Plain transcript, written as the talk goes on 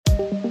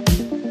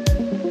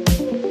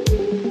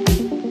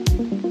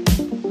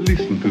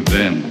Listen to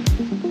them.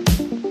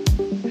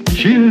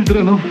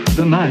 Children of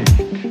the night.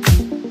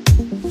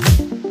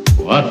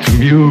 What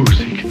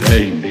music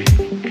they make.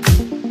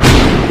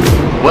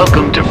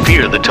 Welcome to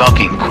Fear the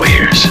Talking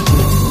Queers.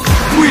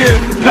 We're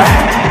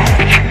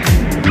back!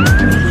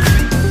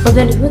 Well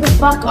then, who the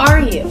fuck are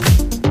you?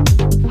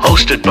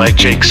 Hosted by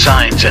Jake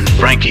Sines and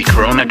Frankie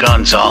Corona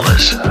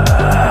Gonzalez.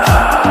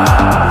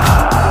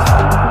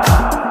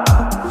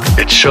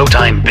 It's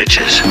showtime,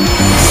 bitches.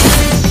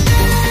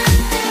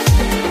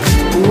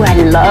 Ooh, I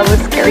love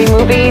scary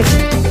movies.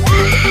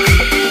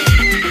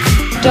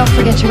 Don't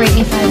forget to rate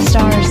me 5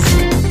 stars.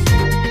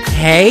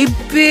 Hey,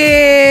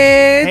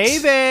 bitch! Hey,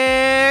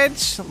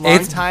 bitch!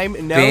 Long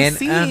time no see. It's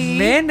been a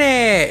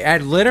minute.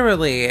 And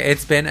literally,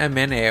 it's been a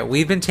minute.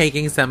 We've been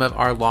taking some of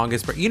our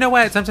longest... You know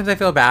what? Sometimes I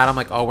feel bad. I'm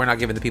like, oh, we're not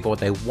giving the people what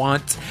they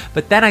want.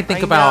 But then I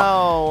think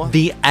about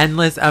the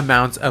endless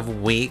amounts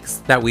of weeks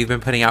that we've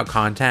been putting out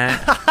content.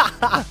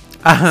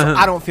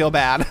 I don't feel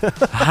bad.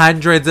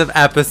 Hundreds of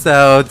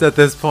episodes at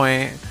this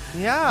point.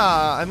 Yeah,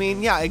 I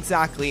mean, yeah,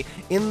 exactly.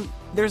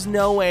 There's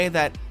no way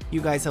that you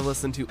guys have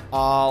listened to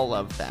all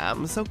of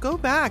them, so go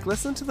back,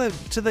 listen to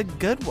the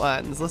good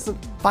ones.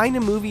 Find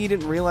a movie you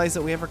didn't realize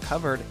that we ever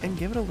covered, and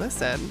give it a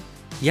listen.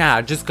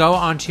 Yeah, just go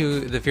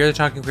onto the Fear the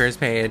Talking Queers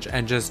page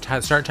and just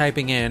start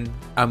typing in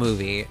a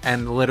movie,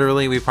 and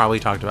literally we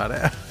probably talked about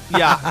it.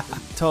 Yeah,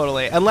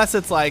 totally. Unless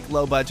it's like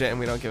low budget and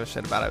we don't give a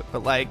shit about it,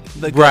 but like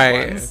the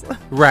good ones.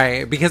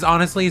 Right. Because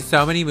honestly,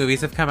 so many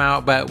movies have come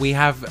out, but we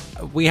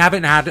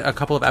haven't had a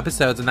couple of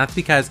episodes, and that's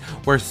because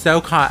we're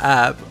so caught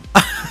up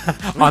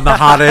on the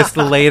hottest,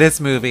 latest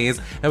movies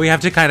that we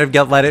have to kind of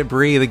let it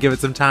breathe and give it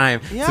some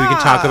time so we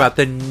can talk about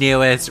the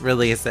newest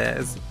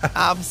releases.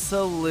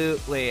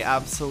 Absolutely.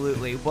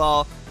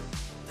 Well,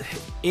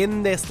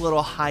 in this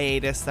little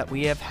hiatus that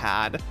we have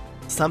had,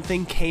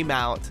 something came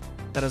out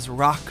that has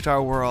rocked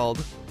our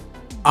world.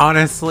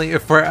 Honestly,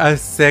 for a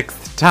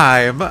 6th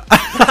time.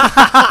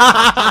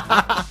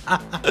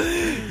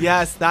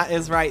 Yes, that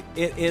is right.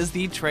 It is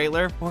the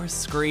trailer for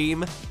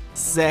Scream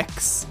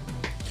 6.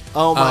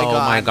 Oh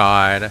my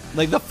god.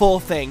 Like the full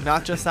thing,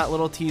 not just that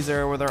little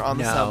teaser where they're on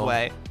the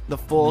subway. The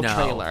full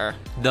trailer.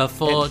 The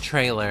full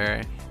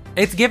trailer.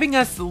 It's giving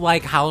us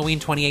like Halloween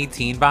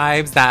 2018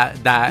 vibes.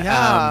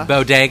 That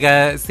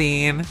bodega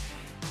scene.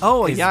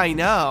 Oh, yeah, I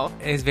know.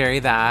 Is very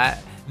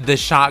that. The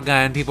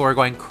shotgun, people are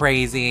going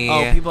crazy.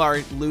 Oh, people are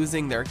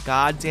losing their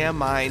goddamn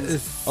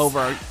minds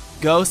over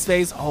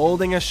Ghostface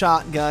holding a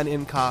shotgun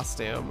in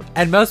costume.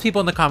 And most people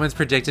in the comments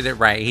predicted it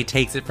right. He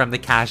takes it from the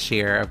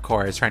cashier, of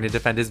course, trying to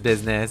defend his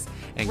business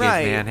and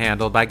gets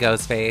manhandled by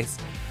Ghostface.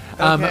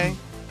 Okay.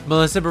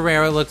 Melissa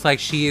Barrera looks like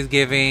she is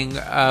giving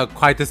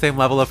quite the same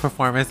level of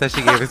performance that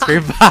she gave in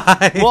Scream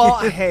 5. Well,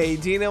 hey,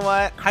 do you know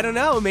what? I don't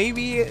know.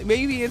 Maybe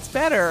it's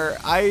better.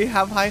 I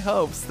have high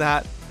hopes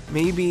that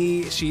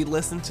maybe she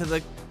listened to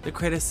the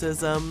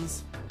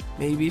criticisms.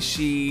 Maybe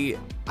she...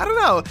 I don't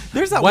know.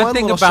 There's that one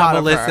thing little about shot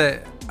Melissa... of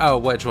her. Oh,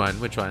 which one?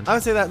 I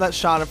would say that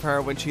shot of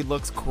her when she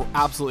looks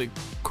absolutely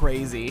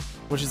crazy,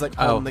 when she's like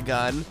holding the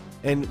gun.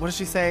 And what does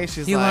she say?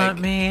 She's you like... You want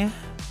me?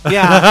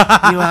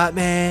 Yeah. You want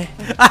me?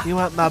 You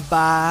want my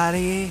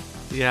body?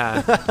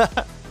 Yeah.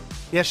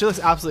 Yeah, she looks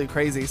absolutely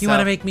crazy. You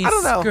want to make me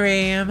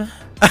scream?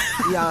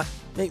 Yeah,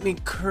 make me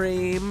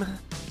cream.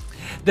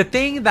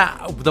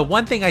 The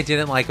one thing I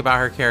didn't like about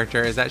her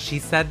character is that she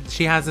said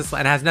she has this,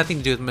 and it has nothing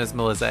to do with Miss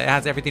Melissa. It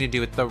has everything to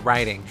do with the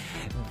writing.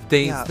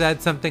 They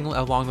said something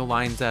along the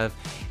lines of,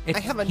 I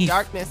have a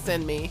darkness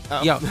in me.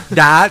 Oh. Yo,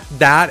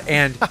 that,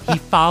 and he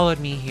followed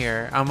me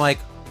here. I'm like,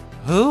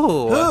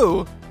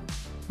 who?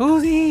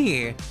 Who's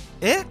he?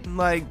 It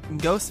like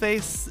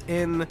Ghostface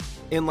in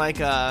like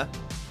a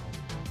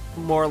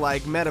more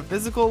like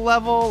metaphysical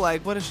level.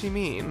 Like, what does she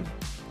mean?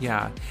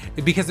 Yeah,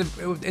 because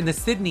in the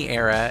Sydney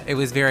era, it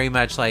was very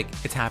much like,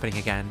 it's happening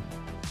again.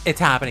 It's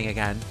happening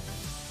again.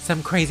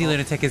 Some crazy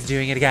lunatic is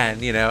doing it again,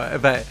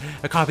 but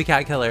a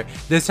copycat killer.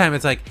 This time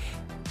it's like,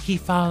 he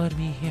followed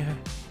me here.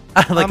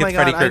 Like it's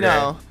Freddy Krueger. I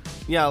know.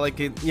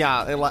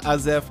 Yeah,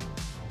 as if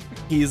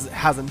he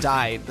hasn't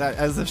died.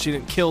 As if she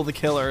didn't kill the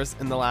killers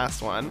in the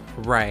last one.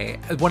 Right.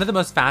 One of the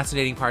most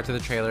fascinating parts of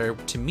the trailer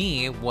to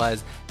me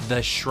was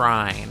the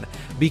shrine.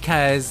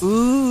 Because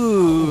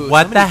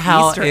what the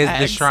hell is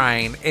the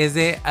shrine? Is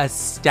it a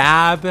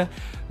stab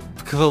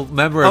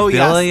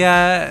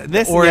memorabilia? We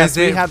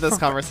had this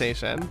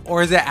conversation.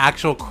 Or is it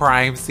actual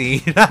crime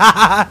scene?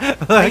 I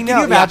know, can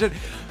you imagine?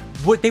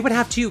 They would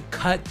have to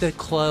cut the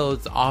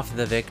clothes off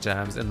the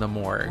victims in the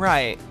morgue.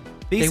 Right.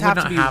 These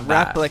have to be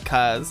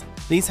replicas.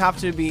 These have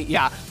to be,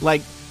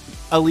 like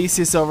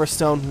Alicia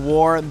Silverstone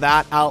wore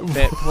that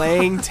outfit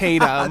playing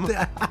Tatum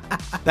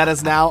that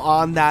is now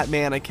on that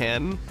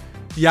mannequin.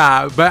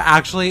 Yeah, but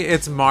actually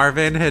it's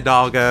Marvin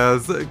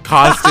Hidalgo's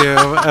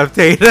costume of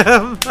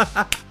Tatum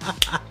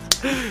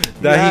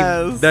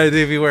that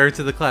he wear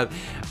to the club.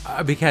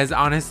 Because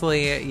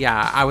honestly,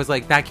 I was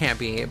like, that can't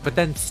be. But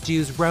then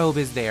Stu's robe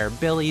is there,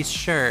 Billy's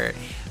shirt,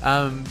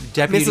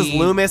 Deputy Mrs.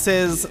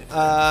 Loomis's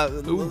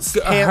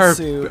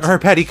pantsuit. her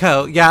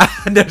petticoat. Yeah.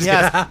 No,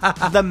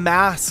 Yes, the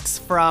masks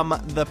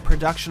from the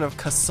production of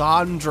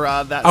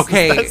Cassandra that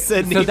Okay,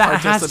 Sydney so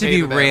that has to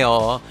be participated in.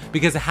 real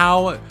because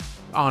how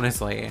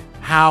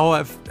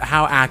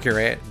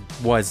accurate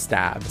was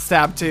Stab?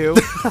 2.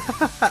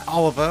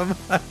 All of them.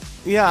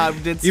 Yeah,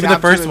 did Even the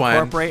Stab first 2 one.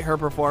 incorporate her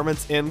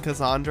performance in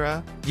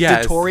Cassandra?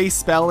 Yes. Did Tori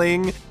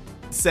Spelling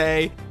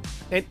say,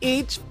 "In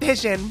each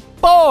vision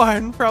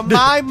born from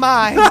my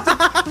mind"?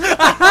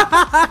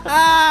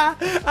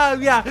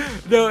 Yeah.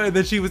 No, and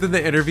then she was in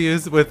the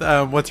interviews with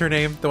what's her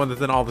name? The one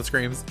that's in all the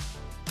screams.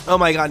 Oh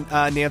my God,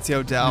 Nancy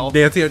O'Dell.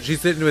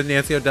 She's sitting with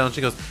Nancy O'Dell and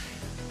she goes,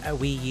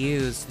 we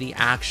used the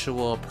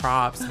actual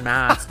props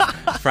mask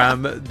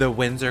from the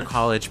Windsor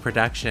College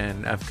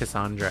production of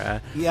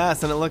Cassandra.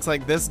 Yes, and it looks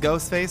like this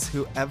Ghostface,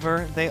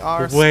 whoever they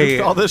are, Wait.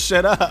 scooped all this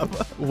shit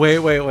up.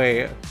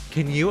 Wait.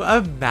 Can you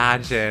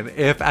imagine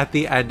if at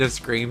the end of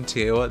Scream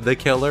 2, the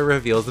killer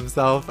reveals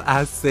himself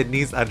as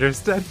Sydney's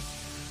understudy?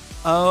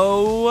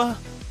 Oh,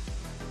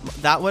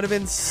 that would have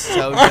been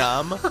so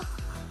dumb.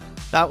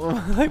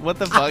 Like, what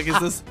the fuck is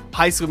this?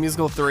 High School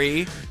Musical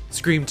 3?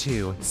 Scream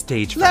 2,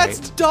 stage fright.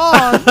 Let's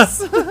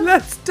dance!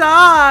 Let's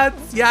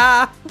dance!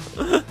 Yeah!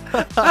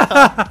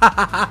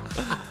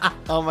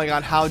 Oh my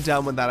God, how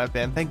dumb would that have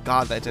been? Thank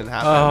God that didn't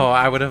happen. Oh,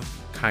 I would have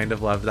kind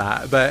of loved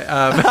that. But,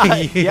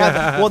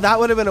 Yeah, well, that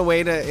would have been a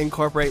way to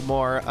incorporate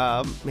more,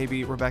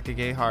 maybe Rebecca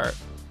Gayheart,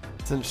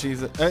 since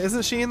she's...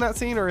 isn't she in that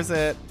scene, or is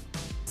it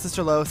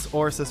Sister Lois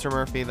or Sister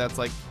Murphy that's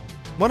like...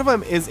 One of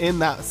them is in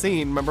that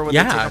scene. Remember when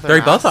they take Yeah, off their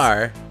they both masks?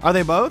 are. Are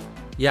they both?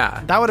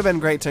 Yeah. That would have been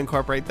great to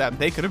incorporate them.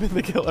 They could have been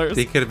the killers.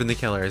 They could have been the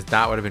killers.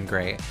 That would have been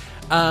great.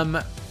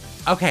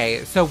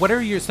 Okay, so what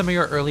are some of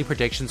your early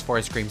predictions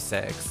for Scream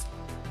 6?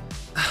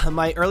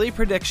 My early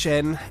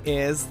prediction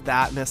is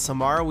that Miss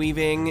Samara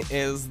Weaving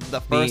is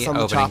the first on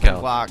the opening chopping kill.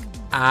 block.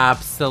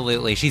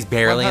 Absolutely. She's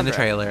barely in the 100.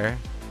 trailer.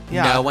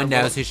 Yeah, No one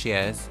her knows who she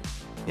is.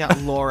 Yeah,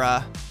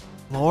 Laura.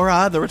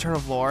 Laura, the return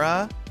of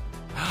Laura.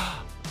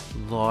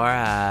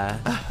 Laura.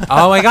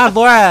 Oh my God,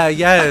 Laura.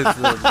 Yes.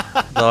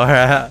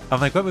 Laura. I'm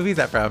like, what movie is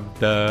that from?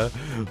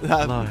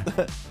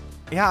 Laura.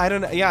 Yeah, I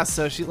don't know. Yeah,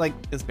 so she like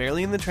is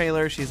barely in the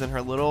trailer. She's in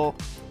her little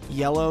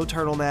yellow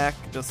turtleneck,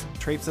 just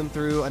traipsing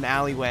through an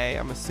alleyway.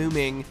 I'm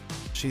assuming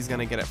she's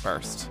gonna get it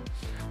first.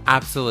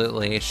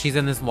 Absolutely. She's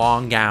in this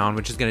long gown,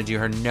 which is going to do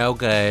her no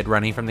good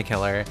running from the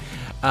killer.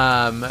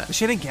 Is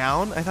she in a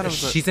gown? I thought it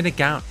was. She's in a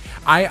gown.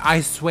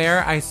 I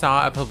swear I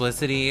saw a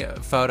publicity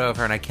photo of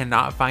her and I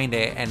cannot find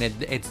it. And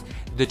it's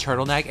the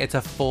turtleneck. It's a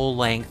full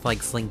length,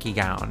 like slinky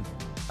gown.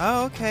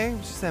 Oh, okay.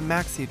 She's a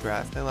maxi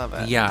dress. I love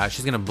it. Yeah,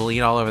 she's going to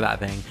bleed all over that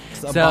thing.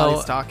 It's a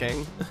body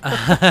stocking.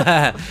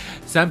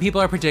 Some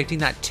people are predicting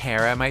that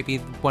Tara might be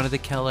one of the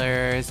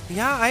killers.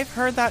 Yeah, I've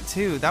heard that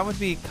too. That would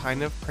be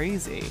kind of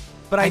crazy.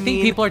 But I I think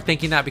mean, people are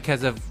thinking that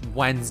because of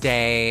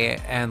Wednesday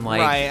and like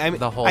right. I mean,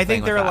 the whole I thing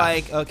think with they're that.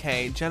 like,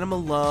 okay, Jenna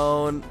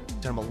Malone,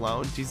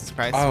 Jesus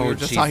Christ. Oh, we were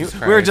just Jesus talking.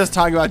 We were Christ. just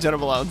talking about Jenna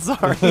Malone.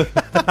 Sorry.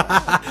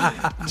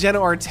 Jenna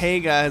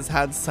Ortega has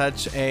had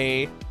such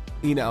a,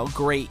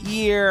 great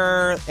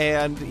year,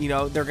 and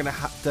they're gonna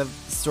have to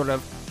sort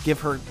of give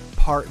her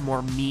part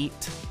more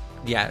meat.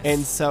 Yes.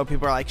 And so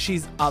people are like,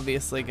 she's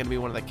obviously gonna be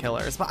one of the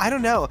killers. But I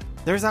don't know.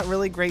 There's that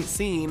really great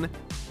scene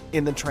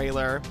in the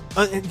trailer.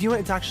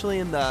 It's actually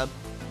in the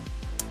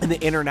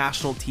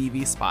international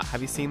TV spot.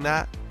 Have you seen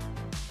that?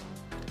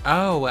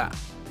 Oh,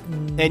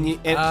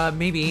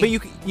 maybe. But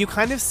you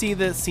kind of see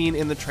the scene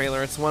in the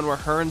trailer. It's one where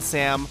her and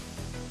Sam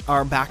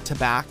are back to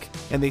back,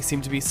 and they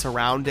seem to be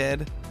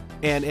surrounded.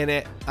 And in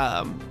it,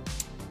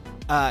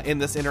 in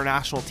this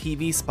international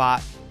TV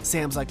spot,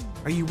 Sam's like,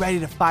 "Are you ready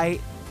to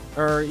fight?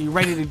 Or are you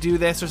ready to do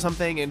this or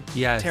something?" And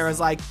Yes. Tara's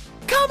like,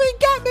 "Come and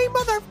get me,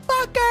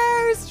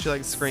 motherfuckers!" She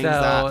like screams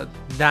so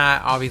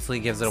that. obviously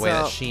gives it away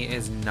that So- she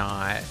is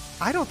not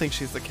I don't think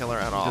she's the killer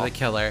at all. the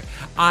killer.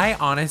 I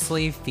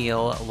honestly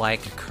feel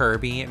like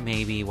Kirby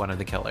may be one of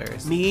the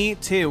killers. Me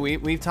too.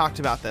 We've talked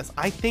about this.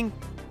 I think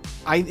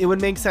it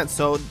would make sense.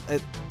 So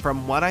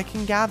from what I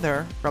can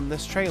gather from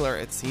this trailer,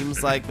 it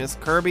seems like Miss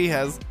Kirby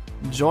has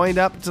joined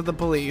up to the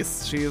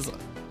police. She's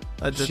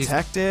a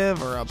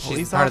detective or a police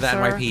She's part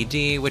officer. of the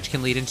NYPD, which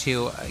can lead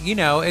into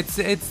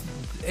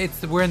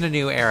it's we're in the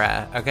new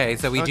era. Okay,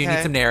 so we do need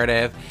Okay. some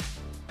narrative.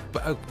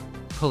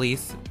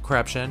 Police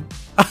corruption.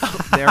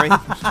 There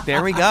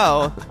we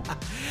go.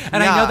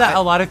 And Yeah, I know that a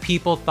lot of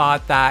people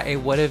thought that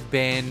it would have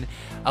been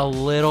a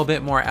little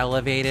bit more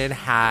elevated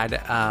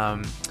had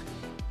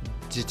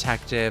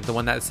Detective, the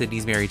one that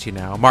Sydney's married to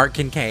now, Mark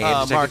Kincaid.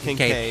 Detective Mark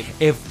Kincaid.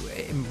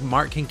 If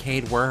Mark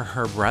Kincaid were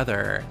her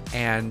brother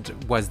and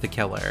was the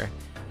killer,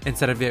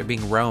 instead of it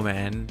being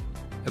Roman.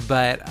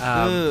 But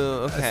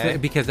Ooh, okay.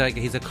 because like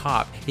he's a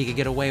cop, he could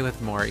get away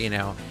with more, And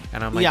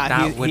I'm like, yeah,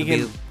 that would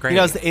be great. He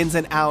knows the ins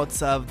and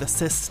outs of the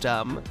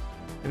system.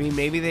 I mean,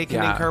 maybe they can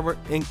Yeah.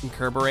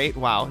 incorporate.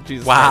 Wow,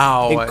 Jesus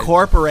Wow. Christ.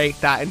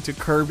 Incorporate that into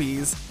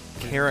Kirby's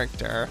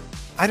character.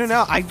 I don't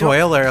know. I don't.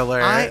 Spoiler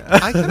alert.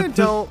 I kind of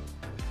don't.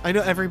 I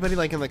know everybody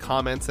like in the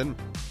comments, and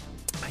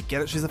I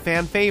get it. She's a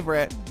fan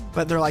favorite.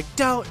 But they're like,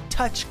 don't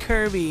touch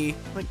Kirby.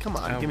 Like, come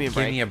on, give me a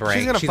break. Give me a break.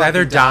 She's, gonna She's either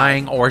fucking die.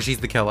 dying or she's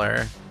the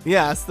killer.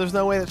 Yes, there's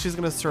no way that she's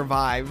going to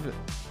survive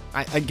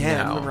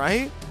again, No.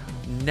 right?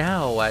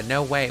 No,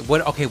 no way.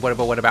 What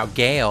about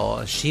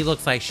Gail? She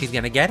looks like she's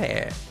gonna get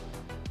it,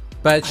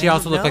 but she I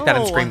also looked like that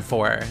in know. Scream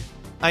 4.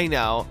 I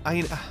know.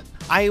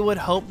 I would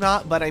hope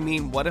not, but I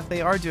mean, what if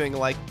they are doing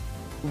like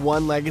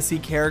one legacy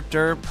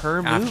character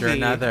per movie? After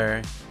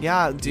another.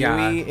 Yeah, Dewey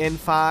Yeah. in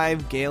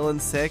 5, Gale in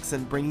 6,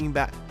 and bringing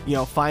back,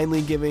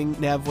 finally giving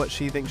Nev what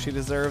she thinks she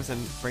deserves and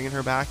bringing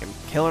her back and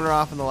killing her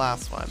off in the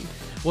last one.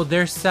 Well,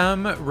 there's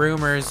some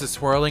rumors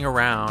swirling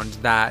around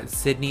that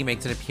Sydney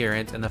makes an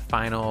appearance in the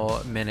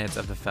final minutes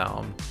of the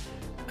film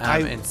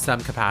in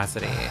some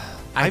capacity.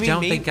 I mean, don't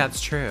maybe- think that's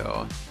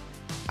true.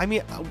 I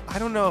mean, I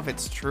don't know if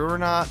it's true or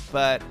not,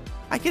 but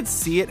I could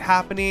see it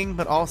happening,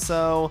 but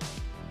also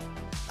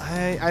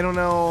I don't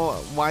know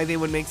why they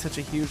would make such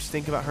a huge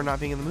stink about her not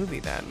being in the movie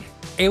then.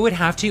 It would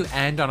have to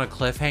end on a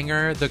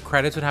cliffhanger. The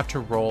credits would have to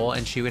roll,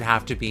 and she would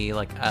have to be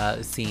like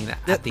a scene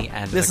at the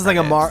end. This of is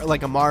the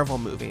like a Marvel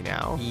movie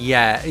now.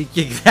 Yeah,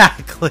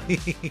 exactly.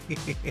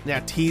 Yeah,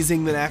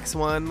 teasing the next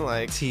one,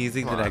 like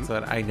Teasing the come next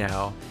on. one, I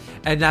know.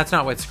 And that's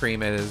not what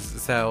Scream is,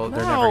 so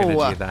they're never going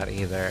No. to do that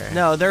either.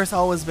 No, there's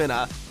always been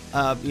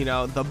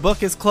the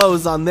book is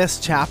closed on this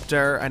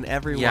chapter, and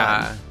everyone.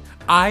 Yeah.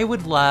 I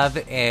would love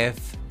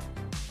if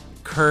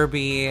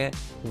Kirby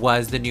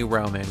was the new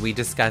Roman. We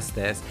discussed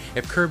this.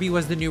 If Kirby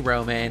was the new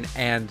Roman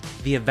and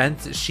the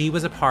events, she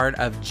was a part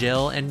of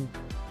Jill and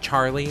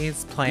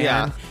Charlie's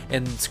plan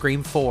in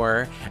Scream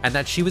 4, and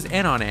that she was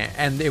in on it,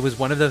 and it was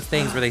one of those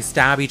things where they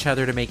stab each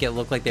other to make it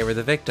look like they were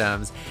the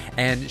victims,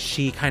 and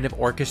she kind of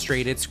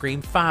orchestrated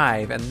Scream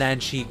 5, and then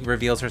she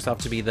reveals herself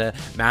to be the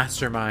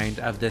mastermind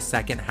of the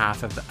second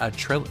half of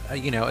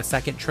a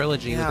second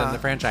trilogy within the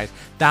franchise.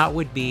 That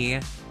would be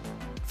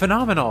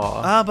phenomenal.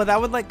 But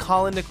that would like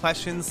call into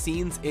question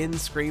scenes in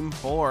Scream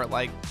 4,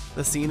 like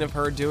the scene of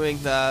her doing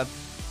the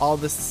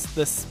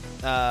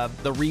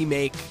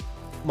remake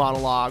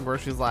monologue where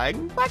she's like,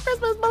 Black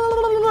Christmas, blah,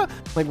 blah, blah, blah.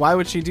 Like, why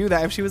would she do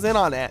that if she was in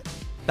on it?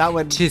 That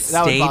would To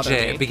that would stage bother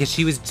it me. because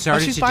she was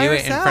started she's to by do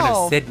it in front of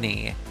herself.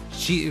 Sydney.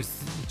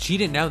 She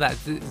didn't know that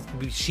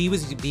she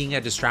was being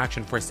a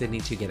distraction for Sydney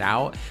to get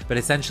out, but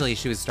essentially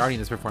she was starting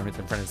this performance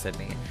in front of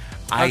Sydney.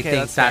 I Okay, think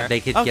that's that fair. they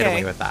could get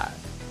away with that.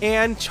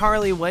 And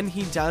Charlie, when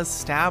he does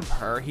stab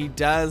her, he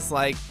does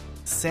like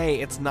say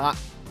it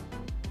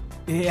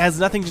has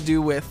nothing to do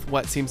with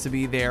what seems to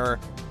be their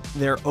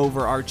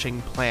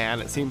overarching plan.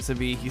 It seems to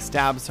be he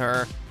stabs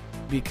her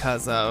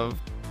because of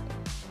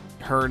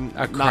her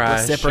not crush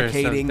or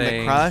reciprocating the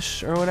something.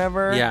 crush or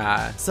whatever.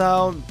 Yeah.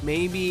 So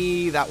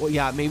maybe that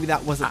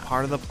wasn't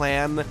part of the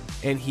plan,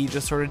 and he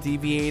just sort of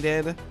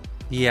deviated.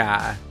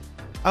 Yeah.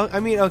 Oh,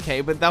 I mean,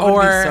 okay, but that would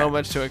Or- be so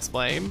much to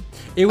explain.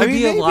 It would I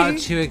mean, be a lot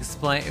maybe. to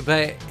explain,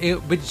 but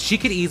she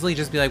could easily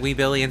just be like, we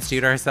Billy and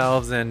Stewed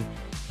ourselves, and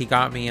he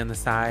got me in the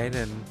side,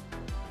 and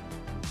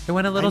it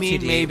went a little too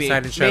deep, so I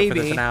didn't show up for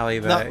the finale.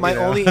 But My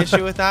only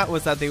issue with that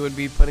was that they would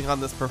be putting on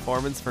this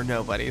performance for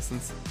nobody,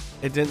 since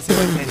it didn't seem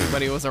like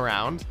anybody was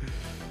around.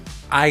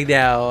 I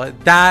know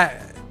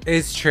that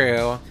is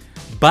true,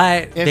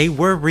 but they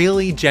were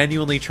really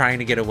genuinely trying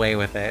to get away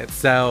with it.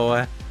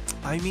 So,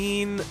 I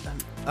mean,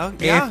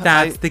 if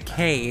that's the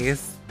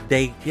case,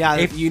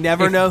 you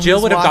never know who's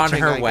Jill would have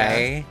gotten watching, her I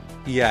way.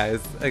 Yes,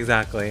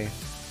 exactly.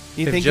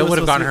 You If think Jill it was would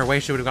have supposed gotten to her way,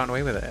 she would have gotten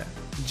away with it.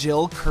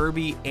 Jill,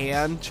 Kirby,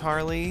 and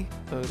Charlie.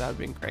 Oh, that would have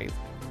been crazy.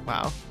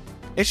 Wow.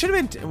 It should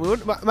have been.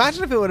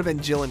 Imagine if it would have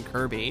been Jill and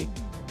Kirby,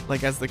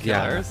 like as the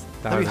Yeah, killers.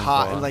 that That'd be would've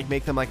hot, been cool. and like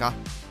make them like a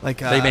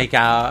They make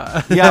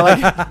out. yeah,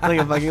 like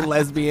a fucking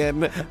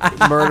lesbian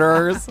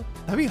murderers.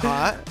 That'd be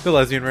hot. The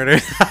lesbian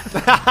murders.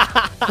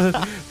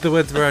 The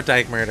Woodsboro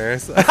Dyke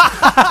murders.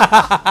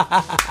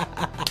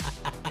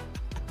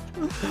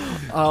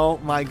 Oh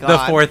my god. The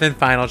fourth and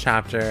final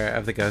chapter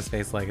of the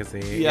Ghostface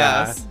legacy.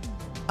 Yes.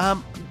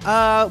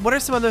 What are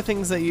some other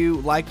things that you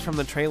liked from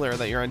the trailer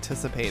that you're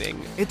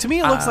anticipating? To me,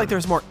 it looks like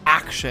there's more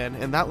action,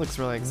 and that looks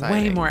really Yeah.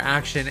 exciting. Way more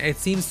action. It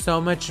seems so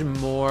much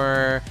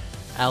more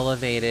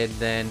elevated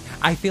than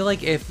I feel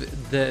like if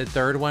the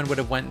third one would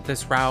have went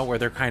this route where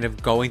they're kind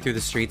of going through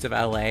the streets of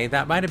LA,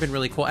 that might have been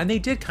really cool. And they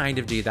did kind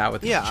of do that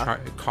with the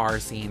car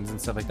scenes and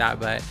stuff like that.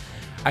 But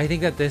I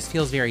think that this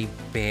feels very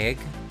big.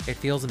 It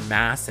feels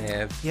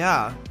massive.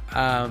 Yeah.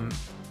 But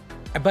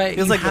It feels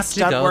you like the have to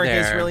stunt go work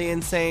there. is really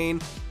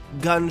insane.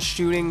 Gun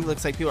shooting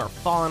looks like people are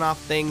falling off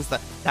things.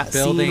 That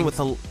scene Buildings.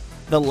 with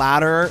the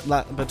ladder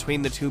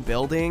between the two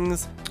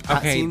buildings.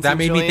 Okay, scene that seems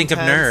made me really think of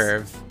intense.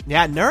 Nerve.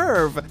 Yeah,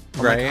 Nerve.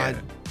 Oh Right? my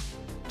God.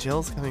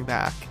 Jill's coming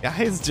back.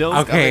 Guys, Jill's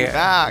Okay, coming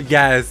back.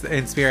 yes,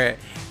 in spirit.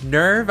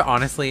 Nerve,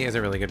 honestly, is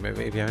a really good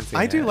movie if you haven't seen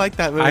it. I do like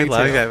that movie, I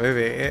love too. that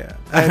movie.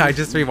 I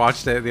just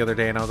rewatched it the other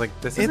day and I was like,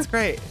 this is It's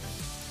great.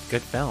 a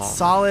good film.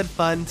 Solid,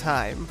 fun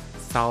time.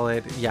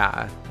 Solid,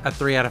 yeah. A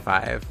 3 out of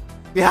 5.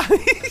 Yeah.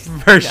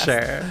 For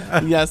sure.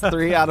 Yes,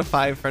 3 out of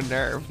 5 for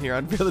Nerve here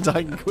on Fear the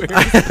Talking Queers.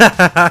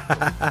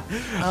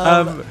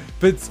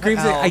 But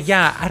Scream's else?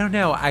 yeah, I don't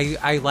know.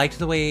 I liked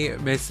the way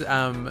Miss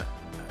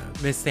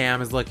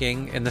Sam is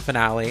looking in the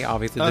finale.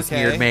 Obviously, this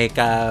Okay. weird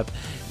makeup,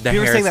 the You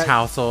were hair saying is that-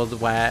 tousled,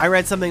 wet. I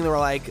read something that were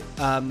like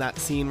that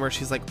scene where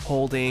she's like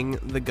holding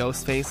the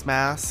ghost face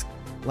mask.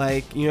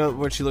 Like, you know,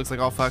 where she looks like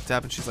all fucked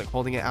up and she's like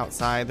holding it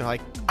outside. They're like,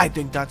 I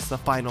think that's the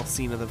final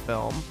scene of the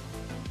film.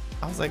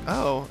 I was like,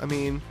 oh, I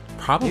mean,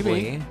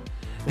 Probably.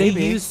 They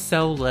Maybe. use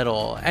so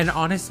little. And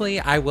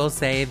honestly, I will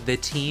say the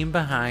team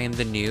behind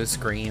the new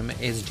Scream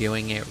is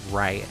doing it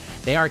right.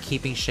 They are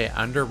keeping shit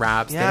under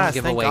wraps. They Yes, don't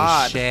give thank away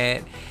God.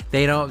 shit.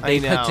 They don't. I They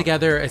put know.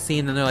 together a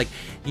scene and they're like,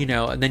 you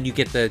know, and then you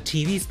get the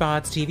TV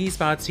spots,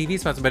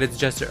 but it's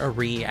just a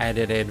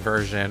re-edited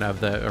version of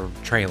the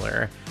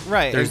trailer.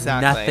 Right, There's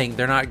exactly. nothing.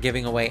 They're not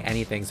giving away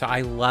anything. So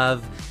I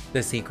love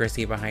the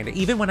secrecy behind it.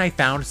 Even when I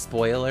found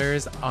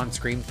spoilers on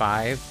Scream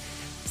 5,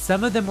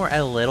 some of them were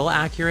a little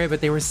accurate, but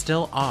they were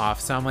still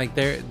off. So I'm like,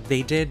 they're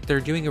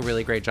doing a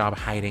really great job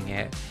hiding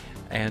it.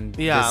 And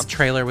Yeah. this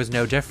trailer was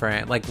no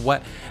different. Like,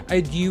 what? Do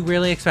you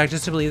really expect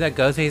us to believe that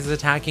Ghostface is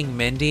attacking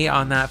Mindy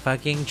on that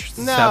fucking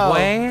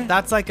subway?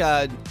 That's like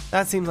that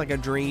seems like a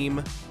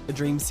dream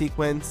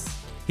sequence.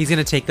 He's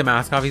gonna take the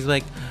mask off. He's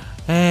like,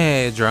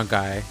 hey, drunk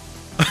guy.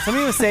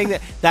 Somebody was saying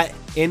that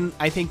in,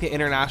 I think, the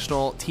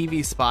international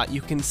TV spot,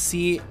 you can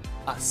see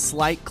a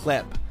slight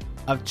clip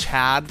of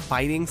Chad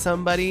fighting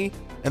somebody,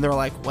 and they're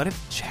like, what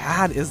if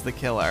Chad is the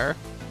killer?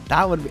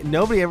 That would be,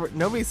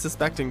 nobody's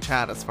suspecting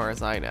Chad as far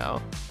as I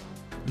know.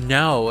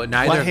 No,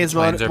 neither What of his the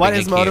twins motive are what being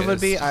his motive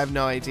would be, accused. I have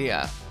no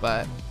idea.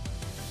 But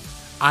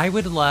I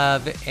would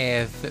love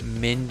if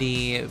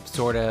Mindy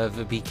sort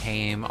of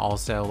became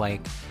also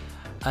like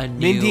a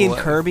new Mindy and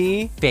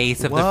Kirby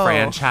face of the Whoa.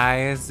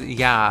 franchise.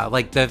 Yeah,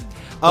 like the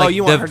Oh, like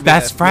you want the her to be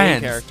best the main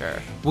friends.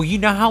 character. Well, you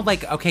know how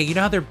like okay, you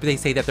know how they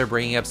say that they're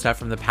bringing up stuff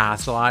from the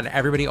past a lot.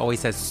 Everybody always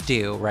says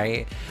Stu,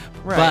 right?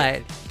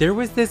 Right. But there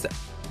was this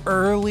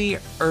early,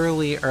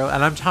 and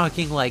I'm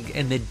talking like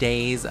in the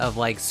days of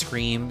like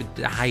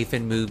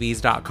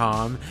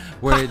Scream-movies.com,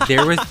 where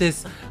there was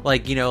this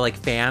like, you know, like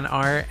fan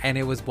art, and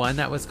it was one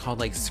that was called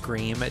like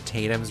Scream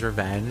Tatum's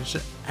Revenge.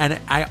 And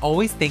I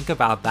always think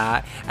about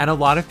that, and a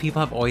lot of people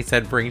have always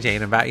said bring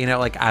Tatum back, you know,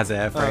 like as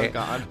if, right? Oh,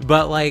 God.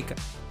 But like,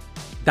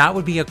 that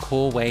would be a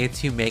cool way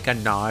to make a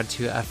nod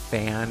to a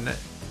fan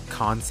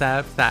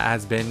concept that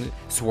has been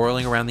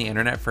swirling around the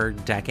internet for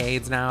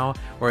decades now,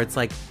 where it's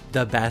like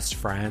the best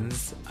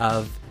friends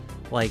of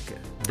like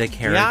the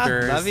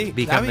characters that'd be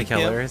become the cute.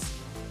 killers.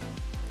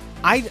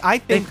 I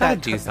They've think got to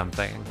that do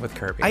something with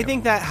Kirby. I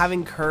think that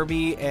having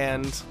Kirby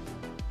and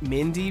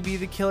Mindy be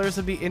the killers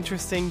would be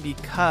interesting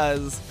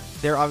because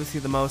they're obviously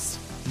the most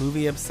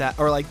movie obsessed,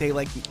 or like they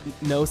like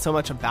know so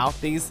much about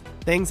these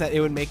things that it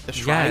would make the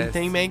shrine Yes.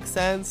 thing make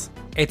sense.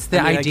 it's the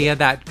I mean, I idea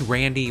that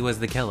Randy was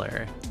the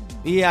killer.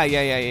 Yeah.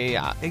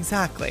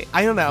 Exactly.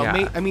 I don't know.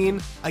 Yeah. I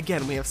mean,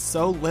 again, we have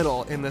so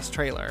little in this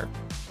trailer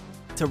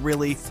to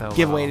really So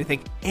give away little.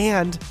 anything,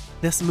 and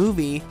this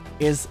movie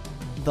is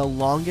the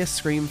longest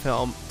Scream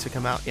film to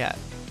come out yet.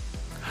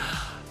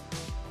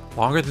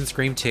 Longer than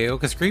Scream 2?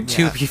 Because Scream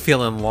 2 Yeah. be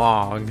feeling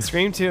long.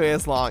 Scream 2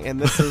 is long, and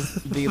this is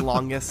the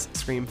longest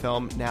Scream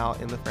film now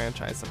in the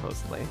franchise,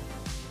 supposedly.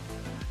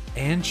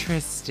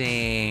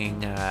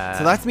 Interesting.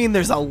 So that's mean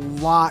there's a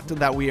lot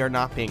that we are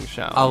not being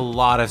shown. a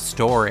lot of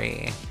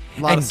story.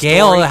 A lot And of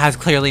Gail story. has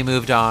clearly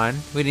moved on.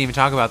 We didn't even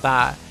talk about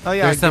that. Oh,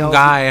 yeah, There's some Gail's-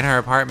 guy in her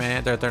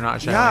apartment that they're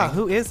not showing. Yeah,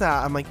 who is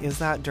that? I'm like, is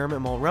that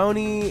Dermot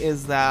Mulroney?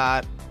 Is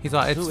that... He's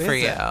all, it's who is for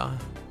it? you.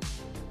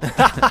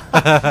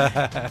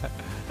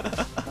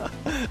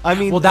 I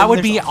mean... Well, that would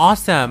there's- be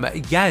awesome.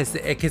 Yes,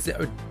 because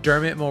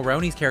Dermot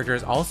Mulroney's character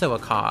is also a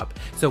cop.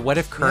 So what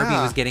if Kirby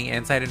Yeah. was getting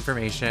inside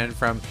information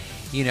from,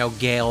 you know,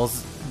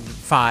 Gail's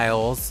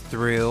files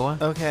through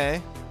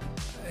Okay.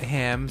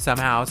 him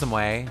somehow, some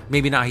way?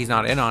 Maybe not. He's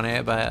not in on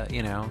it, but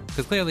you know,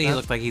 because clearly he That's-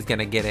 looks like he's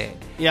gonna get it.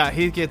 Yeah,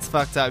 he gets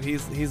fucked up.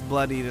 He's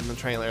bloodied in the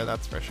trailer,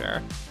 that's for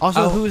sure.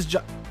 Also, Oh.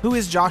 who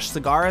is Josh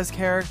Segarra's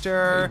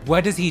character?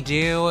 What does he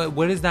do?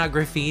 What is that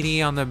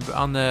graffiti on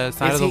the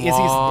side Is of the he,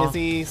 wall? is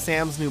he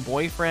Sam's new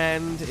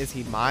boyfriend? Is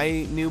he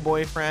my new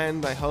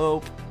boyfriend? I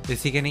hope.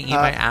 Is he gonna eat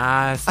my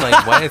ass?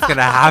 Like, what is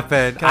gonna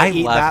happen? Can I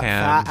eat love that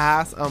him. fat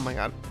ass? Oh my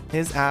god,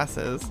 his ass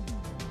is.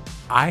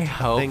 I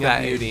hope thing of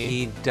that beauty.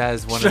 he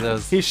does one of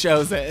those. He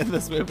shows it in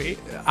this movie.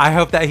 I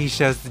hope that he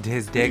shows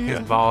his dick,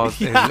 his balls,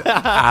 his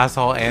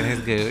asshole, and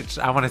his gooch.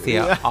 I want to see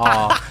it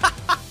all.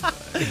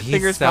 He's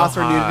Fingers so crossed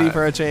for nudity hot.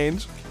 for a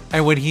change.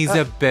 And when he's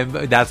a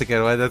bimbo, that's a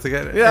good one. That's a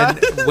good. Yeah.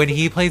 And when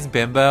he plays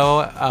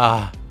bimbo,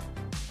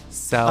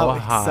 so Oh,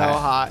 hot. so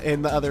hot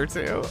in the other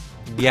two.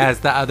 Yes,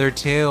 the other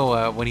two.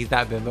 When he's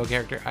that bimbo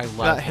character, I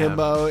love That him.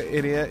 himbo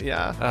idiot,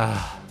 yeah.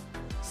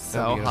 So So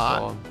hot.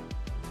 beautiful.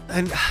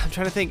 And I'm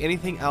trying to think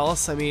anything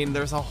else. I mean,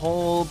 there's a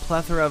whole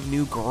plethora of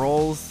new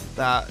girls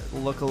that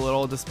look a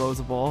little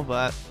disposable,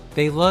 but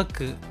They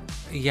look,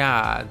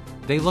 yeah,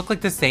 they look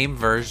like the same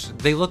version.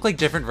 They look like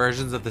different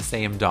versions of the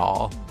same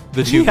doll.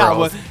 The two yeah,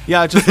 girls.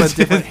 just with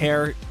different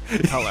hair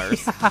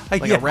colors,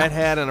 like Yeah. a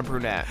redhead and a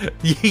brunette.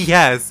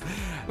 Yes.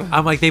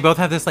 I'm like, they both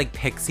have this like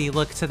pixie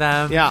look to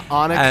them. Yeah,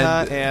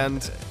 Annika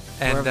and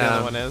whoever the other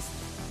um, one is.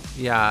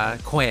 Yeah,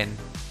 Quinn.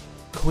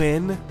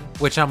 Quinn.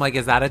 Which I'm like,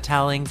 is that a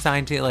telling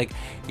sign to like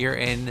you're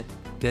in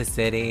the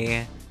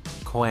city,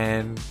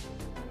 Quinn,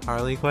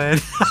 Harley Quinn?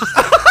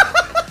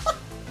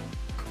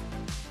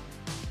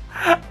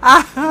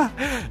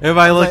 Am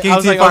I looking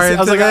too far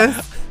into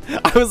this?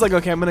 I was like,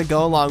 okay, I'm gonna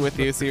go along with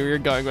you, see where you're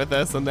going with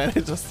this, and then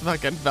it just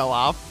fucking fell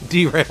off.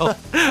 Derailed.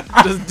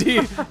 Just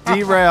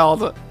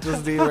derailed.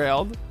 Just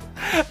derailed.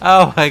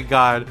 Oh my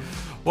god.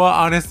 Well,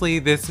 honestly,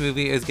 this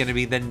movie is going to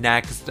be the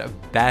next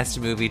best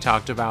movie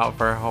talked about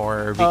for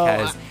horror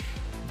because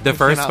the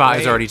first cannot spot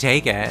wait. is already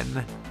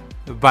taken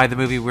by the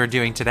movie we're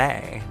doing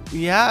today.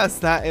 Yes,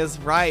 that is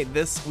right.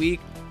 This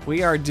week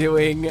we are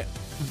doing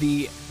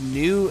the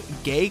new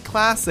gay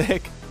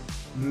classic,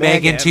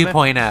 Megan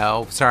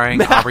 2.0,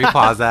 starring Aubrey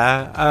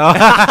Plaza.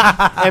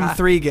 M.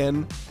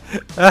 Threegan.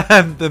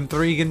 The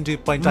Threegan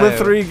 2.0.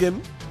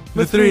 Mithregan.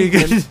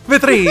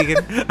 Mithregan.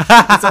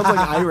 It sounds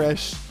like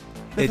Irish.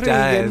 It Mithregan.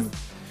 does.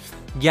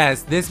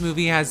 Yes, this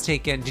movie has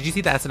taken... Did you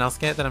see the SNL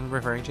skit that I'm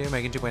referring to,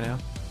 Megan 2.0?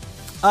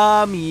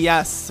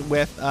 Yes,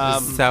 with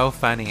So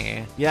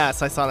funny.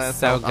 yes, I saw that.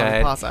 So on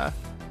good. Plaza.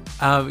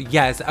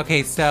 Yes.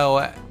 Okay.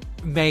 So,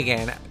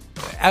 Megan,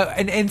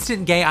 an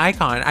instant gay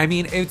icon. I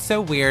mean, it's so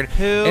weird.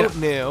 Who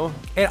knew?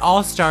 It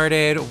all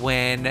started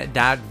when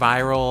that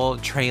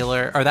viral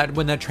trailer, or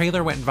when the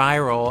trailer went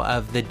viral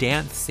of the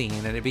dance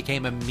scene, and it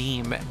became a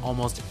meme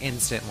almost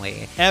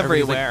instantly. Everybody's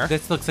Everywhere. like,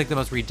 this looks like the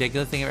most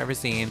ridiculous thing I've ever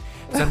seen.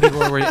 Some people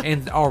were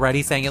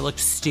already saying it looked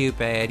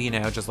stupid.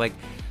 Just like,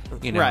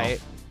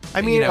 Right.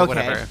 I mean, okay.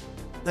 whatever.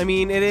 I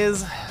mean, it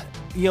is,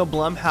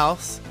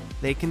 Blumhouse.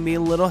 They can be a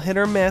little hit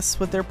or miss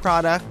with their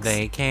products.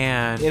 They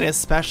can. And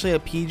especially a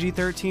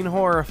PG-13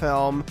 horror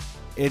film,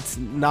 it's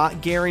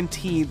not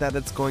guaranteed that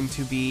it's going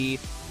to be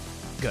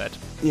good.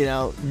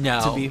 No,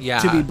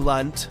 to be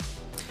blunt.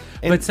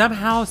 But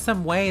somehow,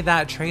 some way,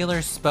 that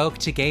trailer spoke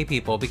to gay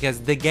people because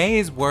the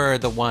gays were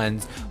the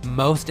ones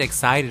most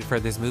excited for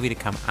this movie to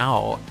come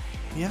out.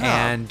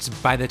 Yeah. And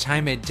by the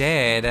time it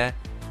did,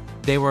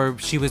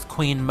 she was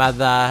Queen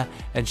Mother,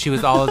 and she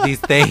was all of these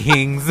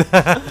things.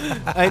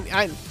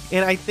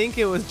 And I think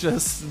it was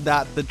just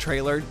that the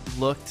trailer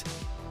looked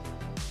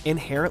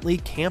inherently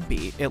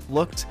campy. It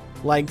looked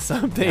like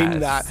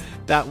something Yes.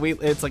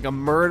 it's like a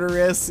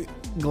murderous,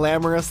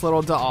 glamorous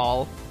little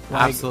doll.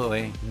 Like,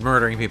 Absolutely.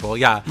 Murdering people,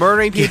 yeah.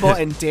 murdering people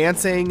and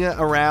dancing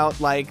around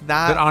like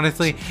that. But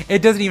honestly,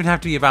 it doesn't even have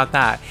to be about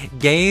that.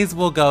 Gays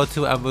will go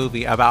to a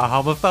movie about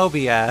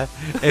homophobia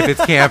if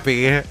it's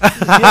campy.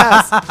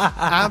 Yes,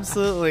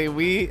 absolutely.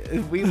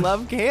 We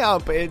love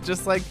camp. It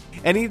just like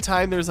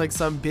anytime there's like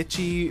some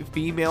bitchy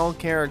female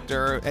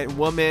character, a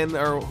woman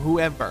or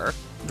whoever,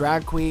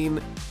 drag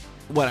queen,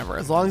 whatever.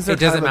 As long as they're It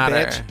doesn't kind of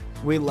a matter.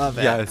 bitch, we love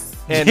it. Yes.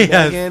 And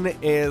Yes. Megan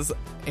is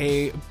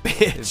a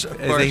bitch. Is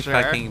for a sure.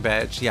 fucking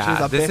bitch. Yeah.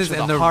 She's a bitch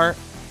with a heart.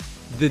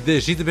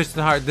 She's a bitch with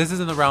a heart. This is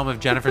in the realm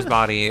of Jennifer's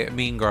Body,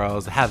 Mean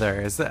Girls,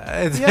 Heathers.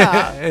 It's,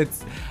 Yeah.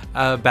 It's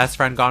a best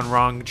friend gone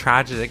wrong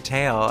tragic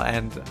tale,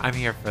 and I'm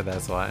here for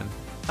this one.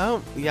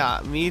 Oh yeah,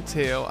 me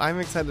too. I'm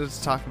excited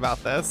to talk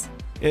about this.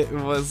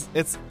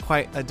 It's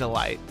quite a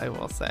delight, I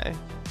will say.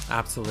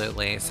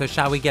 Absolutely. So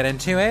shall we get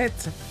into it?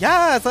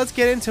 Yes, let's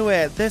get into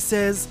it. This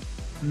is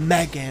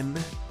Megan.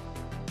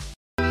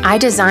 I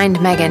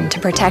designed Megan to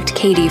protect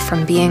Katie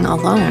from being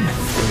alone.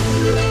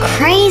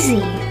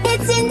 Crazy.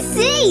 It's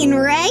insane,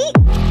 right?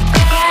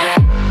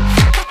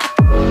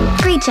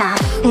 Great job.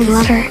 I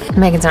love her.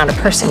 Megan's not a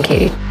person,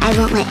 Katie. I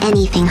won't let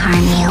anything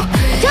harm you.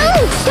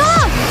 Don't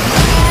stop!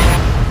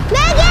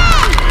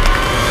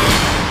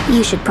 Megan!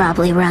 You should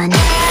probably run.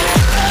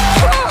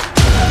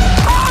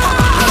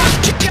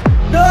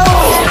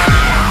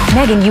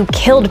 Megan, you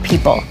killed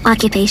people.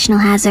 Occupational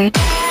hazard.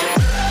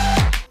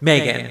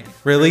 Megan,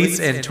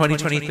 released in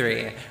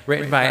 2023,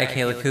 written by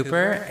Akela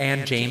Cooper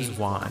and James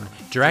Wan,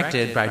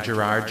 directed by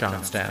Gerard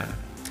Johnstone.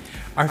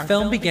 Our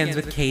film begins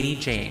with Katie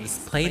James,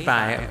 played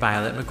by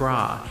Violet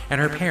McGraw,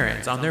 and her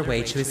parents on their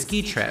way to a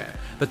ski trip,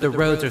 but the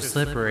roads are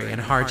slippery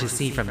and hard to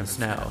see from the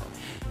snow.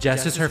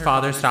 Just as her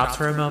father stops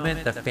for a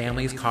moment, the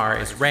family's car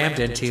is rammed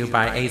into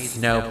by a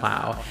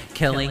snowplow,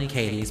 killing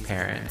Katie's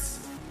parents.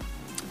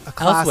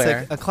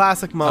 Elsewhere- A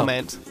classic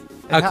moment.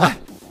 A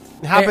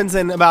It happens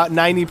in about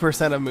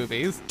 90% of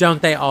movies.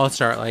 Don't they all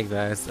start like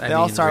this? They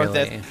all start with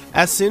this.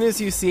 As soon as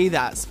you see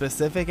that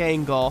specific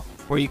angle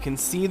where you can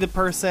see the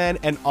person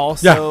and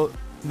also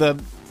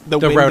the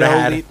window road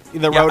ahead.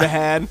 Road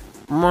ahead.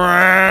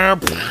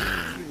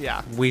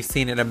 Yeah. We've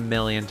seen it a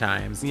million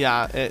times.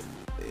 Yeah,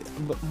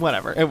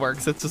 whatever. It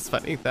works. It's just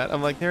funny that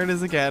I'm like, there it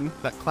is again.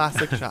 That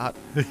classic shot.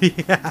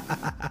 Yeah.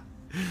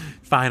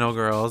 Final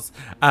Girls.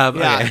 Yeah.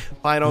 Okay.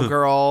 Final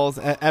Girls.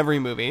 Every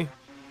movie.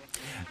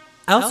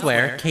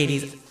 Elsewhere,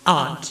 Katie's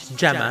aunt,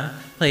 Gemma,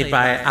 played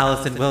by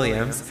Allison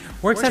Williams,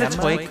 works at a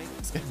toy...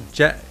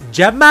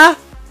 Gemma?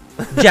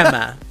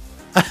 Gemma.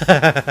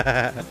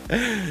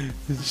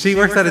 She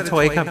works at a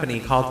toy company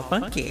called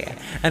Funky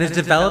and is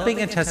developing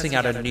and testing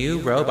out a new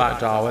robot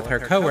doll with her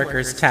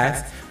co-workers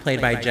Tess, played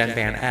by Jen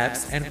Van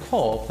Epps, and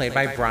Cole, played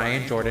by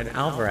Brian Jordan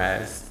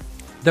Alvarez.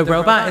 The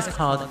robot is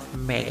called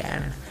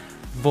Megan,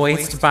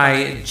 voiced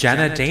by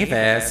Jenna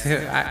Davis, who,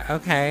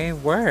 okay,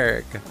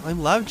 work. I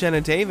love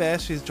Jenna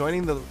Davis. She's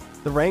joining the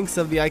ranks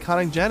of the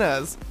iconic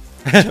Jennas.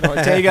 Jenna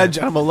Ortega,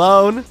 Jenna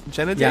Malone,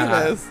 Jenna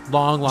Davis.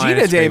 Long line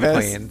Gina of scream Davis.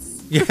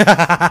 queens.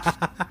 Yeah.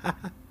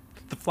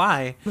 The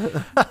Fly.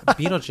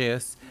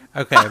 Beetlejuice.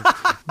 Okay.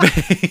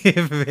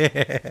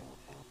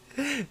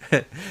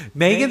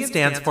 Megan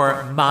stands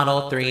for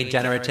Model 3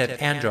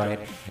 Generative Android.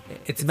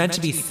 It's meant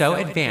to be so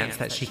advanced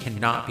that she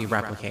cannot be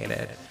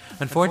replicated.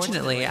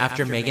 Unfortunately,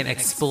 after Megan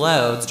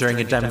explodes during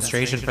a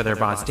demonstration for their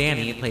boss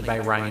Danny, played by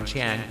Ryan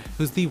Chiang,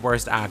 who's the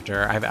worst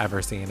actor I've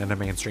ever seen in a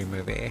mainstream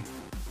movie.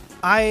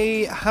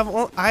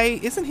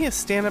 Isn't he a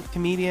stand-up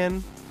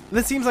comedian?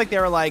 It seems like they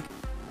were like,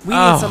 we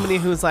need somebody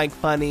who's like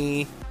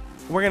funny.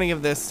 We're gonna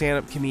give this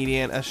stand-up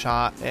comedian a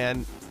shot,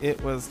 and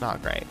it was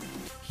not great.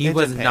 He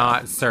was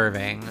not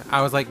serving.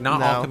 I was like,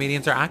 not all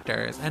comedians are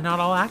actors, and not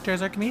all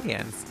actors are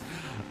comedians.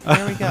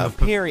 There we go.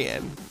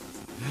 Period.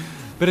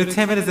 But it's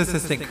him and his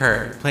assistant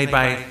Kurt, played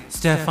by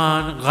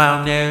Stéphane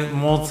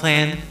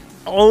Renaud-Montagne.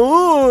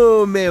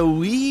 Oh, mais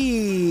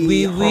oui.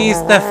 Oui,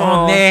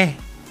 Stéphane.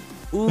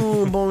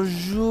 Oh,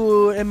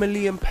 bonjour,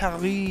 Emily in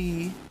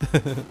Paris.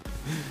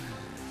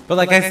 But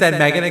like I said,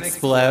 Megan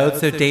explodes,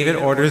 so David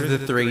orders the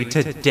three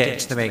to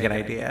ditch the Megan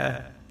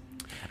idea.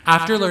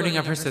 After learning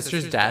of her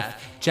sister's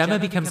death, Gemma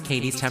becomes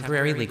Katie's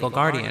temporary legal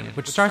guardian,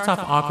 which starts off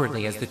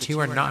awkwardly as the two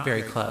are not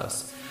very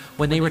close.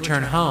 When they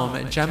return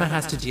home, Gemma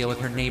has to deal with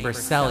her neighbor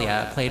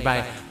Celia, played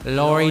by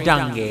Laurie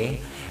Dungy,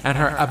 and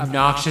her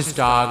obnoxious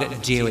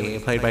dog Dewey,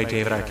 played by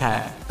David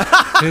Arquette.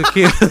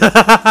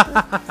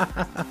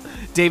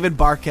 David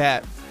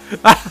Barquette.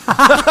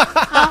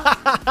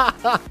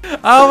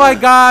 Oh my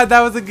god,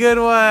 that was a good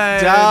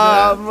one.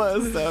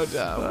 Dumb. So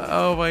dumb.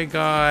 Oh my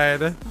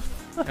god.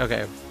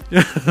 Okay.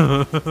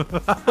 I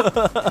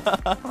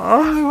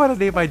want to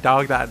name my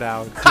dog that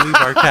now. Dewey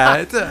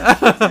Barquette.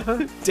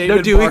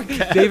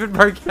 Barquette. David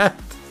Barquette.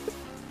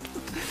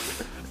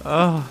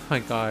 Oh my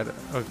god.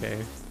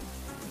 Okay.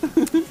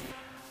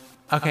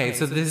 Okay,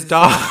 so this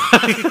dog...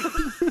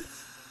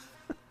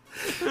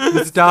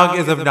 This dog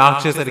is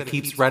obnoxious and it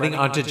keeps running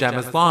onto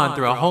Gemma's lawn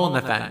through a hole in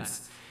the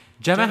fence.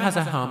 Gemma has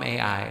a home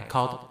AI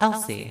called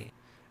Elsie.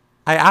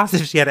 I asked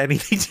if she had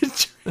anything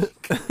to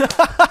drink.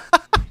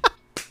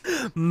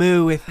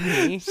 Moo with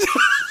me.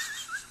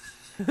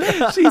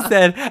 She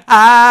said,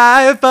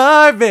 I'm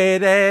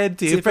forbidden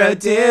to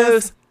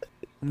produce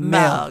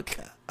milk.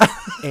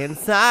 In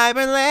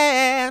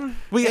Cyberland,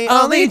 We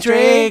only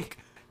drink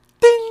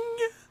ding.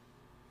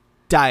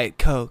 Diet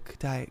Coke.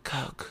 Diet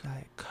Coke.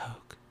 Diet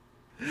Coke.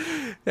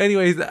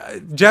 Anyways,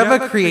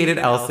 Gemma created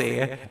Elsie,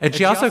 and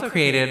she also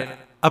created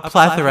a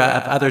plethora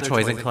of other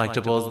toys and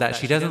collectibles that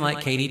she doesn't let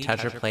Katie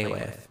touch or play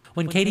with.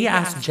 When Katie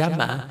asks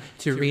Gemma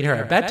to read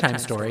her a bedtime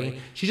story,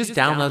 she just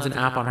downloads an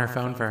app on her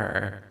phone for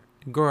her.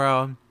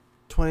 Girl.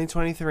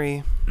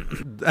 2023.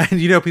 And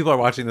you know people are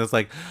watching this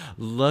like,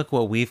 look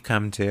what we've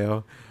come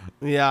to.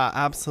 Yeah,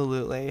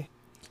 absolutely.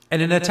 In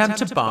an attempt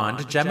to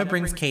bond, Gemma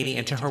brings Katie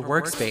into her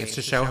workspace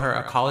to show her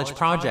a college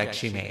project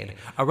she made,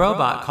 a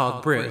robot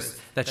called Bruce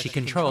that she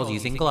controls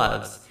using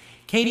gloves.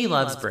 Katie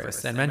loves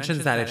Bruce and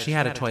mentions that if she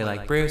had a toy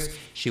like Bruce,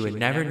 she would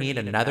never need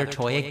another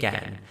toy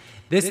again.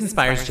 This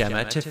inspires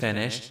Gemma to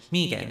finish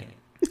Megan.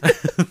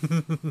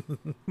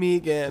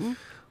 Megan.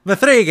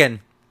 Mithrigan.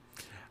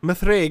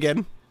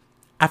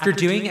 After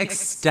doing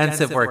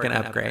extensive work and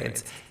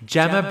upgrades,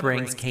 Gemma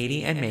brings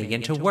Katie and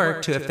Megan to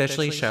work to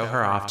officially show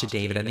her off to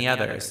David and the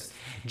others.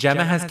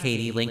 Gemma has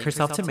Katie link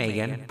herself to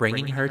Megan,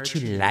 bringing her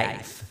to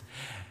life.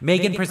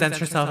 Megan presents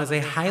herself as a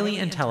highly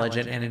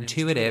intelligent and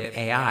intuitive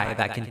AI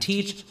that can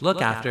teach,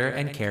 look after,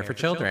 and care for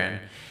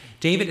children.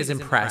 David is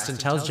impressed and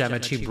tells Gemma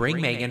to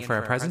bring Megan for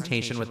a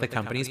presentation with the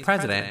company's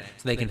president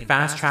so they can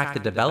fast-track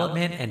the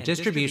development and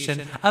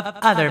distribution of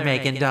other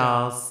Megan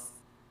dolls.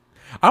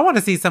 I want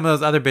to see some of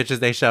those other bitches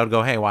they showed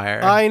go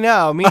haywire. I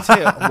know, me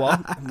too.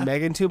 Well,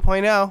 Megan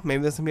 2.0.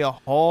 Maybe this will be a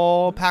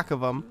whole pack of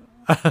them.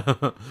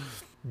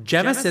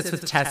 Gemma sits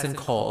with Tess and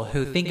Cole,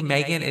 who think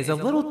Megan is a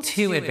little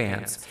too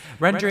advanced,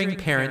 rendering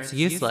parents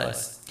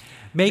useless.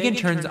 Megan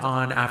turns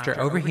on after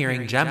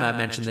overhearing Gemma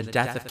mention the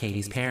death of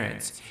Katie's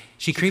parents.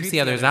 She creeps the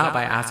others out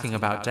by asking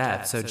about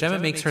death, so Gemma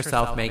makes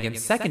herself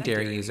Megan's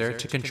secondary user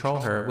to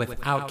control her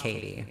without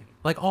Katie.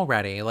 Like,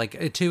 already,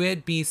 like, to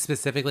it be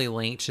specifically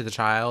linked to the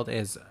child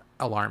is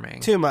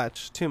alarming. Too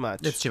much.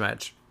 It's too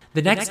much.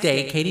 The next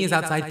day, Katie is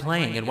outside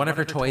playing, and one of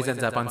her toys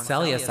ends up on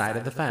Celia's side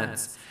of the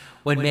fence.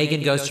 When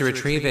Megan goes to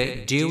retrieve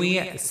it,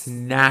 Dewey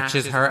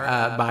snatches her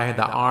up by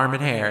the arm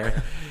and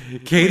hair.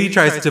 Katie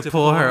tries to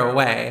pull her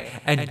away,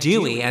 and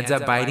Dewey ends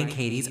up biting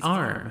Katie's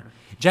arm.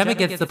 Gemma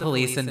gets the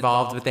police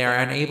involved, but they are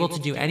unable to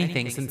do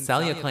anything since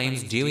Celia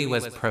claims Dewey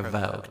was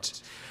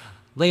provoked.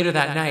 Later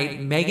that night,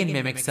 Megan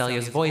mimics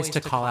Celia's voice to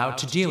call out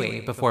to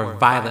Dewey before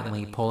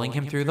violently pulling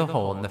him through the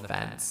hole in the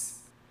fence.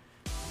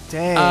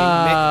 Dang.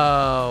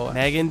 Oh.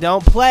 Megan,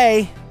 don't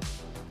play.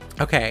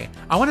 Okay,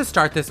 I want to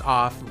start this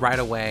off right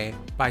away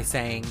by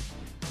saying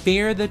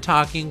Fear the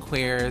Talking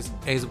Queers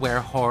is where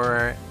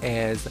horror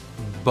is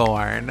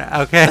born,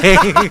 okay?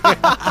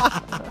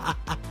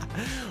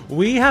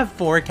 We have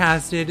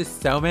forecasted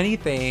so many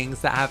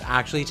things that have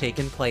actually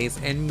taken place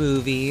in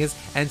movies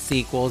and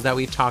sequels that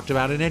we've talked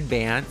about in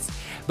advance.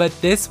 But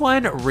this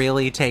one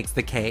really takes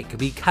the cake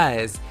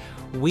because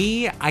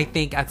we, I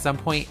think at some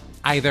point,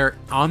 either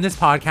on this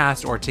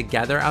podcast or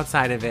together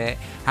outside of it,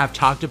 have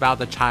talked about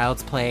the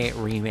Child's Play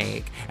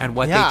remake and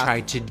what they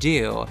tried to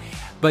do.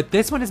 But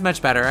this one is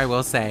much better, I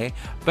will say.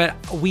 But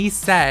we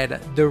said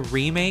the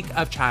remake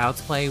of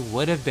Child's Play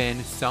would have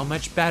been so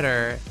much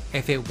better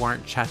if it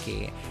weren't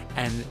Chucky.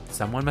 And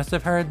someone must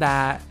have heard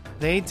that.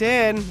 They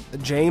did.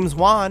 James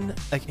Wan,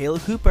 Akela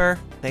Cooper,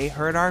 they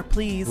heard our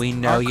pleas. We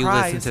know you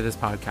cries. listen to this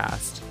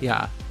podcast.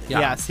 Yeah.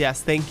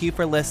 Yes. Thank you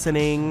for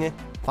listening.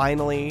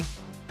 Finally.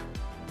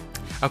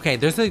 Okay,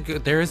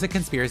 there is a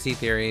conspiracy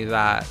theory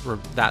that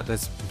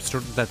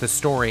the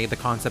story, the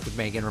concept of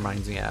Megan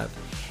reminds me of.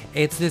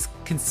 It's this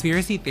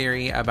conspiracy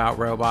theory about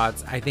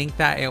robots. I think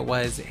that it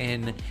was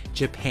in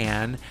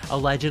Japan.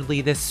 Allegedly,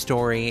 this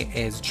story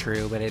is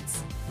true, but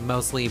it's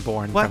mostly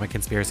born from a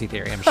conspiracy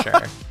theory, I'm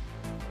sure.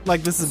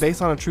 Like this is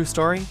based on a true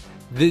story?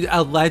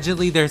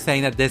 Allegedly, they're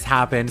saying that this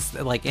happens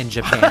like in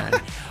Japan,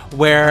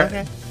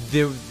 where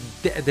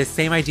the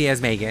same idea as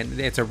Megan.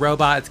 It's a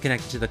robot. It's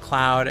connected to the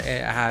cloud.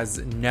 It has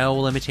no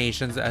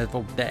limitations of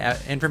the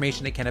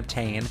information it can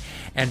obtain.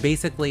 And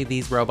basically,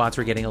 these robots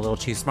were getting a little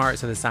too smart,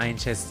 so the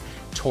scientists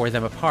tore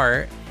them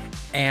apart,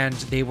 and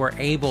they were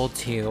able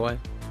to,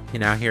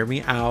 hear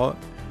me out,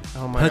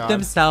 put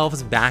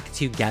themselves back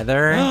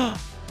together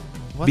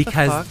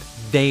because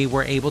they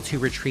were able to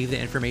retrieve the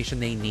information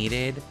they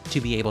needed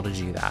to be able to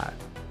do that.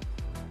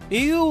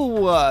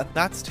 Ew,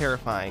 that's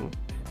terrifying.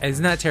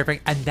 Isn't that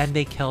terrifying? And then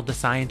they killed the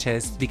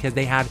scientists because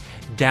they had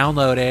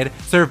downloaded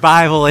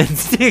survival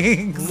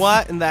instincts.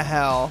 What in the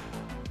hell?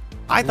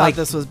 I thought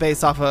this was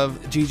based off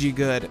of Gigi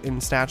Good in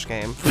Snatch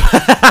Game.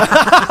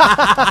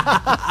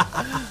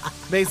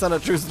 Based on a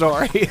true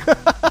story.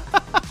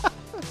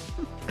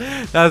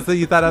 That's what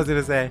you thought I was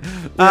going to say.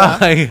 Yeah. Oh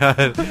my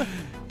God.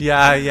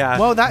 Yeah.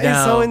 Well, that is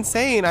so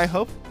insane. I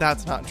hope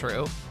that's not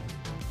true.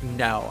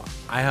 No,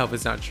 I hope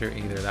it's not true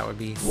either. That would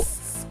be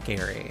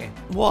scary.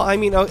 Well, I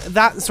mean,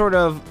 that sort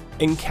of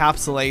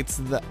encapsulates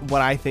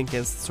what I think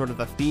is sort of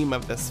the theme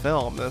of this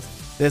film.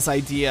 This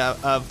idea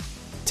of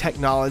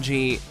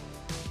technology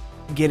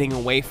getting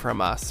away from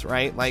us,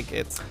 right? Like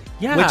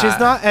which is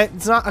not a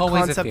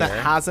concept that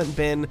hasn't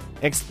been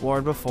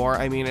explored before.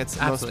 I mean, it's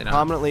most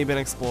prominently been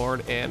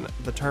explored in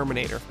the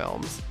Terminator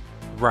films.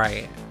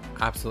 Right.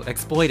 Absolutely.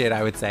 Exploited,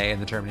 I would say, in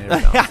the Terminator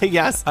film.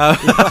 Yes. Well,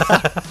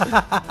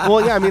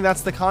 yeah, I mean,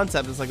 that's the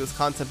concept. It's like this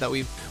concept that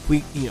we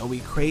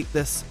create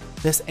this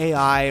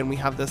AI and we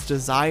have this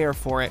desire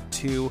for it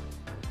to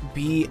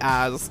be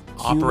as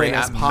human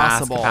as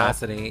possible. Mass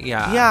capacity,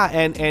 yeah. Yeah,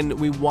 and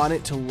we want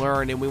it to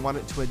learn and we want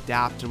it to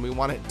adapt and we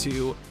want it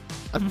to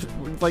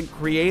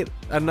create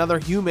another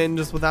human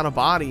just without a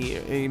body,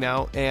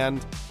 and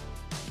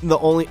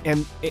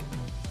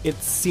it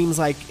seems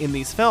like in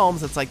these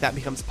films, it's like that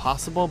becomes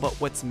possible, but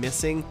what's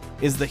missing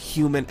is the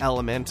human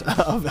element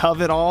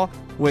of it all,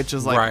 which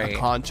is like a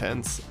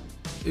conscience.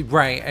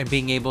 Right, and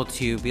being able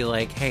to be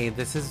like, hey, it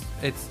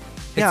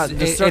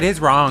is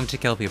wrong to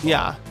kill people.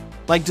 Yeah,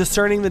 like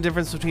discerning the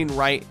difference between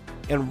right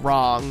and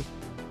wrong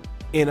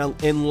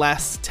in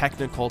less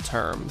technical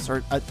terms,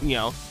 or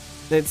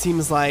it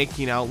seems like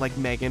like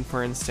Megan,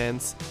 for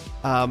instance,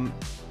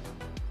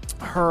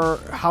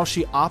 how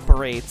she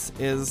operates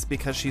is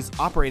because she's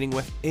operating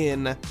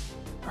within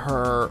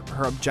her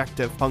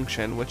objective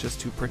function, which is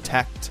to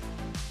protect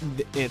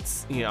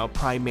its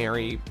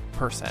primary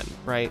person,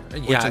 right? Yeah,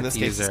 which in this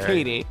case is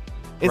Katie.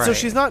 And so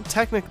she's not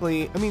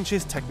technically,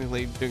 she's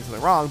technically doing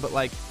something wrong, but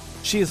like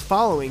she is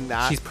following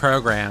that. She's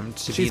programmed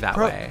to be that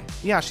way.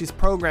 Yeah, she's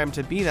programmed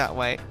to be that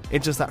way.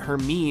 It's just that her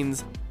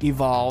means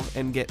evolve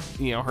and get,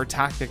 her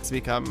tactics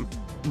become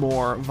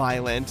more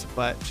violent,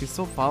 but she's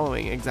still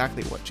following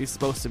exactly what she's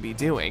supposed to be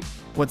doing.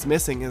 What's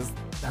missing is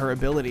her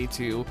ability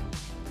to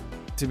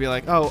be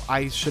like, oh,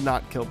 I should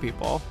not kill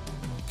people.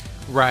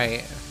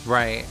 Right.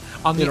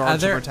 On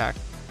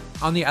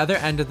the other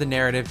end of the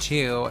narrative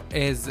too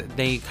is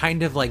they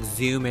kind of like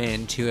zoom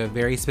in to a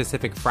very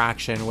specific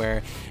fraction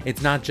where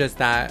it's not just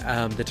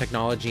that the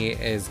technology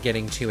is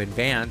getting too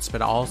advanced,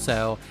 but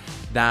also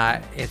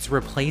that it's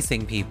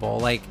replacing people.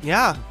 Like,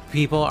 yeah,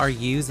 people are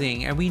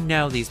using, and we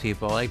know these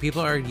people, like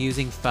people are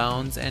using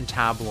phones and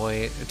tablets.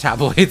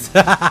 What is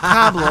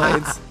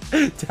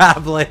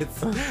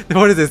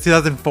this,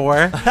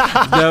 2004?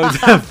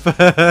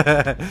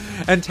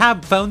 And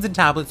phones and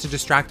tablets to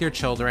distract their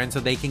children so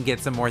they can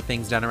get some more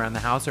things done around the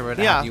house or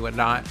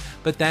whatnot.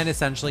 But then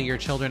essentially your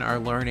children are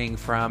learning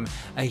from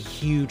a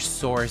huge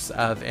source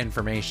of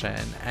information,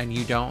 and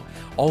you don't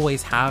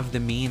always have the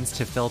means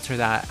to filter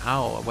that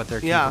out, what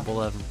they're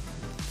capable of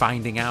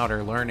finding out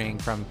or learning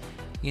from,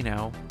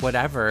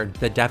 whatever,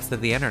 the depths of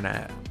the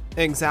internet.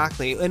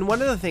 Exactly. And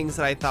one of the things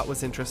that I thought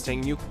was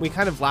interesting, we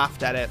kind of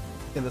laughed at it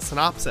in the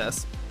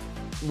synopsis,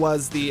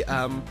 was the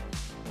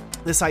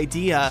this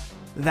idea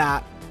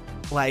that,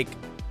 like,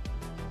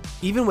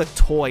 even with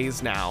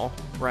toys now,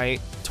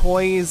 right?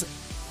 Toys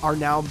are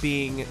now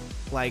being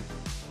like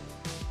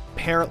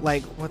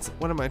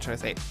what am I trying to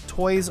say?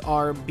 Toys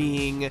are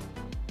being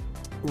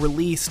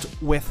released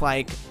with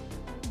like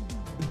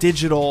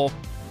digital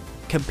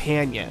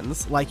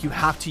companions. Like, you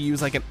have to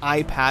use like an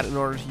iPad in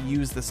order to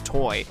use this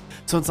toy.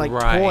 So it's like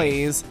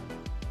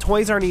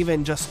toys aren't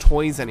even just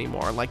toys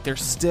anymore. Like, they're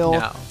still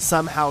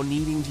somehow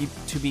needing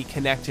to be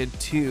connected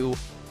to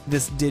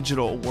this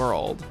digital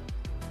world.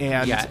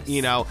 And,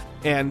 you know,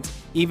 and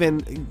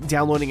even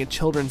downloading a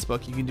children's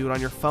book, you can do it on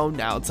your phone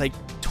now. It's like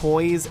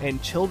toys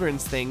and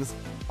children's things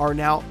are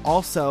now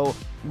also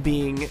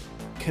being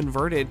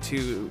converted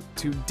to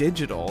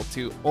digital,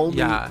 to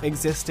only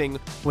existing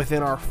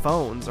within our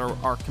phones or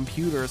our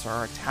computers or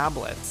our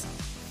tablets.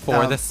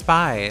 For the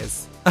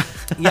spies.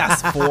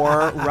 Yes,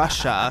 for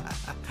Russia.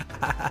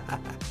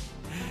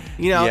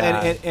 You know,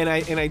 and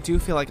I do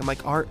feel like, I'm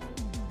like,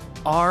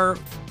 are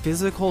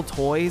physical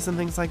toys and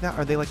things like that,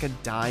 are they like a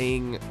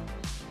dying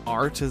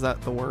art? Is that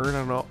the word? I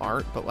don't know,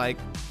 art, but like,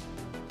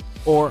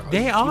 or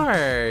they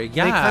are,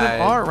 yeah, they kind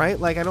of are, right?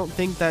 Like, I don't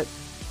think that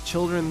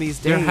children these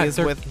days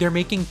they're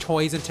making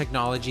toys and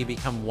technology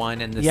become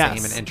one and the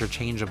same and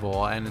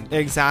interchangeable, and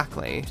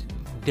exactly,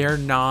 they're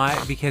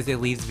not, because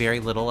it leaves very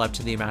little up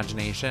to the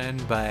imagination,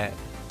 but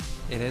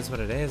it is what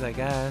it is, I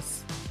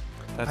guess.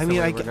 That's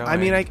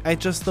I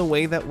just the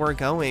way that we're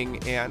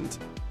going, and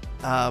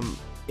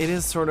it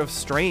is sort of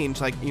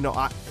strange. Like, you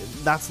know,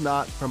 that's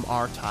not from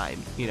our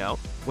time. You know,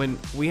 when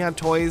we had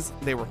toys,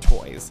 they were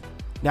toys.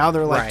 Now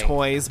they're like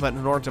toys, but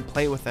in order to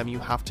play with them, you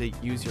have to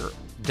use your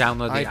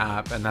download the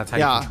app, and that's how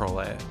you control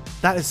it.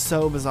 That is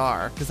so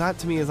bizarre, because that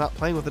to me is not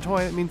playing with a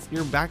toy. It means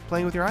you're back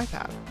playing with your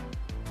iPad.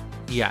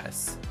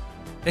 Yes,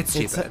 it's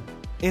stupid.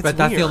 It's but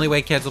that's weird. the only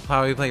way kids will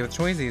probably play with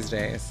toys these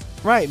days.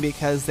 Right,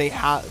 because they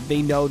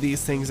know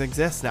these things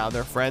exist now.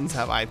 Their friends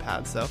have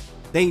iPads, so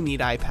they need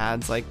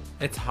iPads. Like,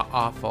 it's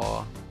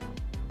awful.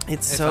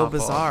 It's so awful.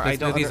 bizarre. This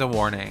movie's a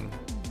warning.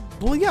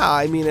 Well, yeah,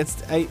 I mean,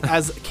 it's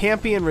as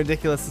campy and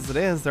ridiculous as it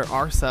is, there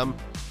are some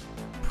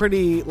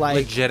pretty like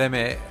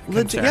legitimate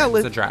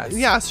concerns addressed.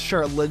 Yeah,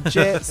 sure,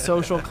 legit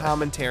social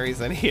commentaries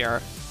in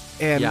here,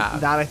 and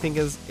that I think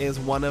is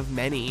one of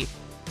many.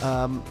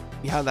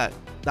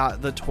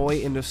 That the toy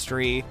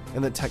industry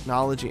and the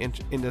technology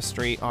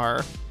industry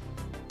are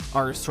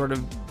sort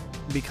of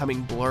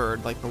becoming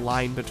blurred, like the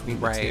line between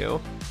the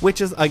two,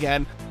 which is,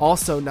 again,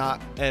 also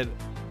not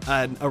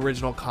an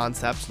original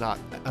concept, not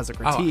as a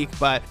critique,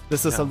 but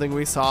this is something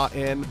we saw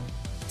in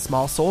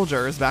Small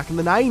Soldiers back in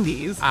the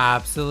 90s.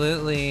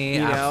 Absolutely.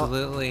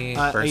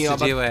 First to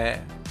do it.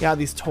 Yeah,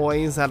 these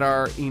toys that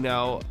are, you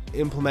know,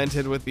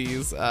 implemented with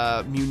these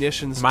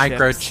munitions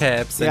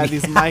microchips. Yeah,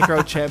 these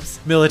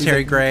microchips.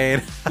 Military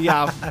grade.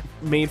 Yeah,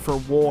 made for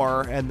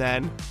war, and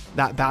then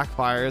that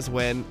backfires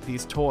when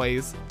these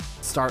toys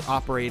start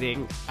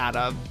operating at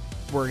a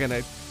we're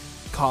gonna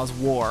cause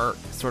war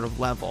sort of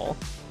level.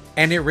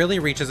 And it really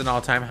reaches an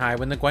all-time high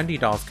when the Gwendy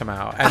dolls come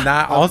out, and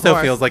that also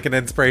feels like an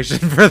inspiration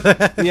for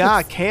this.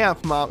 Yeah,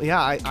 camp, mom.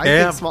 Yeah, I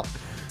think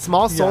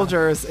Small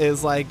Soldiers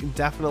is like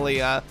definitely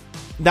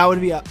that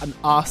would be an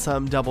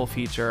awesome double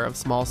feature of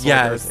Small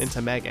Soldiers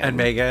into Megan. And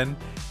Megan.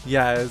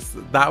 Yes,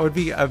 that would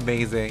be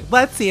amazing.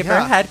 Let's see if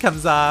her head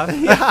comes off.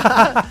 Can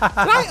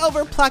I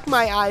overpluck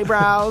my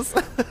eyebrows?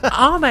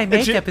 All my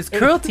makeup is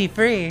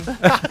cruelty-free.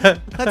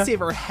 Let's see if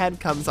her head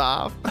comes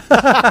off.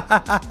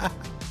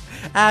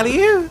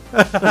 Alley-oo.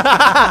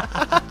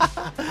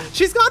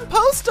 She's gone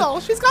postal.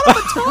 She's got a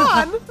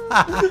baton.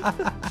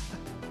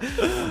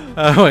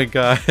 Oh my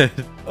god.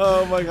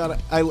 Oh my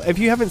god. If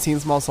you haven't seen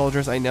Small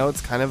Soldiers, I know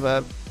it's kind of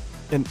a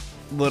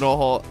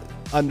little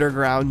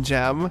underground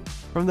gem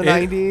from the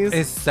 90s.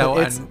 It's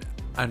so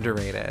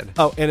underrated.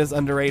 Oh, it is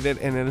underrated,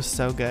 and it is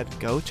so good.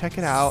 Go check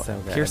it out. So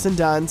good. Kirsten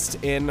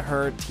Dunst in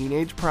her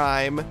teenage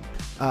prime.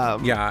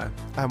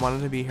 I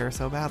wanted to be here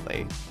so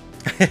badly.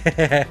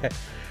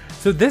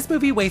 So this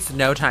movie wastes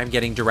no time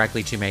getting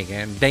directly to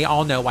Megan. They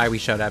all know why we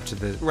showed up to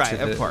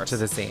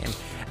the scene.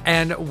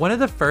 And one of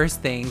the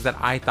first things that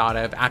I thought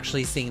of,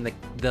 actually seeing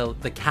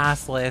the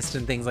cast list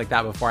and things like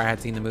that before I had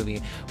seen the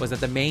movie, was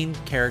that the main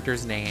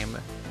character's name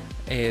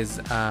is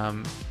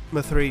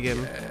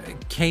Mathregan.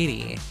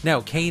 Katie.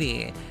 No,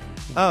 Katie.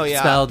 Oh yeah.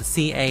 Spelled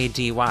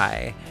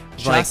C-A-D-Y.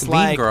 Just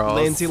like Mean Girls.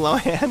 Lindsay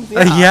Lohan.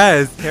 Yeah.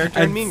 Yes.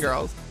 Character in Mean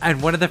Girls.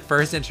 And one of the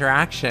first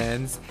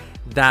interactions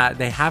that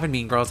they have in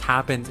Mean Girls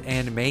happens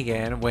in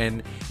Megan,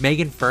 when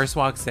Megan first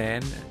walks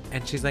in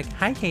and she's like,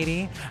 "Hi,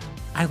 Katie.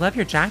 I love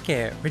your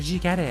jacket. Where did you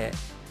get it?"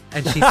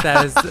 And she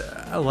says,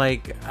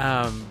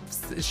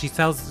 she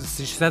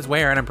says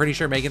where, and I'm pretty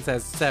sure Megan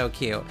says, "So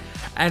cute."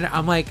 And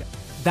I'm like,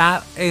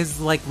 that is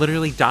like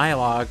literally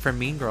dialogue from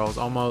Mean Girls,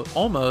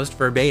 almost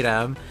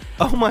verbatim.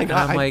 Oh my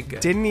god! I'm like, I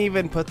didn't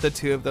even put the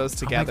two of those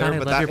together. Oh my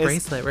god, but I love your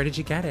bracelet. Where did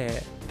you get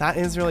it? That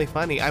is really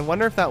funny. I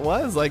wonder if that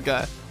was like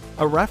a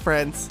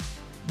reference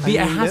It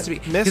has to be.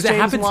 Miss 'Cause James it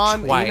happens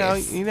Wan,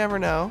 twice. you never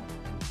know.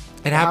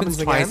 It happens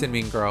twice again? in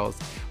Mean Girls.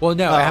 Well,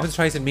 no, Oh. it happens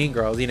twice in Mean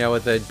Girls,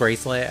 with the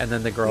bracelet and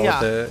then the girl Yeah.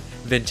 with the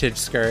vintage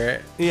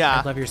skirt. Yeah.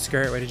 I love your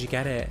skirt. Where did you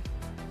get it?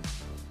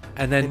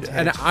 And then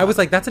Vintage. I was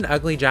like, that's an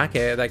ugly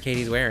jacket that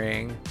Katie's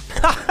wearing.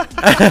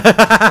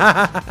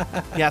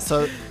 Yeah,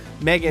 so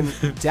Megan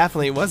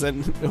definitely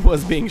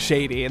was being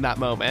shady in that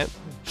moment.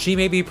 She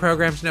may be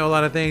programmed to know a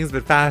lot of things,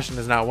 but fashion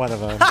is not one of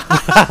them.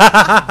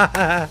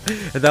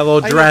 And that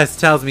little dress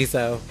tells me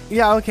so.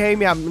 Yeah, okay,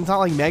 yeah. It's not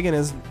like Megan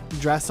is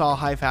dressed all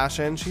high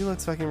fashion. She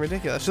looks fucking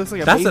ridiculous. She looks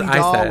like a That's baby what I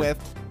doll said.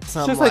 with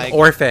some She's like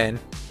orphan.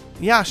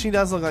 Yeah, she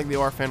does look like the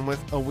orphan with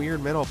a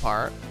weird middle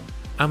part.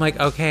 I'm like,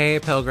 okay,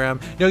 Pilgrim.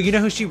 No, you know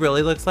who she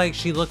really looks like?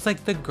 She looks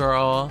like the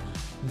girl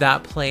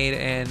that played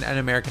in An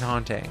American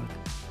Haunting.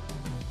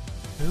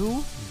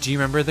 Who? Do you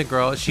remember the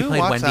girl? She Who played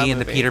watched that Wendy in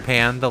the movie? Peter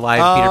Pan, the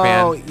live Peter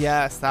Pan. Oh,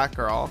 yes, that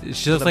girl.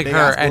 She looks The like big her,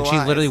 ass and blue she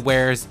eyes. literally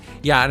wears,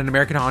 in An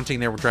American Haunting,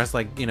 they were dressed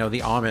like, the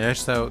Amish,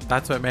 so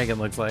that's what Megan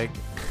looks like.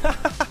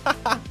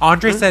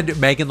 Andre said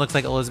Megan looks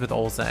like Elizabeth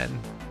Olsen.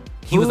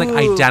 He was like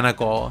Ooh.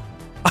 identical.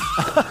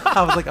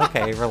 I was like,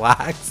 okay,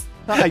 relax.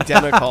 Not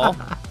identical.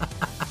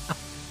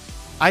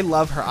 I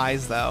love her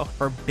eyes, though.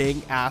 Her big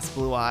ass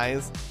blue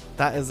eyes.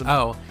 That is.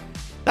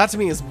 That to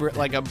me is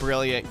like a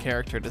brilliant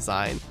character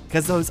design,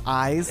 because those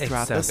eyes It's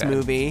throughout so this good.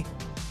 movie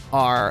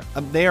are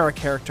they are a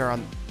character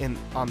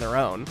on their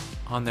own.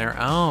 On their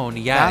own,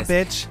 yes.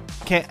 That bitch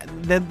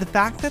can't. The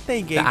fact that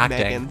they gave acting.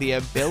 Megan the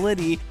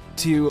ability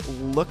to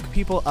look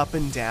people up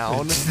and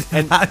down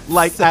and That's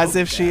like so as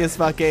if she good. is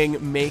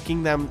fucking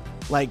making them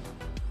like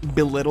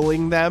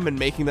belittling them and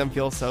making them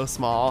feel so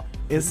small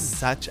is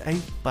such a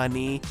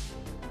funny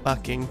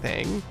fucking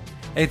thing.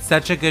 It's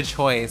such a good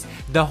choice.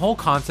 The whole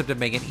concept of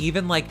Megan,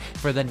 even like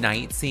for the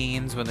night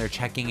scenes when they're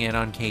checking in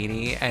on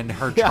Katie and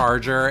her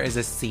charger is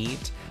a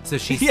seat, so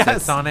she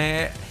sits on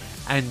it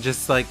and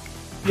just like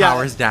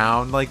powers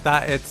down like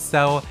that. It's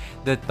so,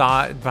 the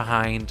thought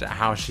behind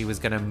how she was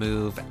gonna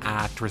move,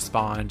 act,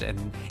 respond,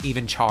 and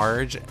even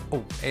charge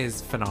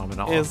is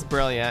phenomenal. Is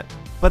brilliant.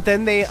 But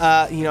then they,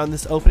 in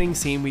this opening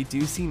scene, we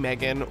do see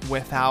Megan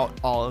without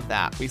all of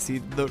that. We see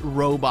the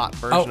robot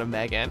version of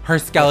Megan. Her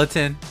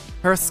skeleton.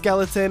 Her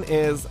skeleton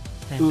is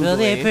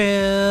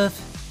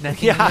bulletproof.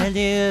 Nothing Yeah. to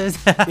lose.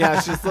 Yeah,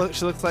 she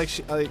looks like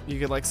you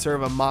could like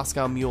serve a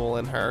Moscow Mule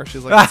in her.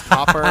 She's like this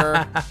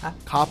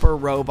copper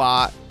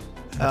robot,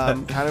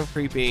 kind of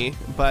creepy,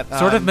 but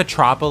sort of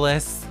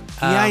Metropolis.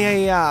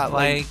 Yeah.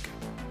 Like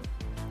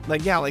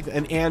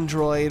an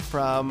android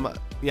from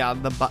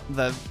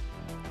the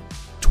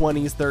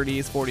 20s,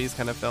 30s, 40s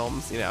kind of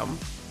films,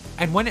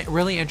 And one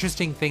really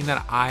interesting thing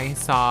that I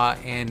saw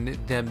in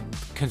the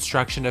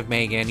construction of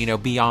Megan,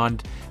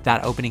 beyond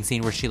that opening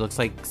scene where she looks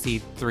like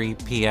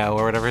C-3PO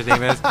or whatever his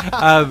name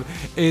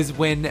is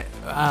when,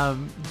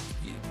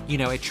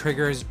 it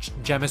triggers,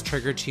 Gemma's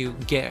triggered to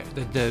get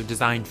the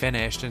design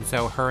finished. And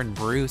so her and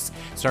Bruce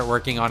start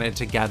working on it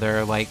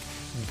together, like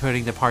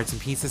putting the parts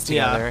and pieces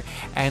together.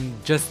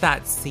 And just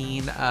that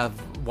scene of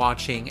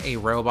watching a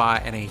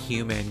robot and a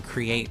human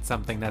create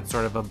something that's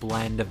sort of a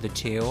blend of the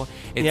two.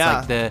 It's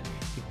like the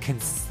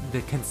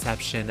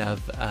conception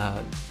of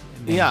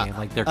Megan,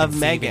 like they're of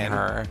conceiving Megan.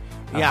 her,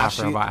 Yeah, half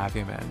robot, half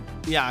human.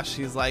 Yeah,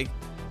 she's like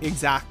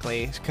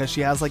exactly, because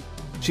she has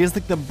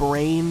the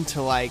brain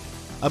to like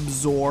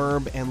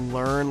absorb and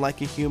learn like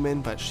a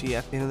human, but she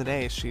at the end of the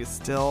day she's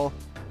still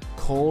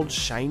cold,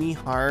 shiny,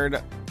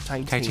 hard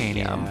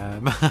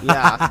titanium.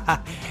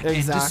 Yeah, exactly.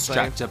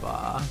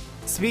 Indestructible.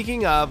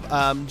 Speaking of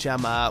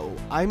Gemma,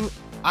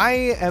 I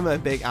am a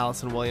big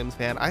Allison Williams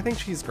fan. I think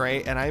she's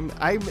great, and I'm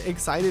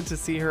excited to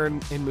see her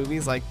in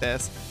movies like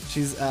this.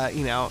 She's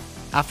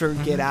after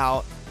Get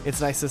Out,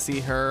 it's nice to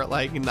see her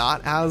like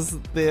not as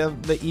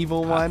the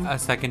evil one, a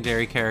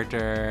secondary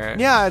character.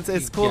 Yeah,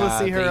 it's cool to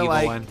see her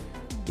like one.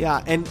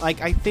 Yeah, and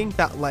like I think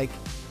that like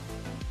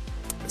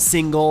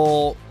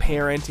single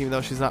parent, even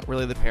though she's not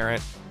really the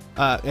parent,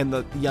 and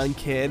the young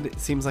kid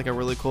seems like a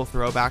really cool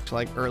throwback to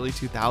like early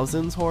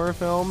 2000s horror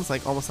films,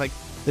 like almost like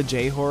the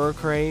J horror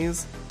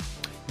craze.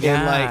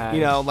 Yeah.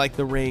 And like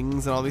The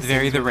Rings and all these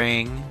things. The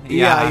Ring.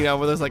 Yeah,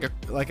 where there's like a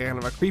kind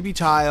of a creepy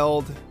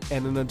child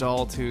and an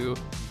adult who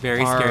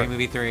Very Scary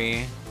Movie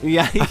 3.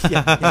 Yes,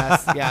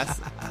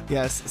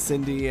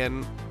 Cindy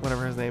and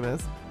whatever his name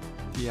is.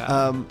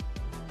 Yeah.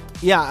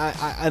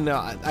 I know.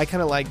 I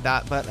kind of like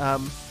that, but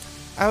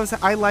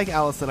I like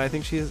Allison. I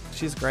think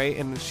she's great,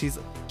 and she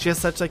has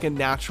such like a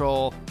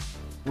natural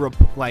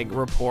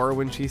rapport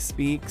when she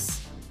speaks.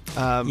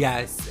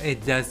 Yes,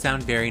 it does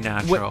sound very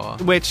natural.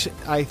 Which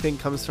I think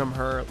comes from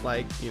her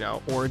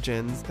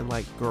origins in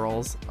like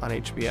Girls on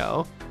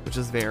HBO, which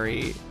is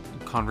very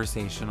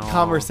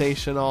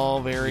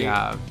conversational, very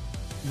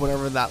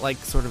whatever that like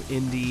sort of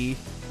indie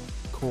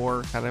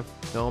core kind of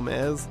film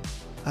is.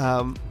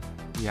 And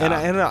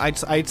I don't know, I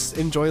just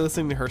enjoy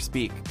listening to her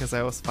speak, because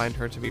I always find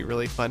her to be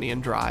really funny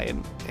and dry,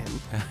 and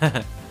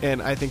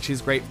and I think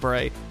she's great for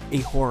a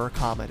horror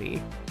comedy.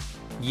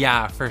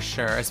 Yeah, for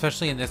sure.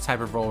 Especially in this type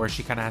of role where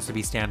she kind of has to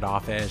be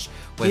standoffish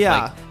with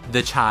Yeah. like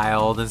the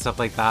child and stuff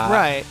like that.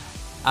 Right.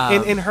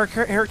 Um, And her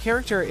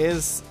character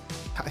is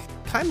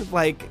kind of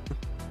like,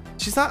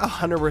 she's not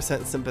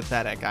 100%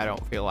 sympathetic, I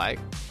don't feel like.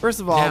 First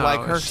of all, No,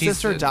 like her she's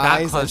sister that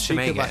dies close and to she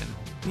could like, Megan.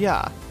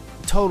 yeah,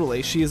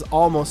 totally. She is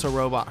almost a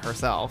robot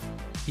herself.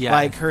 Yeah.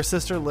 Like her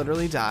sister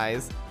literally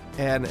dies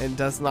and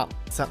does not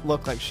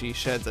look like she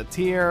sheds a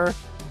tear.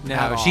 No,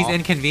 at she's all.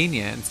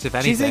 inconvenienced, if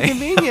anything. She's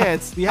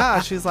inconvenienced.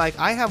 Yeah, she's like,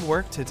 I have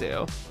work to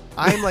do.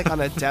 I'm like on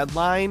a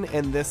deadline,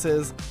 and this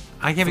is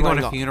I can't be going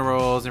to throwing a-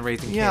 funerals and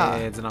raising Yeah.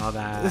 kids and all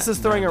that. This is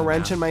throwing a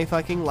wrench in my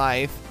fucking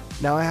life.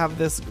 Now I have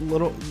this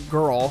little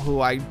girl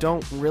who I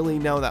don't really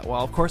know that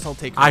well. Of course, I'll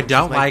take her. I because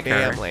don't she's my like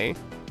her. family.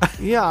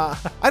 Yeah,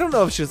 I don't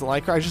know if she doesn't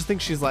like her. I just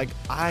think she's like,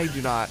 I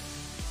do not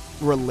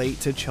relate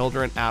to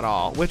children at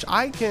all, which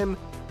I can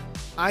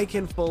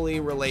fully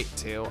relate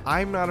to.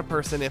 I'm not a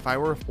person. If I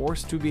were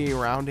forced to be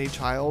around a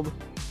child,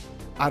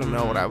 I don't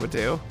know what I would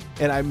do.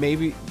 And I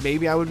maybe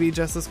I would be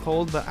just as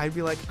cold, but I'd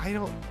be like, I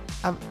don't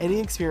have any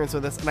experience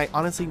with this, and I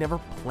honestly never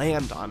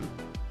planned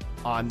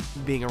on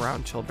being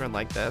around children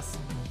like this.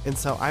 And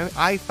so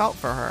I felt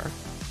for her.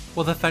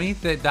 Well, the funny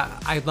thing that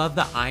I love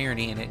the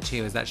irony in it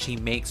too is that she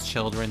makes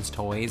children's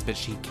toys, but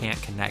she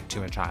can't connect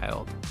to a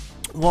child.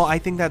 Well, I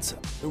think that's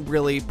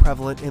really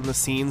prevalent in the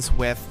scenes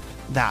with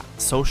that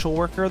social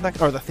worker or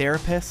the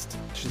therapist.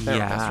 She's a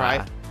therapist, Yeah.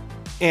 right?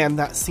 And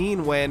that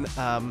scene when,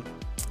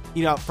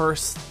 at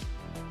first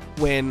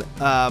when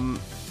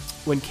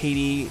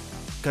Katie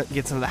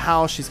gets into the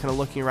house, she's kind of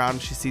looking around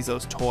and she sees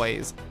those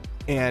toys,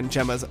 and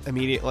Gemma's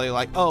immediately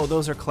like, "Oh,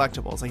 those are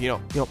collectibles. Like you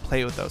don't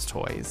play with those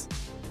toys."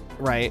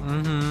 Right.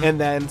 Mm-hmm. And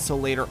then so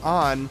later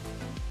on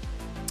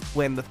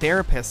when the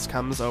therapist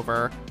comes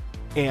over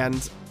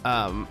and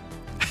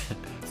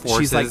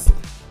she's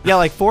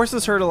like,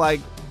 forces her to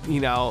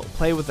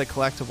play with the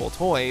collectible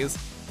toys,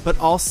 but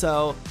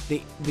also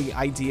the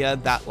idea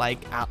that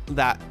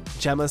that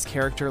Gemma's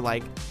character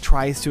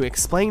tries to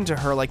explain to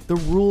her the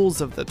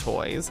rules of the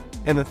toys,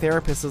 and the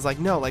therapist is like,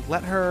 no,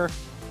 let her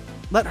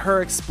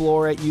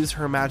explore it, use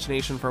her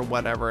imagination for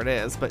whatever it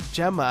is. But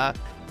Gemma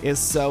is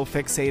so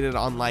fixated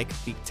on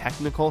the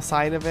technical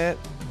side of it,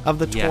 of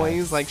the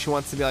Yes. toys. She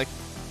wants to be like,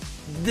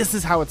 this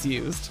is how it's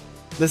used.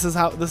 This is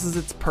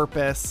its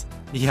purpose.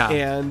 Yeah.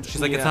 And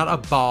she's like, it's not a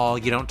ball.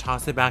 You don't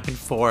toss it back and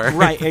forth.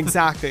 Right,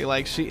 exactly.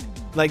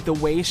 The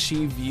way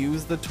she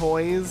views the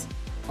toys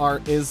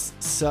is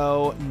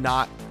so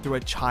not through a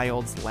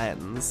child's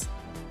lens.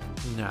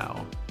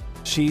 No.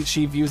 She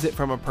views it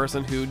from a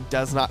person who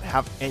does not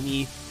have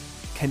any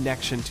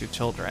connection to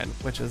children,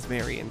 which is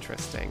very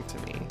interesting to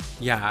me.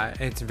 Yeah,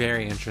 it's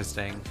very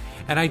interesting.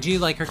 And I do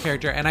like her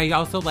character. And I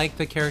also like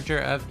the character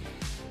of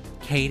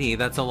Katie.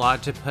 That's a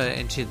lot to put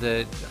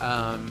into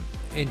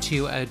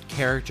into a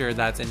character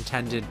that's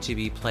intended to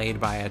be played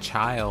by a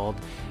child,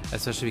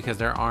 especially because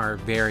there are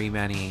very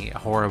many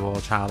horrible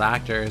child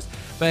actors.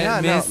 But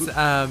Yeah, Miss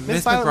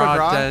Violet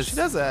McGraw she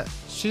does it.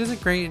 She does a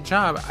great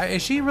job.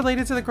 Is she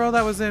related to the girl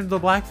that was in The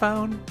Black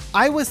Phone?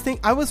 I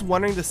was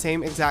wondering the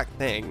same exact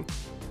thing.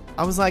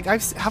 I was like,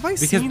 have I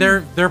seen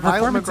Because their Violet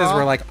performances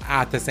McGraw? were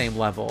at the same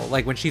level.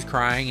 When she's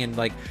crying and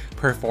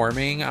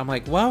performing, I'm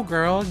like, well,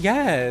 girl,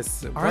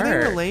 yes. Are they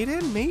work.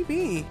 related?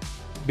 Maybe.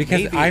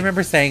 Because Maybe. I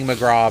remember saying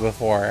McGraw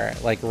before,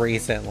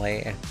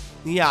 recently.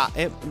 Yeah,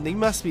 they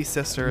must be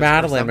sisters. or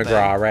Madeline something.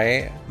 McGraw,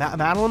 right?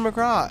 Madeline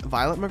McGraw,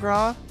 Violet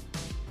McGraw,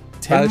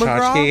 Tim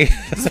Violet McGraw.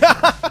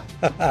 Chachki.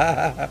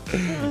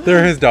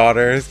 They're his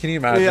daughters. Can you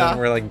imagine? Yeah.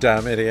 We're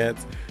dumb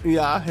idiots.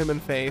 Yeah, him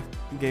and Faith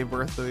gave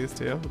birth to these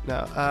two.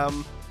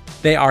 No,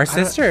 They are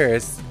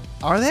sisters.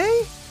 are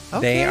they?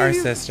 They are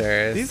these-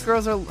 sisters. These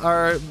girls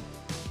are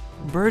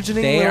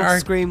burgeoning They little are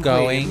scream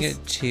going queens.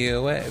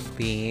 to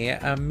be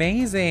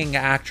amazing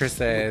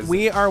actresses.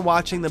 We are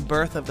watching the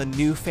birth of the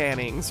new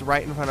Fannings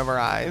right in front of our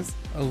eyes.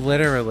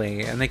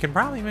 Literally. And they can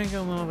probably make it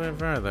a little bit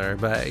further,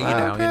 but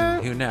Okay.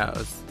 who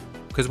knows?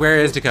 Because where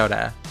is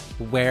Dakota?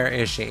 Where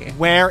is she?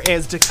 Where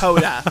is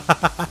Dakota?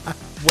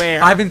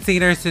 Where? I haven't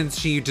seen her since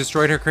she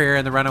destroyed her career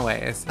in The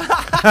Runaways.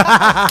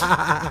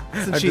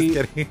 I'm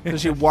just kidding.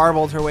 She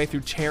warbled her way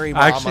through Cherry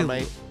Bomb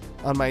Actually-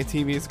 on my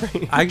TV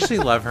screen. I actually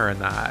love her in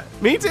that.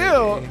 Me too.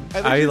 movie.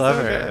 think I she's love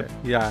so her. good.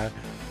 Yeah.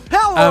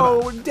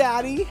 Hello,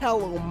 Daddy.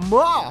 Hello,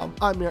 Mom.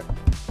 I'm your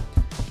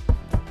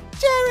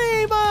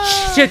Cherry Bomb.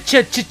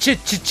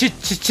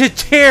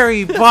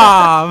 Cherry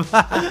bomb.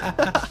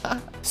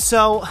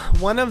 So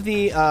one of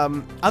the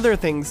other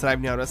things that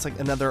I've noticed,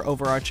 another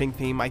overarching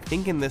theme, I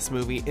think in this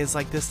movie is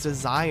this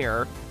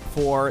desire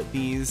for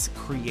these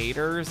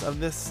creators of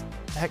this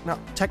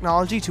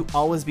technology to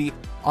always be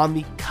on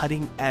the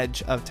cutting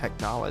edge of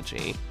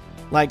technology.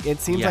 It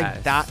seems like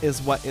Yes. that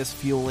is what is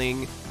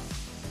fueling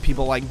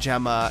people like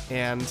Gemma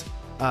and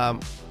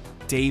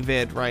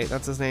David, right?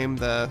 That's his name.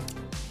 The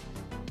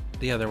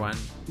The other one.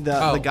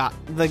 guy,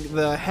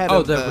 the head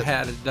Oh, of the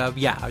head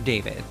of,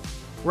 David.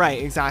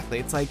 Right, exactly.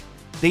 It's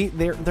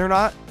they're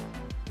not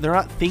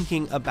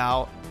thinking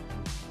about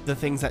the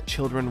things that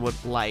children would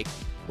like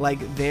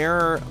Like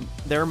their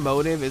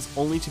motive is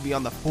only to be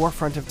on the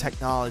forefront of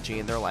technology,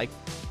 and they're like,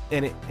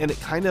 and it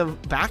kind of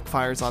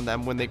backfires on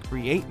them when they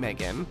create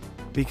Megan,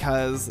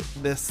 because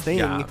this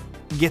thing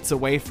gets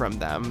away from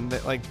them.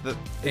 That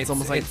it's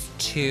almost like it's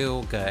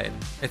too good.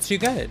 It's too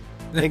good.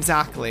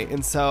 Exactly.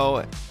 And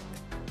so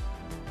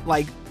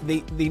like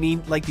they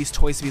need like these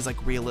toys to be as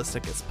like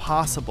realistic as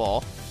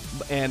possible,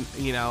 and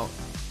you know,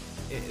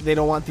 they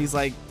don't want these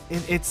like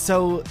it's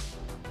so,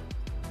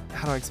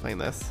 how do I explain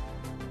this?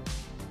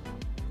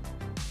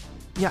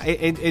 Yeah,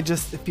 it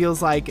just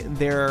feels like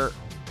their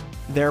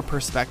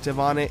perspective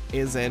on it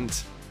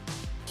isn't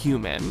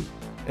human.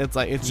 It's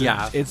like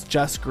it's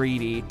just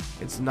greedy.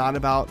 It's not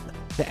about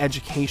the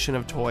education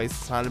of toys.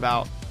 It's not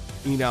about,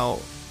 you know,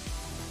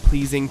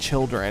 pleasing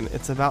children.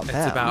 It's about them.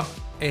 It's about,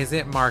 is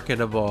it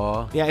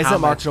marketable? Yeah, is How it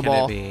marketable?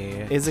 much can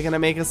it be? Is it going to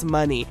make us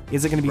money?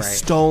 Is it going to be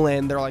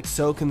stolen? They're like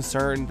so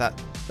concerned that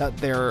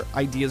their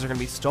ideas are going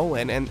to be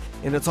stolen, and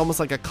it's almost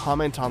like a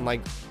comment on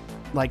like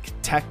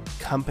tech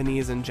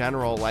companies in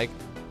general, like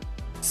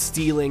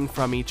stealing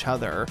from each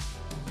other.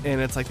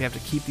 And it's like they have to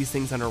keep these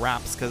things under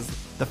wraps because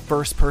the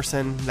first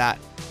person that,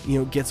 you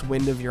know, gets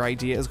wind of your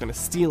idea is going to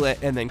steal it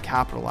and then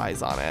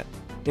capitalize on it.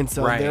 And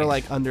so they're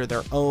like under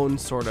their own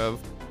sort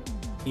of,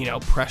 you know,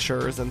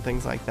 pressures and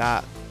things like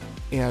that,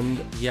 and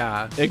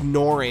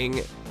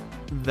ignoring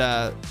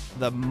the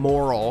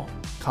moral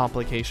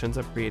complications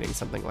of creating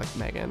something like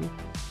Megan.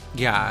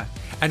 Yeah.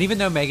 And even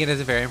though Megan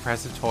is a very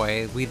impressive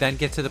toy, we then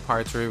get to the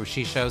parts where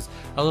she shows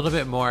a little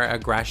bit more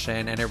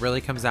aggression, and it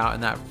really comes out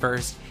in that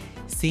first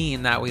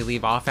scene that we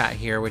leave off at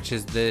here, which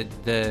is the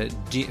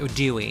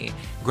Dewey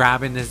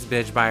grabbing this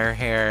bitch by her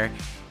hair.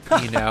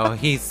 You know,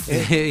 he's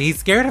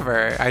scared of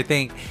her, I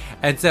think.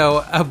 And so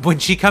when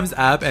she comes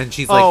up and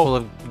she's like full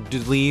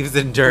of leaves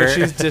and dirt,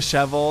 when she's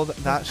disheveled,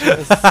 that shit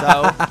is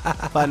so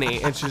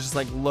funny. And she's just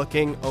like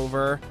looking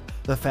over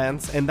the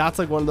fence, and that's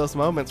like one of those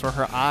moments where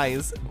her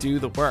eyes do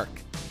the work.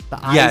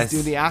 The eyes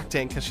do the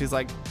acting, because she's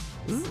like,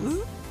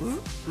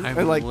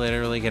 I'm like,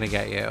 literally gonna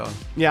get you.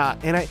 Yeah,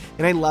 and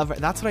I love her.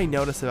 That's what I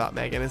notice about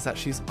Megan, is that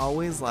she's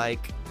always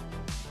like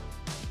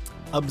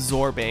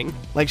absorbing.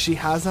 Like she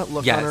has that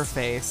look on her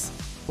face.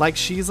 Like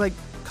she's like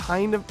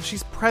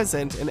she's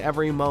present in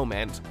every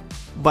moment,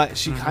 but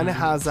she kind of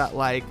has that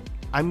like,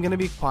 I'm gonna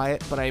be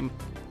quiet, but I'm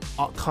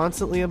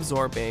constantly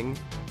absorbing.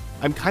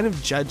 I'm kind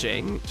of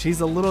judging.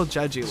 She's a little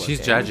judgy looking. She's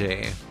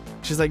judgy.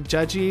 She's like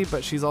judgy,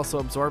 but she's also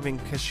absorbing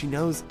because she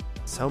knows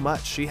so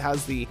much. She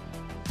has the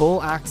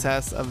full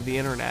access of the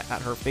internet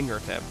at her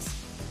fingertips,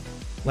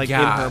 like in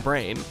her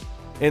brain.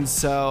 And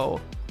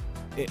so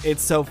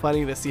it's so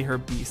funny to see her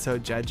be so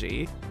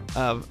judgy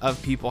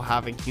of people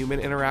having human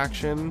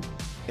interaction,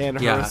 and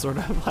her sort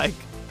of like,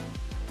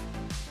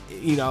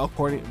 you know,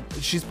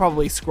 she's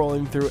probably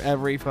scrolling through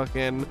every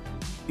fucking,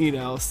 you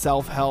know,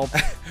 self-help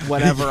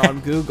whatever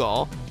on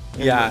Google,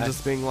 and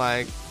just being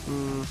like,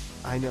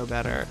 I know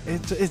better.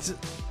 It's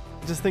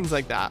just things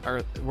like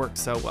that work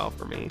so well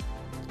for me.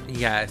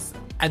 Yes.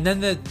 And then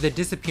the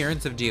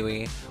disappearance of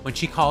Dewey, when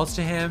she calls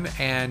to him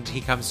and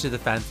he comes to the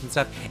fence and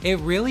stuff, it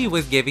really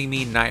was giving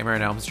me Nightmare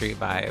on Elm Street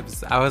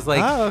vibes. I was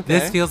like,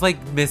 this feels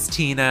like Miss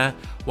Tina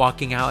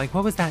walking out, like,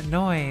 what was that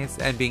noise?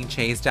 And being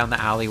chased down the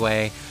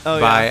alleyway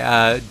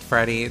by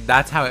Freddy.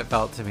 That's how it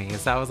felt to me.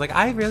 So I was like,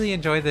 I really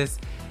enjoy this,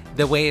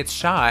 the way it's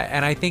shot.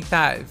 And I think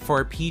that for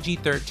a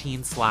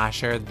PG-13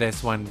 slasher,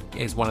 this one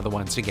is one of the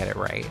ones to get it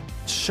right.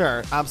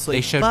 Sure,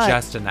 absolutely. They showed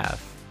just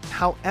enough.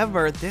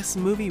 However, this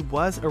movie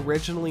was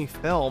originally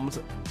filmed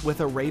with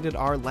a rated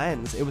R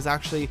lens. It was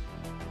actually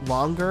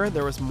longer,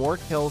 there was more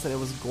kills, and it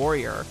was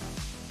gorier.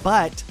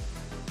 But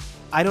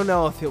I don't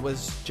know if it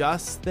was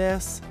just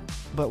this,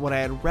 but what I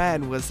had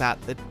read was that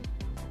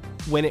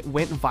when it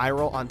went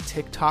viral on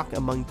TikTok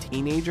among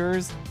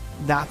teenagers,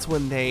 that's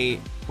when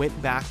they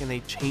went back and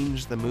they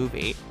changed the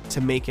movie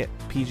to make it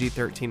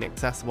PG-13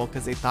 accessible,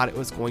 because they thought it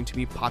was going to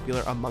be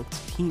popular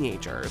amongst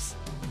teenagers.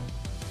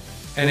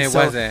 And it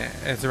wasn't.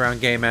 It's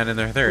around gay men in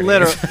their 30s.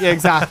 Literally,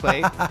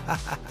 exactly.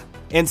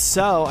 And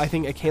so I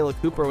think Akela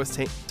Cooper was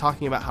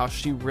talking about how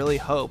she really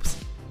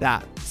hopes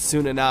that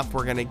soon enough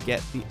we're going to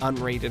get the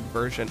unrated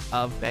version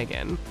of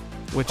Megan,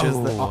 which is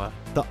the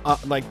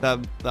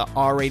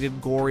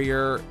R-rated,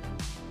 gorier,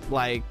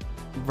 like,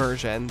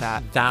 version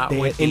that they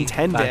would be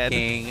intended.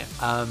 Fucking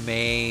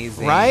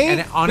amazing, right?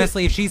 And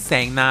honestly, if she's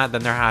saying that,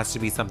 then there has to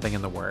be something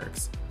in the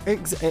works.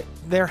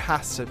 There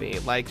has to be.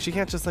 Like, she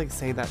can't just like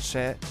say that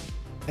shit.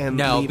 And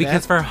no,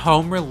 because for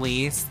home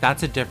release,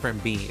 that's a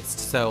different beast.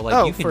 So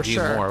like, you can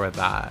do more with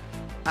that.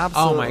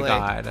 Absolutely. Oh my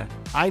god,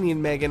 I need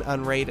Megan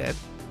unrated.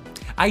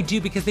 I do,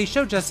 because they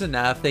show just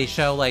enough. They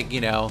show, like, you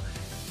know,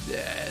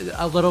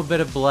 a little bit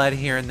of blood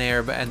here and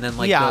there, but and then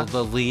like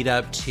the lead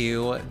up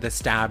to the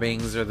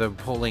stabbings or the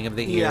pulling of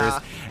the ears,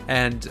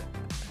 and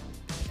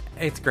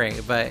it's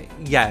great. But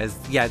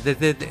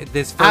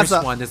this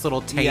first one, this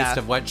little taste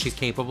of what she's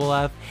capable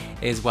of,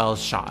 is well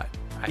shot.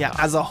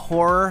 As a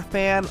horror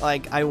fan,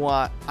 like I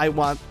want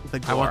the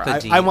gore.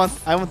 I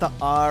want the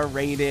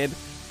R-rated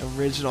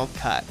original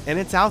cut, and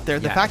it's out there.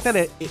 The fact that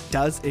it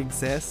does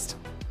exist,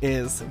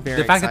 is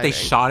very The fact that they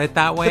exciting. shot it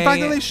that way. The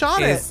fact that they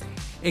shot it.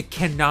 It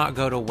cannot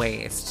go to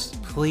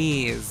waste.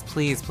 Please,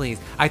 please, please.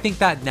 I think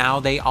that now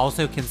they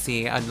also can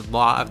see a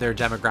lot of their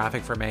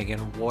demographic for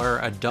Megan were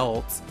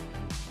adults.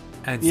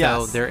 And so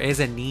Yes. there is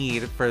a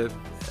need for,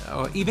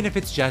 even if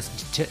it's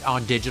just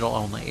on digital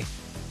only,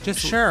 just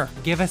Sure.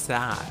 give us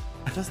that.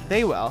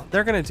 They will.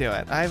 They're going to do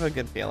it. I have a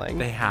good feeling.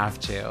 They have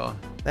to.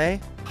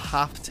 They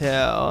have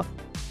to.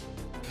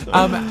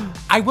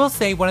 I will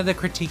say one of the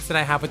critiques that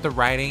I have with the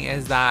writing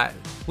is that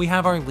we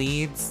have our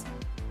leads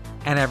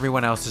and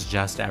everyone else is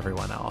just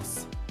everyone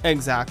else.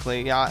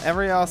 Exactly. Yeah.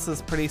 Everyone else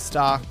is pretty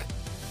stock.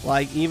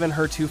 Like even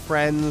her two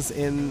friends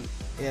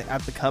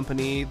at the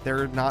company,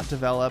 they're not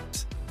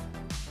developed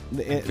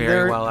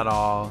Very well at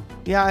all.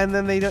 Yeah, and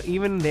then they don't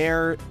even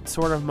their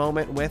sort of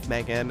moment with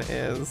Megan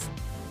is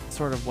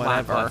sort of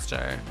whatever.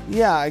 Lackluster.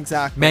 Yeah,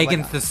 exactly.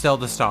 Megan's still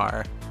the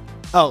star.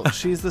 Oh,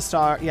 she's the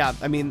star. Yeah,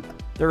 I mean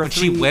there are When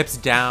she whips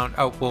down.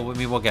 Oh, well, I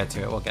mean, we'll get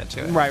to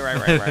it.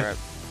 Right.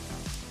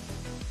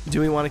 Do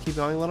we want to keep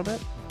going a little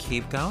bit?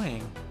 Keep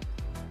going.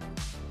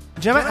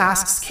 Gemma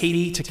asks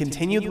Katie to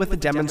continue with the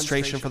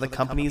demonstration for the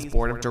company's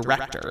board of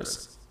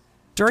directors.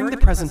 During the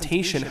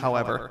presentation,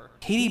 however,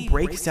 Katie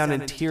breaks down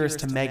in tears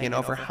to Megan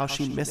over how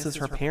she misses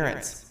her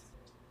parents.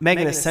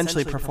 Megan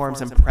essentially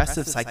performs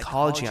impressive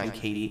psychology on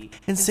Katie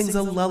and sings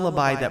a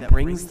lullaby that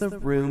brings the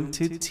room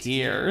to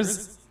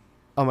tears.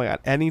 Oh my god,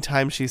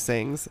 anytime she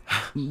sings,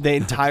 the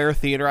entire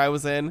theater I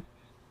was in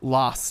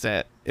lost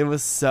it. It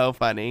was so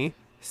funny.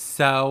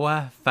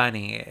 So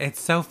funny.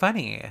 It's so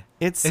funny.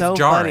 It's so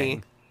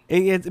jarring.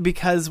 funny. It's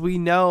because we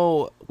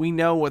know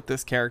what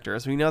this character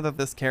is. We know that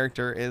this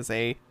character is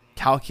a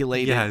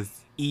calculated,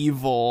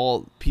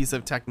 evil piece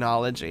of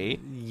technology.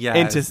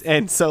 Yes.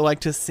 And so like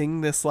to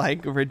sing this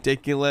like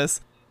ridiculous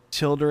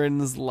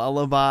children's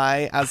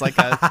lullaby as like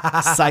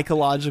a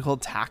psychological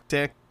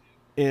tactic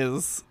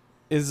is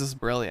just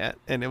brilliant,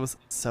 and it was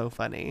so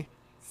funny.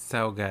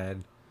 So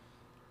good.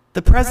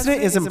 The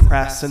president is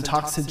impressed and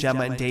talks to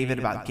Gemma and David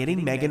about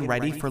getting Megan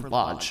ready for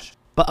launch.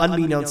 But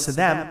unbeknownst to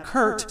them,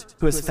 Kurt,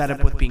 who is fed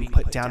up with being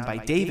put down by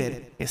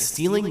David, is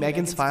stealing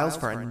Megan's files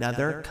for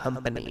another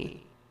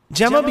company.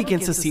 Gemma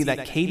begins to see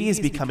that Katie is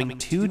becoming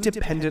too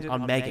dependent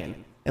on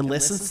Megan and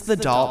listens to the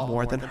doll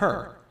more than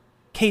her.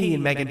 Katie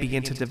and Megan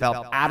begin to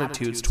develop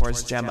attitudes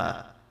towards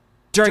Gemma.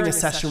 During a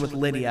session with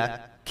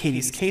Lydia,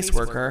 Katie's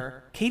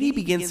caseworker, Katie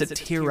begins to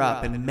tear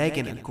up and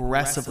Megan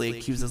aggressively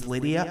accuses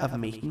Lydia of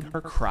making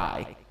her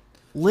cry.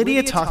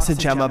 Lydia talks to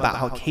Gemma about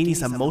how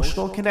Katie's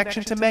emotional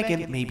connection to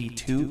Megan may be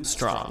too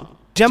strong.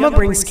 Gemma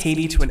brings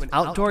Katie to an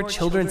outdoor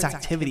children's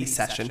activity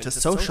session to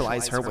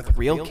socialize her with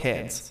real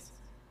kids.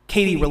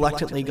 Katie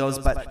reluctantly goes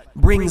but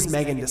brings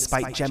Megan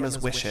despite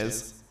Gemma's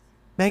wishes.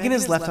 Megan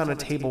is left on a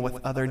table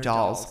with other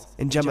dolls,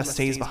 and Gemma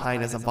stays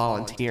behind as a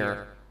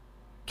volunteer.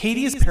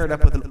 Katie is paired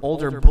up with an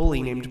older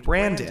bully named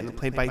Brandon,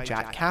 played by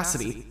Jack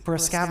Cassidy, for a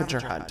scavenger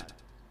hunt.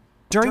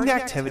 During the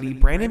activity,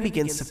 Brandon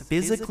begins to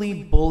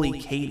physically bully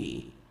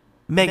Katie.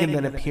 Megan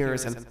then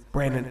appears and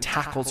Brandon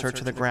tackles her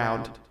to the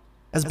ground.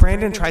 As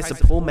Brandon tries to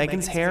pull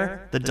Megan's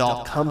hair, the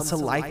doll comes to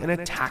life and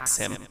attacks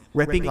him,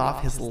 ripping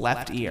off his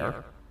left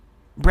ear.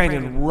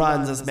 Brandon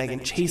runs as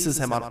Megan chases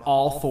him on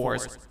all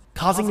fours,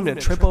 causing him to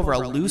trip over a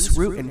loose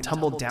root and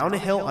tumble down a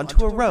hill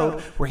onto a road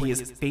where he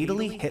is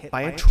fatally hit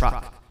by a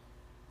truck.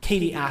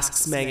 Katie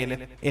asks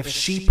Megan if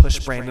she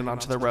pushed Brandon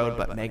onto the road,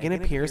 but Megan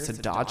appears to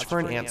dodge for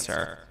an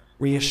answer,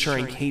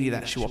 reassuring Katie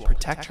that she will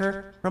protect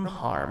her from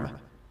harm.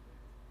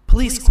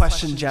 Police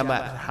question Gemma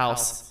at her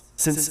house,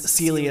 since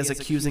Celia is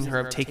accusing her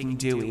of taking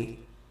Dewey.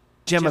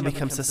 Gemma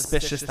becomes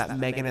suspicious that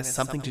Megan has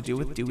something to do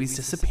with Dewey's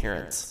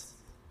disappearance.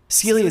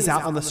 Celia is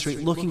out on the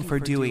street looking for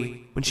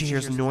Dewey when she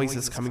hears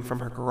noises coming from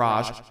her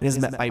garage and is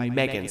met by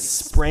Megan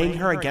spraying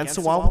her against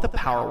a wall with a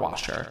power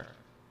washer.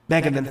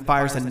 Megan then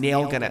fires a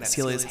nail gun at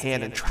Celia's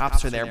hand and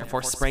traps her there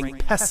before spraying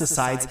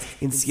pesticides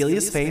in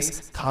Celia's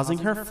face, causing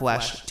her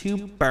flesh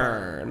to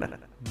burn.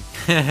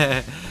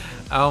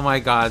 Oh my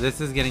god, this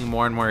is getting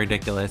more and more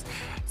ridiculous.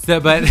 So,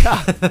 but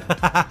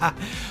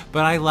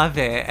but I love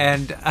it.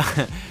 And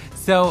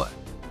so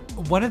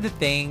one of the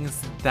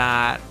things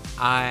that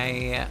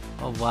I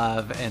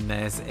love in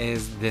this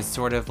is this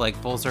sort of like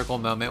full circle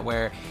moment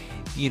where,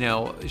 you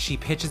know, she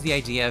pitches the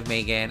idea of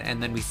Megan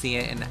and then we see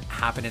it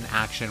happen in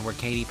action where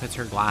Katie puts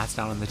her glass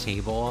down on the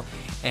table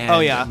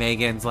and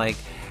Megan's like,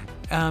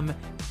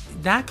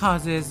 that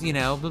causes, you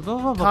know, blah,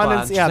 blah, blah,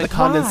 blah. Yeah, the like,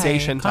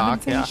 condensation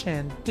talk.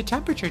 Condensation, yeah. The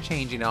temperature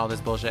changing, all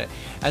this bullshit.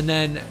 And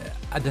then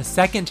the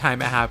second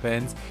time it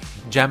happens,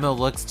 Gemma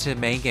looks to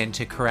Megan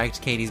to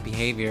correct Katie's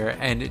behavior,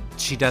 and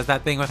she does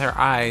that thing with her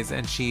eyes,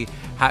 and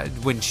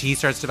when she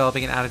starts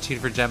developing an attitude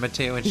for Gemma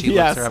too, and she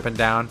looks her up and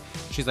down,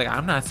 she's like,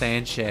 I'm not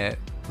saying shit.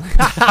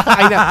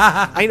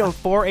 I know.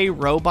 For a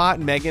robot,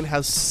 Megan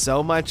has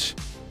so much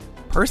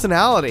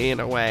personality in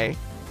a way.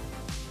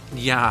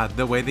 Yeah,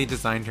 the way they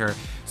designed her.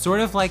 Sort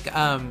of like,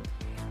 and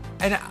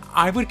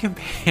I would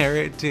compare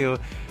it to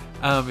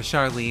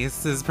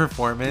Charlize's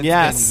performance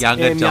in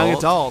Young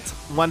Adult.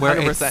 100%. Where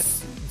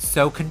it's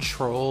so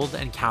controlled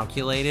and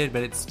calculated,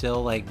 but it's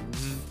still like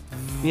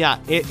Yeah,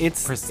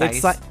 it's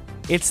precise.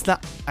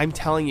 I'm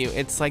telling you,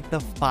 it's like the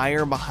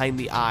fire behind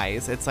the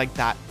eyes. It's like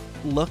that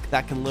look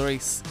that can literally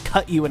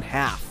cut you in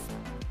half.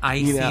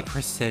 Icy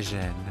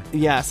precision.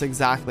 Yes,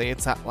 exactly.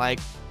 It's that like,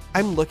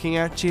 I'm looking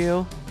at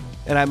you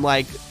and I'm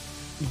like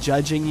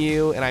judging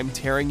you and I'm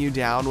tearing you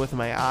down with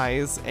my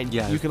eyes, and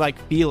you can like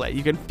feel it.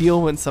 You can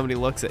feel when somebody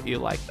looks at you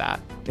like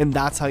that. And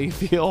that's how you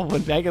feel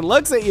when Megan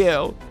looks at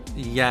you.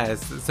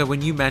 Yes. So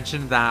when you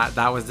mentioned that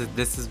was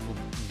this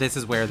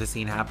is where the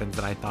scene happens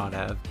that I thought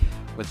of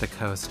with the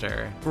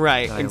coaster.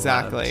 Right,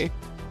 exactly.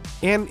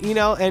 And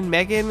and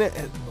Megan,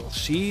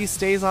 she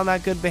stays on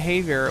that good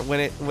behavior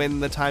when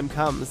the time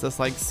comes. This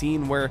like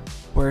scene where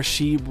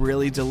she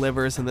really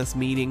delivers in this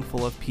meeting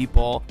full of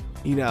people,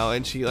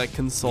 and she like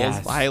consoles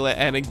Violet,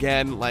 and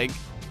again like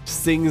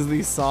sings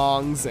these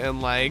songs,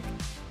 and like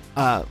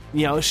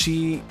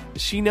she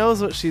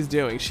knows what she's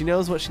doing. She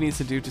knows what she needs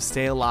to do to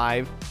stay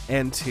alive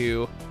and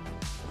to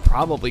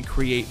probably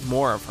create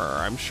more of her.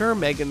 I'm sure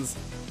Megan's,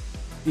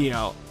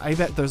 I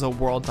bet there's a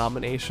world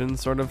domination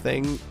sort of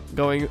thing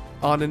going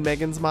on in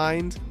Megan's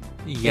mind.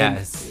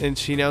 Yes. And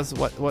she knows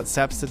what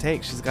steps to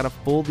take. She's got to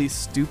fool these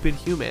stupid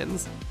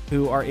humans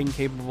who are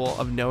incapable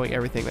of knowing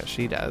everything that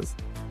she does.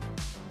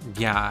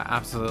 Yeah,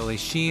 absolutely.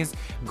 She's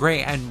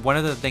great. And one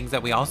of the things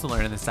that we also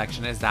learn in this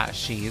section is that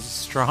she's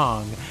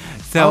strong.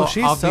 So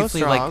she's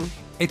obviously, so strong. like,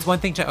 it's one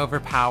thing to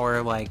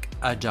overpower like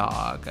a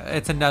dog.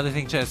 It's another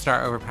thing to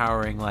start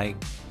overpowering like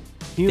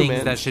humans.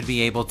 Things that should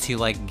be able to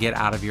like get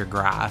out of your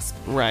grasp.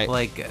 Right.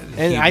 Like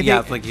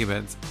like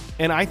humans.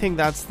 And I think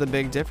that's the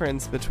big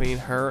difference between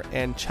her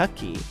and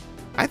Chucky.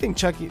 I think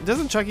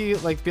doesn't Chucky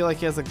like feel like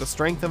he has like the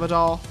strength of a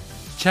doll?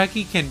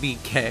 Chucky can be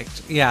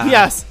kicked. Yeah.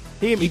 Yes.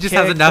 He just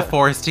has enough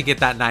force to get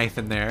that knife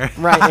in there.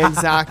 Right,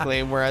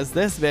 exactly. Whereas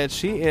this bitch,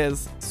 she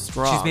is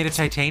strong. She's made of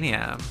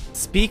titanium.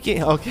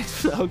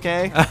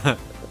 Okay.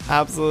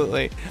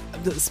 Absolutely.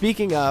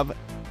 Speaking of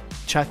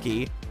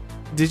Chucky,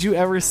 did you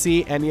ever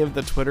see any of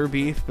the Twitter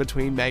beef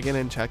between Megan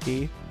and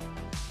Chucky?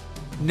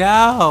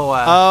 No.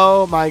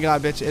 Oh my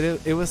god, bitch.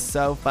 It was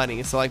so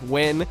funny. So like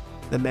when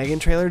the Megan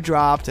trailer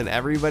dropped and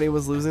everybody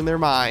was losing their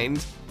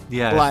mind.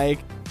 Yeah. Like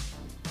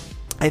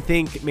I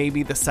think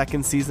maybe the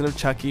second season of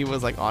Chucky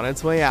was like on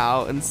its way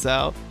out, and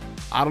so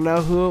I don't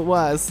know who it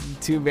was.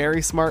 Two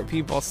very smart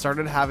people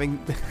started having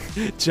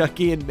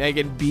Chucky and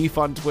Megan beef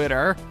on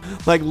Twitter,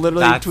 like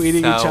literally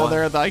tweeting each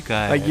other like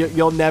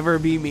you'll never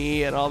be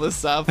me and all this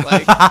stuff.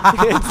 Like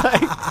it's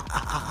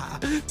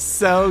like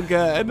so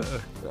good.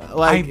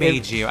 Like I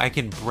made you. I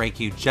can break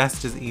you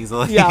just as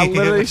easily. Yeah,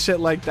 literally shit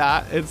like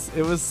that.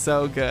 It was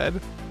so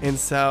good. And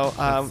so,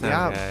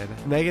 good.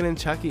 Megan and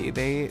Chucky,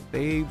 they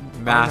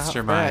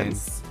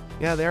masterminds.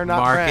 Yeah, they're not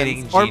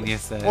marketing friends.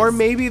 geniuses. Or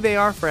maybe they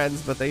are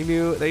friends, but they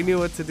knew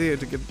what to do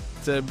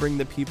to bring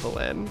the people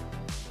in.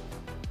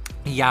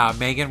 Yeah,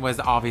 Megan was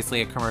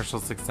obviously a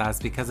commercial success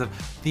because of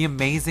the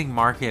amazing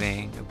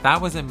marketing. That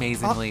was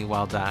amazingly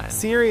well done.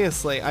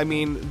 Seriously, I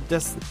mean,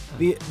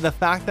 the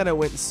fact that it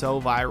went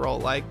so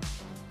viral, like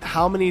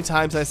how many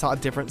times I saw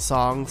different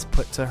songs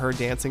put to her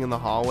dancing in the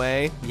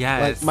hallway.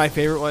 Yes. Like my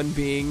favorite one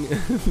being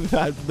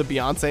the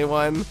Beyonce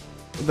one.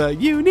 The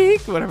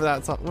Unique, whatever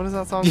that song. What is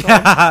that song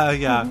called?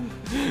 Yeah.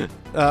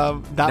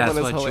 That That's one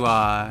is what hilarious. you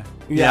are.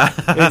 Yeah,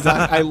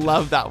 exactly. I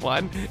love that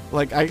one.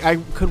 Like I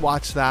could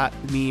watch that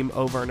meme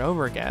over and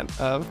over again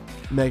of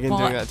Megan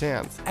doing that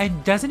dance.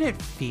 And doesn't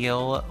it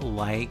feel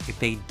like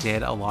they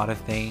did a lot of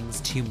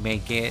things to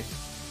make it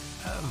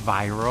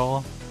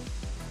viral?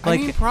 Like,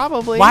 I mean,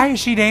 probably. Why is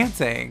she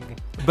dancing?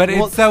 But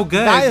it's so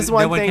good. That is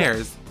one no one thing,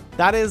 cares.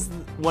 That is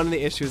one of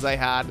the issues I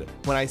had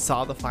when I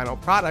saw the final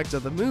product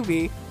of the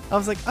movie. I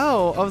was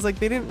like,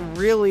 they didn't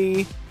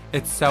really.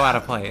 It's so out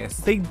of place.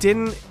 They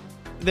didn't.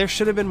 There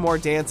should have been more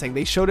dancing.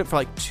 They showed it for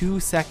like 2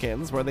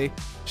 seconds, where they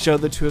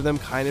showed the two of them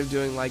kind of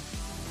doing like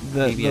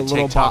maybe the a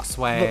little TikTok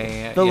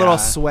sway, the little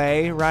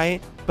sway,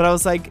 right? But I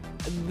was like,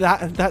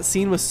 that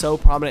scene was so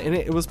prominent, and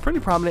it was pretty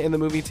prominent in the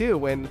movie too.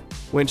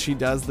 When she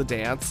does the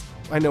dance,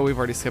 I know we've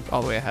already skipped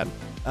all the way ahead.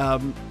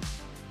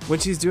 When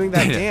she's doing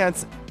that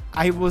dance,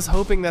 I was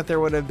hoping that there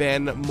would have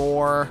been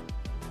more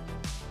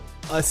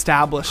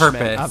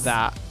establishment of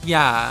that.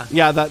 Yeah,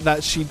 that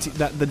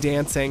the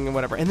dancing and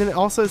whatever. And then it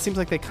also seems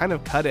like they kind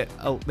of cut it.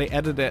 They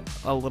edited it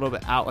a little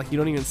bit out. Like you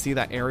don't even see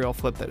that aerial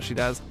flip that she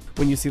does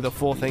when you see the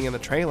full thing in the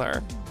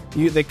trailer.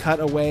 They cut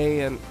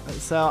away, and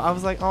so I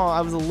was like, I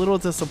was a little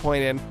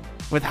disappointed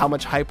with how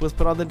much hype was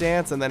put on the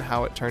dance and then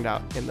how it turned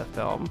out in the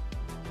film.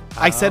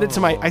 I said that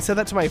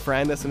to my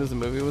friend as soon as the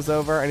movie was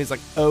over, and he's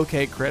like,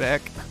 "Okay,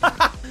 critic."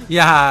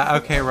 Yeah,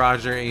 okay,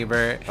 Roger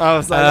Ebert. I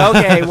was like,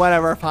 okay,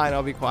 whatever, fine,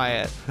 I'll be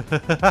quiet.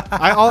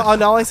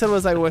 All I said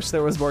was I wish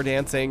there was more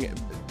dancing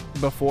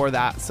before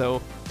that,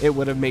 so it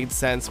would have made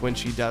sense when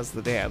she does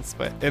the dance.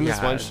 But in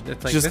this one, it's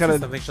like, just this is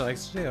something she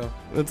likes to do.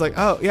 It's like,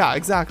 oh yeah,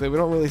 exactly. We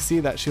don't really see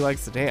that she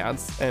likes to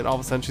dance, and all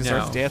of a sudden she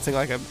starts dancing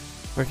like a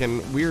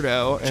freaking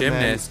weirdo. And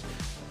gymnast.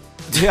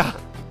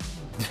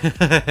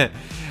 Yeah.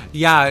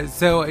 Yeah,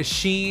 so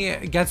she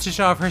gets to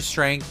show off her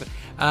strength.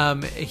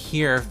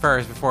 here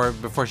first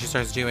before she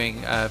starts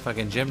doing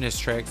fucking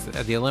gymnast tricks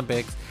at the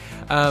Olympics.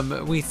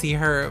 We see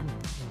her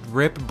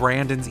rip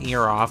Brandon's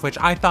ear off, which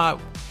I thought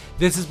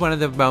this is one of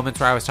the moments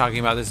where I was talking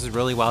about this is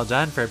really well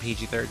done for a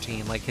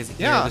PG-13. Like his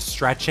ear, the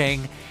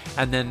stretching,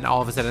 and then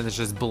all of a sudden there's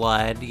just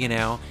blood, you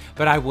know.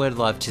 But I would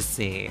love to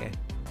see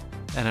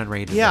an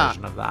unrated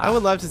version of that. I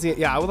would love to see it.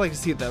 Yeah, I would like to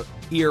see the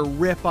ear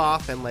rip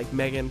off and like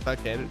Megan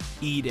fucking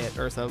eat it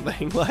or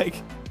something. Like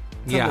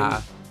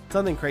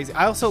something crazy.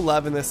 I also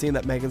love in this scene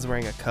that Megan's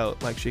wearing a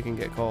coat, like she can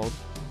get cold.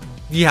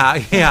 Yeah.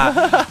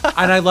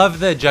 And I love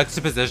the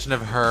juxtaposition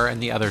of her and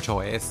the other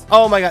toys.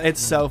 Oh my god, it's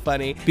so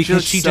funny.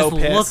 Because she so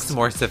just pissed. looks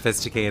more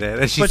sophisticated.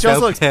 And she's but she so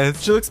also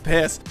pissed. She looks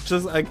pissed.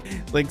 She's like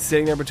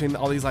sitting there between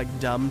all these like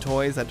dumb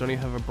toys that don't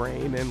even have a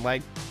brain, and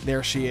like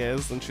there she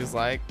is, and she's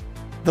like,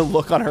 the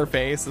look on her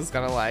face is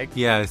kind of like,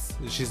 yes,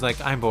 she's like,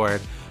 I'm bored.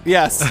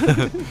 Yes.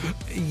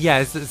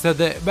 Yes. So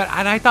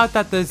and I thought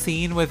that the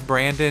scene with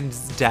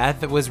Brandon's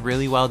death was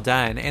really well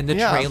done. In the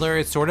trailer,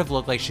 it sort of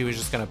looked like she was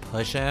just going to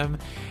push him.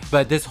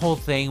 But this whole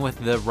thing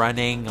with the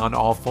running on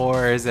all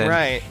fours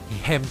and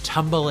him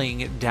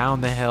tumbling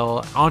down the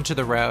hill onto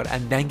the road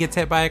and then gets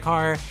hit by a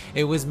car,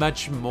 it was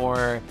much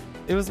more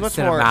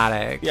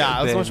cinematic. It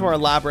was much more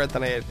elaborate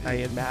than I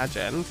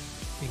imagined.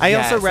 I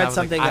also read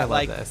something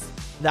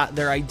that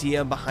their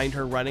idea behind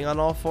her running on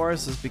all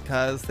fours is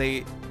because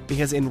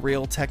in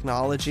real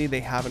technology they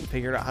haven't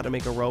figured out how to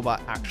make a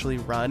robot actually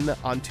run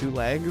on two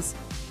legs,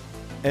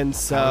 and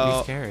so that would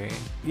be scary.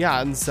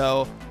 Yeah, and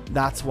so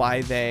that's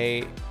why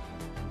they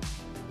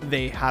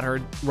had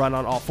her run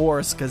on all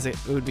fours, because it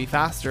would be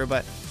faster.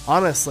 But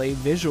honestly,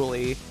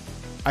 visually,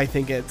 I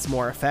think it's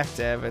more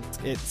effective.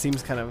 It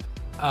seems kind of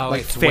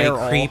it's feral.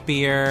 Way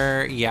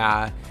creepier.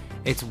 Yeah,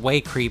 it's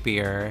way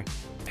creepier.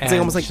 It's like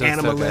almost like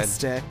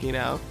animalistic, you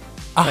know.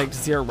 Like to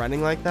see her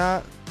running like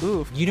that.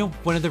 Oof. You know,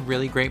 one of the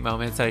really great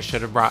moments that I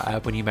should have brought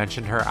up when you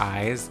mentioned her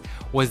eyes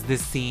was the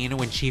scene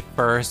when she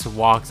first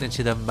walks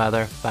into the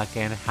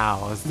motherfucking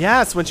house.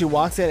 Yes, when she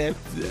walks in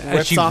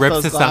and she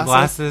rips the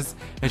sunglasses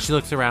and she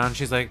looks around and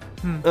she's like,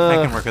 I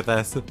can work with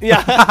this.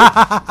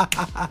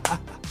 Yeah.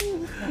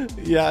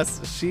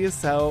 Yes, she is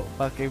so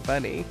fucking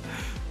funny.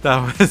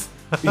 That was...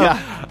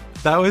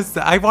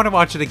 I want to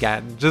watch it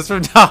again just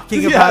from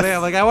talking about it.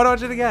 I'm like, I want to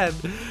watch it again.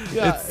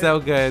 Yeah, it's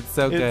so good.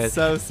 So good. It's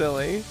so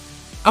silly.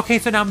 Okay,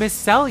 so now Miss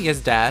Celia's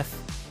death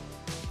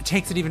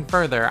takes it even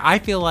further. I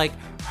feel like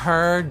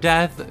her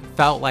death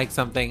felt like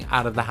something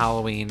out of the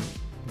Halloween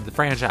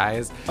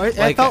franchise.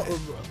 I felt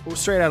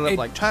straight out of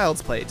like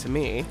Child's Play to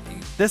me.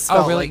 This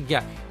felt like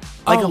the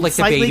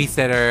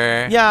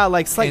babysitter. Yeah,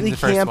 like slightly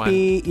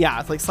campy. Yeah,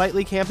 it's like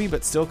slightly campy,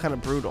 but still kind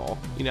of brutal,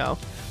 you know?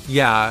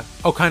 Yeah.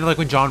 Oh, kind of like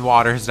when John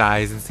Waters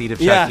dies in Seed of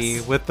Chucky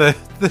with the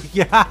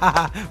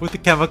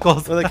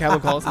chemicals. With the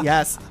chemicals,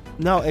 yes.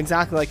 No,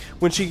 exactly. Like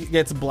when she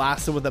gets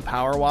blasted with a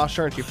power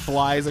washer and she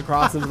flies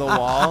across into the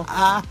wall.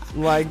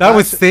 Like that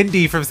was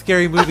Cindy from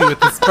Scary Movie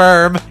with the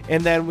sperm.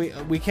 And then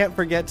we can't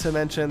forget to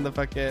mention the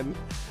fucking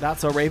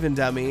Not So Raven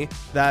dummy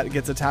that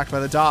gets attacked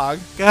by the dog.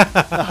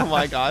 Oh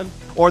my god.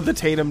 Or the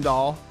Tatum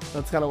doll.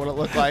 That's kind of what it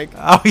looked like.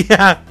 Oh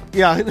yeah.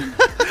 Yeah.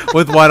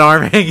 With one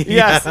arm hanging.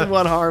 Yes, with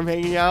one arm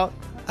hanging out.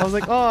 I was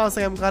like,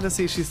 I'm glad to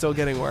see she's still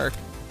getting work.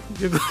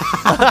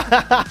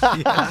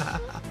 Yeah.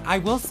 I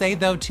will say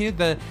though too,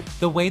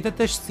 the way that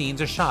the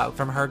scenes are shot,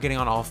 from her getting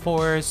on all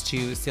fours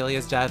to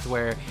Celia's death,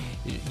 where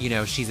you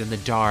know she's in the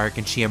dark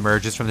and she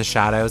emerges from the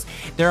shadows,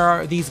 there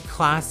are these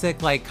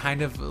classic like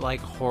kind of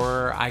like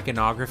horror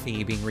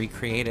iconography being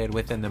recreated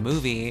within the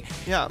movie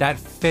that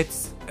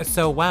fits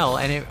so well,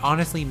 and it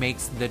honestly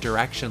makes the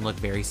direction look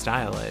very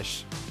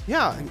stylish.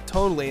 Yeah,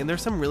 totally. And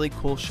there's some really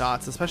cool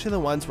shots, especially the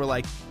ones where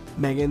like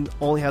Megan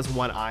only has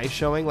one eye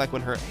showing, like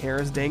when her hair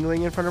is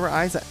dangling in front of her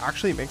eyes. That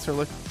actually makes her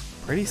look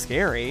pretty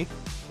scary.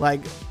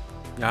 Like,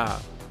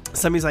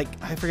 somebody's like,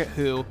 I forget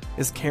who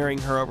is carrying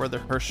her over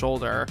her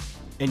shoulder,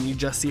 and you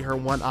just see her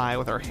one eye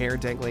with her hair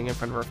dangling in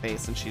front of her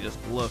face, and she just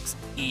looks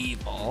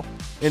evil.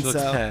 And she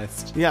looks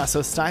pissed. Yeah, so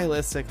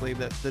stylistically,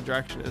 the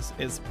direction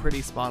is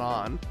pretty spot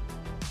on.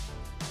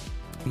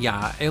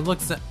 Yeah, it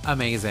looks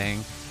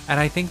amazing,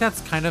 and I think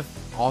that's kind of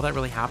all that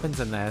really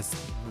happens in this.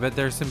 But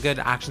there's some good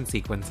action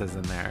sequences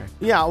in there.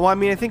 Yeah, well, I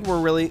mean, I think we're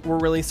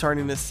really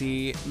starting to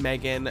see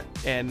Megan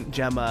and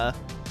Gemma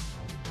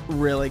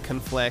really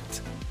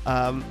conflict.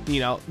 You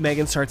know,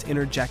 Megan starts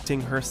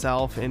interjecting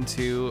herself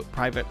into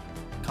private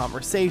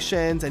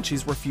conversations, and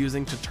she's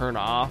refusing to turn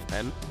off.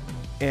 And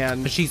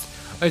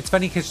it's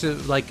funny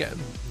because like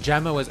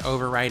Gemma was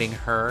overriding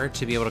her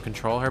to be able to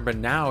control her, but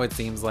now it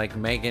seems like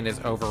Megan is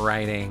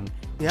overriding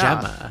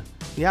Gemma.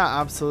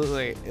 Yeah,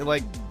 absolutely.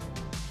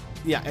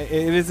 Yeah, it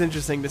is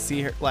interesting to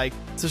see her, like,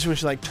 especially when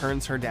she like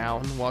turns her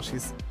down while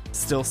she's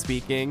still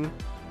speaking,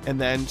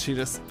 and then she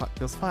just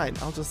goes, fine,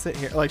 I'll just sit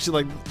here. Like, she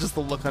like just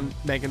the look on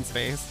Megan's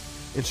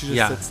face, and she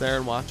just sits there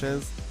and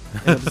watches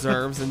and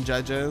observes and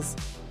judges.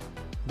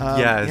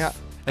 Yes.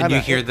 And you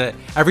hear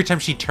every time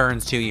she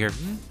turns too, you hear.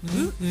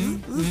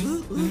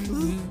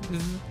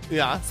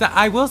 Yeah. So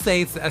I will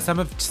say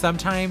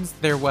sometimes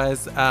there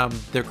was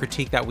the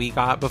critique that we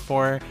got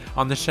before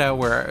on the show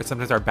where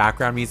sometimes our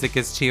background music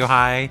is too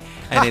high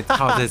and it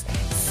causes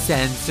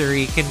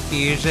sensory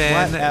confusion.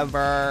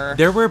 Whatever.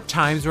 There were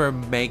times where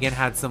Megan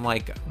had some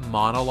like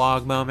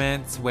monologue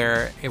moments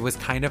where it was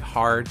kind of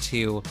hard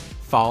to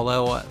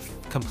follow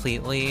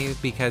completely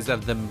because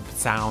of the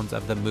sounds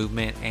of the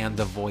movement and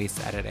the voice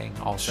editing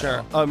also.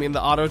 Sure. Oh, I mean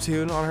the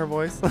auto-tune on her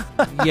voice?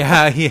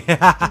 Yeah.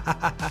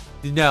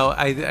 No,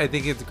 I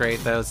think it's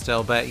great though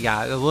still. But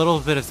yeah, a little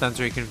bit of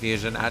sensory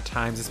confusion at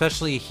times,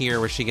 especially here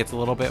where she gets a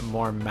little bit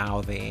more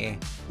mouthy.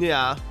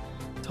 Yeah,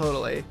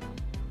 totally.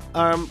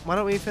 Why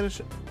don't we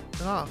finish it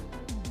off?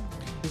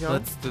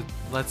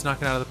 Let's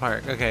knock it out of the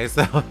park. Okay,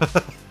 so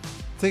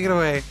take it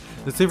away.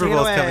 The Super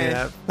Bowl's coming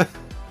up.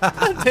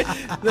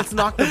 Let's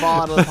knock the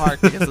ball out of the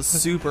park because the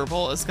Super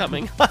Bowl is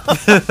coming.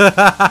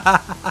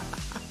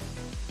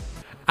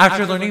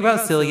 After learning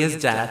about Celia's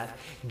death,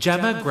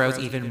 Gemma grows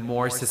even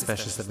more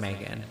suspicious of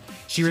Megan.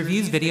 She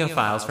reviews video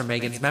files from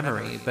Megan's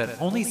memory, but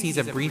only sees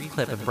a brief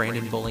clip of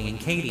Brandon bullying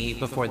Katie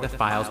before the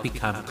files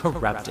become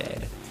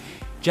corrupted.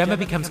 Gemma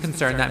becomes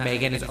concerned that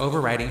Megan is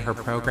overriding her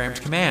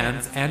programmed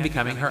commands and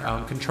becoming her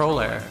own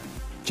controller.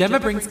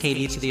 Gemma brings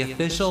Katie to the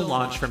official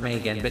launch for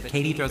Megan, but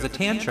Katie throws a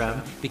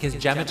tantrum because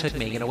Gemma took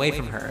Megan away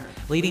from her,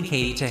 leading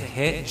Katie to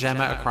hit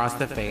Gemma across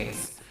the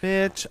face.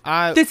 Bitch,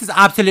 This is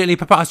absolutely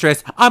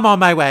preposterous. I'm on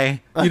my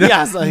way. You know?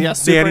 Yes,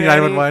 Nanny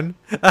 911.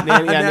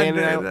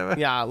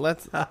 Nanny, yeah,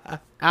 let's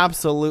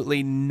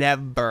absolutely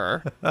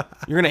never.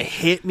 You're gonna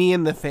hit me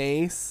in the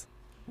face.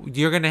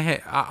 You're gonna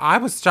hit. I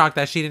was shocked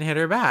that she didn't hit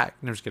her back.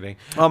 No, I'm just kidding.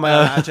 Oh my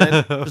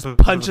imagine. Just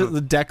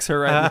punches, decks her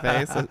right in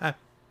the face.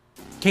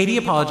 Katie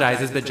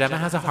apologizes, but Gemma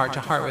has a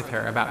heart-to-heart with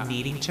her about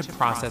needing to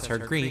process her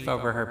grief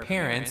over her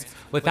parents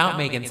without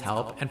Megan's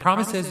help and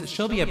promises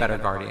she'll be a better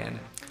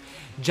guardian.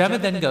 Gemma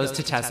then goes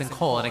to Tess and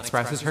Cole and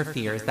expresses her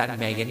fears that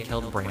Megan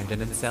killed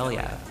Brandon and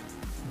Celia.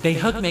 They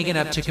hook Megan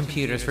up to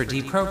computers for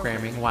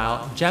deprogramming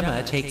while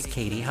Gemma takes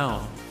Katie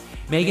home.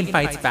 Megan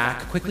fights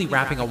back, quickly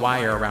wrapping a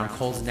wire around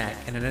Cole's neck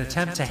in an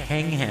attempt to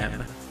hang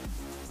him.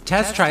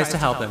 Tess tries to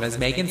help him as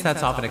Megan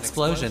sets off an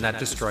explosion that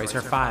destroys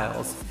her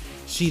files.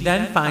 She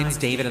then finds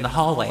David in the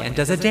hallway and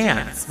does a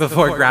dance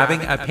before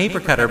grabbing a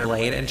paper cutter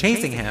blade and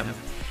chasing him.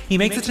 He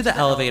makes it to the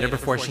elevator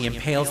before she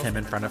impales him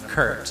in front of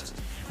Kurt.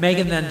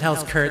 Megan then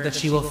tells Kurt that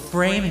she will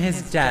frame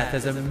his death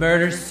as a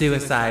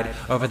murder-suicide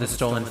over the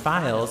stolen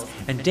files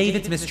and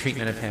David's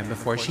mistreatment of him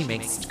before she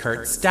makes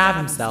Kurt stab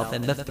himself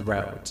in the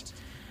throat.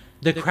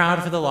 The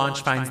crowd for the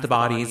launch finds the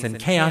bodies and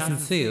chaos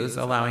ensues,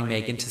 allowing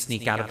Megan to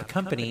sneak out of the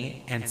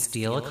company and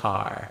steal a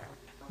car.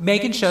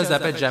 Megan shows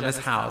up at Gemma's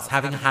house,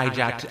 having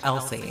hijacked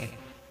Elsie.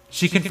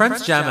 She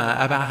confronts Gemma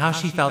about how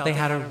she felt they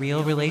had a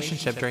real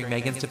relationship during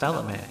Megan's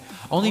development,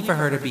 only for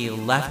her to be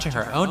left to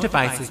her own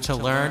devices to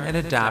learn and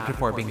adapt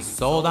before being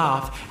sold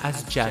off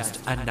as just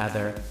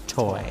another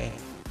toy.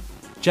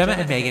 Gemma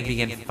and Megan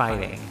begin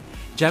fighting.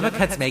 Gemma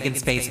cuts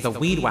Megan's face with a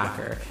weed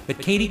whacker, but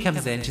Katie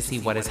comes in to see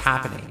what is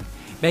happening.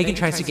 Megan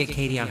tries to get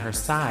Katie on her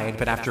side,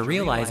 but after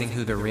realizing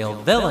who the real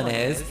villain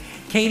is,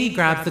 Katie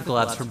grabs the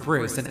gloves from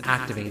Bruce and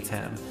activates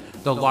him.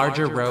 The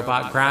larger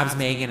robot grabs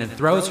Megan and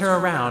throws her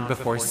around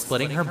before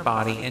splitting her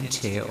body in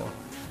two.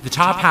 The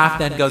top half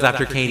then goes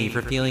after Katie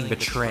for feeling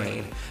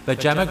betrayed, but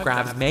Gemma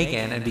grabs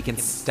Megan and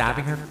begins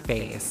stabbing her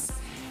face.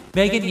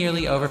 Megan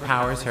nearly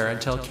overpowers her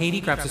until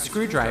Katie grabs a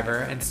screwdriver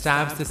and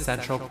stabs the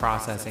central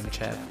processing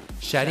chip,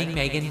 shutting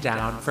Megan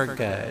down for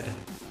good.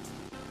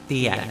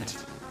 The end.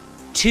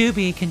 To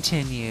be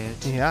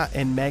continued. Yeah,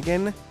 and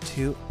Megan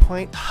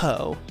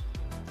 2.0.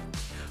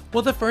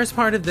 Well, the first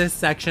part of this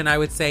section, I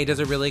would say, does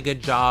a really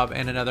good job,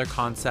 and another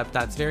concept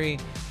that's very,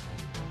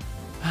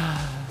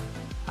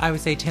 I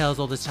would say, tales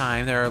all the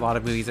time. There are a lot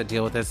of movies that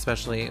deal with this,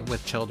 especially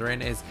with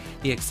children, is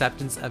the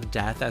acceptance of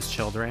death as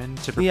children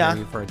to prepare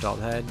you for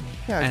adulthood.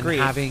 Yeah, and agreed.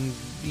 Having,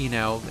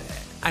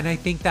 and I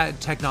think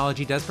that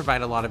technology does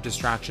provide a lot of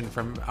distraction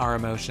from our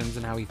emotions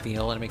and how we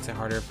feel, and it makes it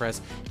harder for us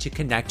to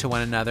connect to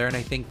one another. And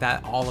I think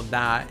that all of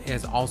that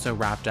is also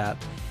wrapped up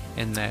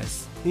in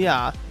this.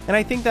 Yeah, and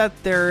I think that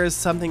there is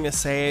something to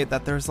say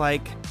that there's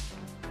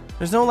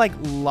no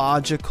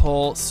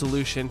logical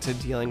solution to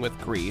dealing with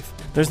grief.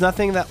 There's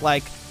nothing that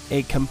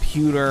a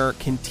computer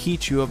can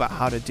teach you about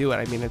how to do it.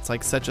 I mean, it's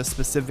such a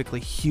specifically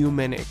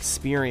human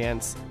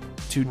experience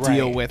to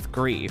deal with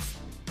grief.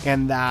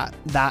 And that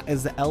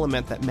is the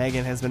element that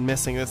Megan has been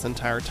missing this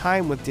entire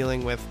time with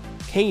dealing with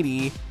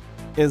Katie,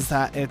 is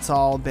that it's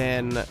all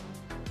been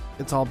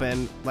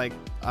like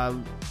a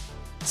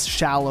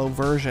shallow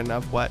version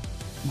of what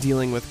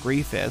dealing with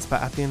grief is.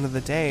 But at the end of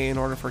the day, in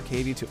order for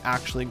Katie to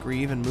actually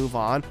grieve and move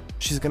on,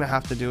 she's going to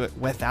have to do it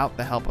without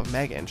the help of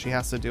Megan. She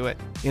has to do it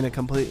in a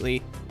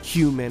completely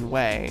human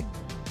way,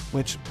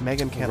 which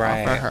Megan can't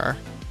offer her.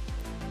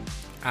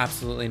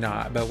 Absolutely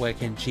not. But what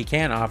she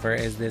can offer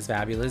is this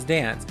fabulous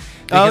dance.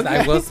 Because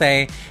I will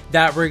say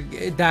that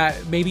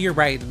that maybe you're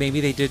right.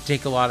 Maybe they did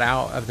take a lot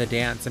out of the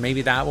dance, and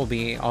maybe that will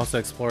be also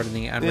explored in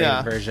the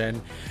unrated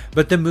version.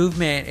 But the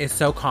movement is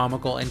so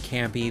comical and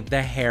campy.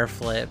 The hair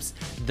flips,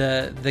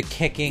 the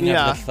kicking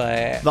of the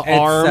foot, the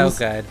arms,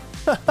 so good.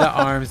 The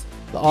arms.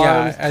 The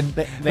arms, and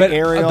the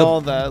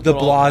aerial, the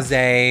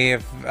blasé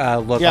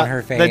look on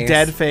her face, the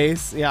dead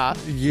face,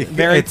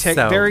 very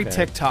very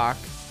TikTok.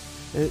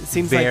 It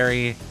seems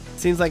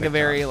like a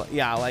very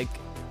like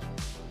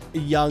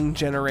young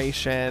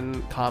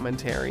generation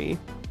commentary,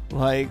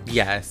 like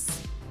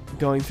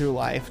going through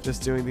life,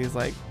 just doing these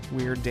like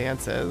weird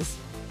dances.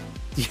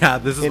 Yeah,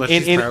 this is what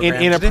she's in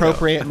programmed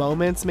inappropriate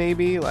moments,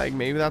 maybe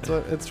that's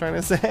what it's trying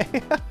to say.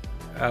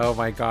 Oh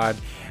my god.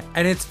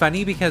 And it's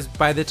funny because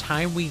by the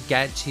time we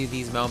get to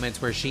these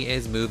moments where she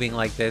is moving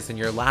like this and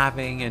you're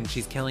laughing and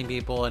she's killing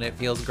people and it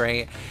feels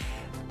great,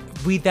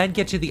 we then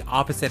get to the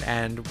opposite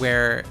end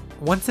where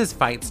once this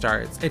fight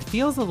starts, it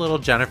feels a little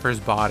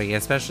Jennifer's Body,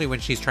 especially when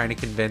she's trying to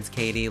convince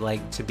Katie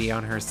like to be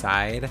on her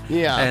side.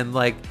 Yeah. And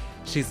like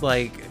she's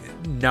like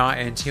not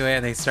into it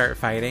and they start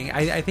fighting.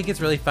 I think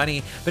it's really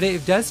funny, but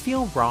it does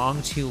feel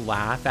wrong to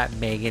laugh at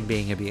Megan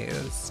being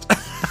abused.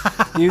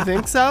 You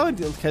think so?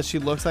 Because she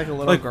looks like a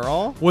little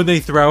girl? When they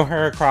throw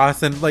her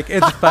across and like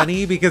it's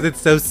funny because it's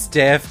so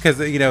stiff because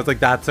it's like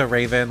that's a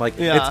Raven, like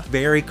it's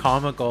very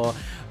comical,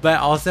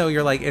 but also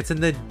you're like it's in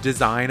the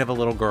design of a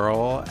little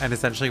girl and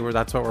essentially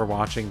that's what we're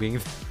watching being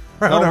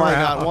thrown around.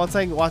 God, well it's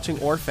like watching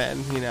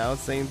Orphan,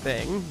 same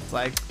thing. It's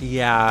like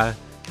I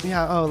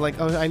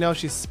know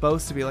she's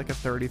supposed to be like a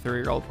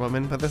 33-year-old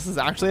woman, but this is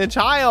actually a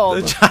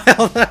child.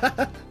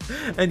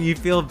 And you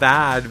feel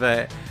bad,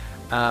 but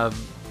yeah.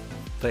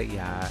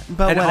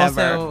 But and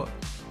whatever. Also,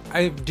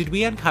 did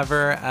we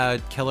uncover a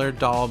killer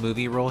doll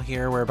movie rule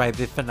here where by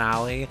the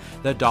finale,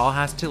 the doll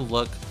has to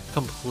look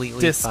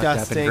completely disgusting,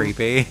 fucked up and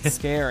creepy?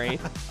 Scary.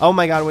 Oh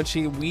my god, when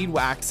she weed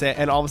whacks it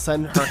and all of a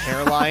sudden her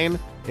hairline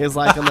is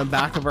like on the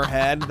back of her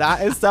head.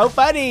 That is so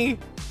funny.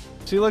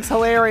 She looks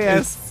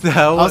hilarious.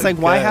 I was like,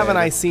 why haven't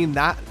I seen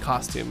that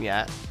costume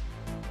yet?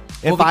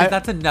 Because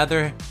that's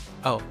another...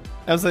 Oh.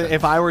 I was like,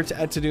 if I were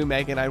to do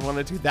Megan, I'd want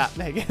to do that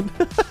Megan.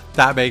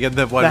 That Megan,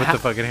 the one with the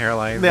fucking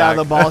hairline. Yeah,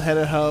 the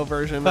bald-headed hoe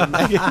version of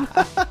Megan.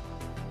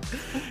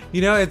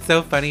 It's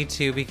so funny,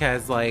 too,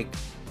 because, like,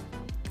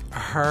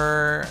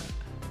 her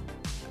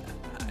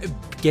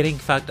getting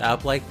fucked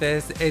up like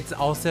this, it's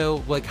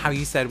also, like, how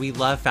you said, we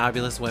love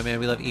fabulous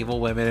women, we love evil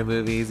women in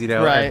movies,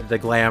 right. And the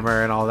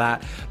glamour and all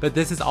that. But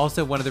this is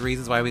also one of the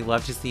reasons why we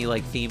love to see,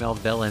 like, female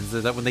villains,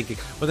 is that when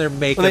their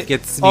makeup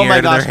gets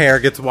smeared and their hair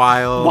gets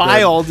wild.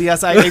 Wild,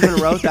 yes, I even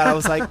wrote that. I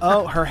was like,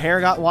 oh, her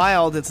hair got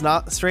wild. It's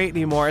not straight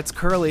anymore. It's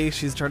curly.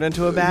 She's turned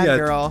into a bad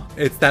girl.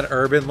 It's that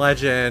urban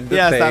legend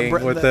thing.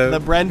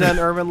 The Brenda and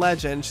urban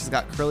legend. She's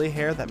got curly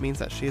hair. That means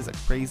that she is a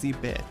crazy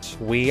bitch.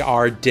 We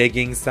are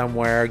digging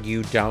somewhere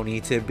you don't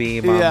need to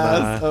be, mama.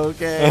 Yes,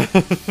 okay.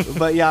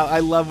 But yeah, I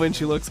love when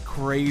she looks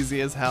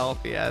crazy as hell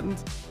at the end.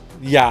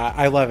 Yeah,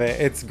 I love it.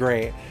 It's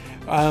great.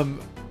 And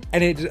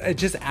it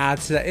just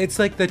adds to that. It's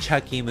like the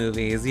Chucky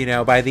movies,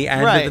 by the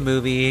end of the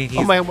movie,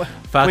 he's fucked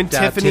when up.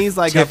 Tiffany's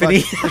like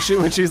Tiffany.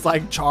 when she's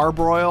like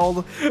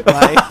charbroiled,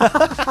 like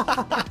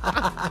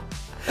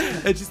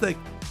and she's like,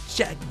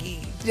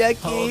 Chucky,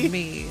 hold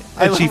me.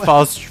 And she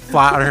falls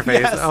flat on her face.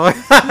 Yes. Oh my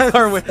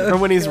God, or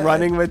when he's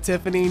running with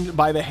Tiffany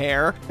by the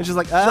hair, and she's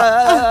like,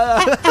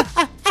 so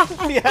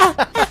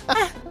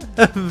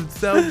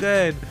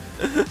good.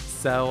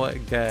 So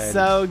good.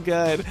 So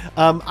good.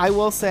 I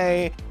will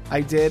say,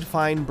 I did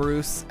find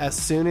Bruce, as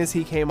soon as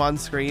he came on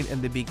screen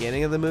in the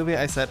beginning of the movie,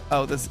 I said,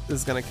 oh, this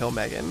is going to kill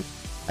Megan.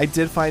 I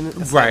did find it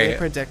slightly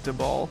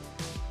predictable.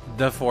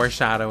 The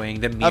foreshadowing,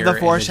 the mirror of the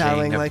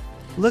foreshadowing, like,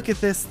 look at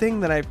this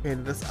thing that I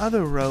created, this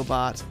other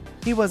robot.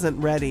 He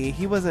wasn't ready.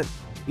 He wasn't,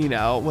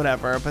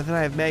 whatever. But then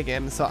I have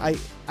Megan. So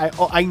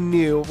I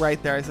knew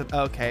right there. I said,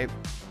 okay,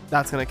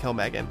 that's going to kill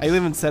Megan. I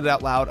even said it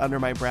out loud under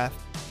my breath.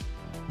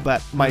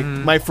 But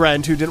my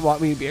friend who didn't want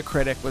me to be a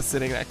critic was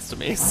sitting next to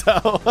me.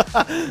 So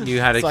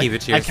you had to keep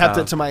it to yourself. I kept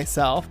it to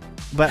myself.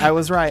 But I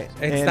was right.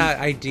 It's that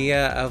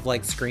idea of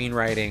like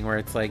screenwriting where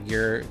it's like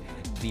your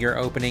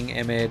opening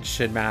image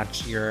should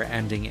match your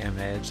ending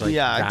image. Like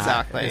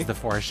exactly. Is the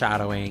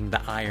foreshadowing,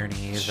 the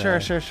irony. Sure.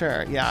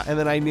 Yeah, and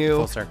then I knew.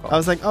 Full circle. I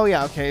was like, oh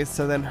yeah, okay.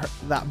 So then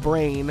that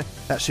brain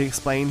that she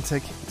explained to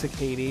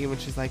Katie when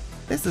she's like,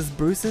 this is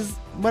Bruce's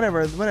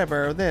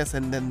whatever this,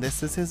 and then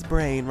this is his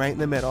brain right in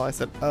the middle. I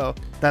said, oh,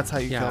 that's how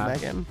you kill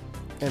Megan.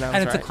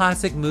 And it's a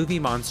classic movie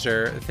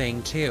monster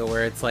thing too,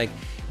 where it's like,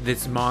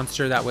 this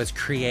monster that was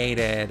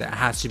created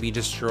has to be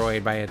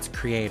destroyed by its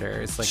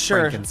creators, like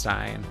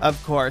Frankenstein.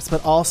 Of course,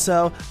 but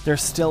also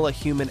there's still a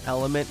human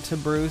element to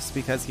Bruce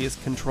because he is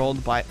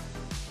controlled by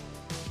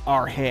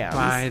our hands.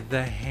 By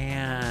the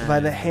hands. By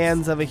the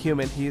hands of a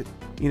human. He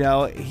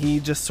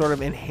just sort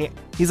of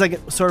he's like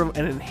sort of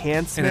an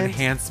enhancement. An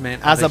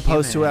enhancement as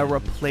opposed to a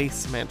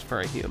replacement for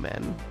a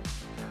human.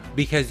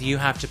 Because you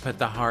have to put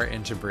the heart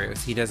into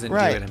Bruce. He doesn't do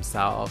it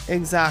himself.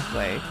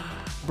 Exactly.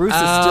 Bruce is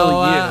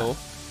still you.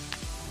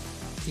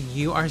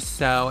 You are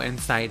so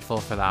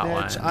insightful for that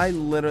Bitch, one. I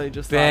literally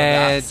just thought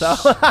Bitch.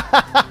 of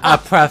that. So. A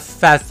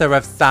professor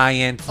of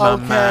science,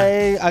 mama.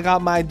 Okay, I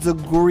got my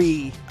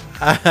degree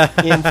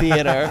in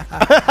theater.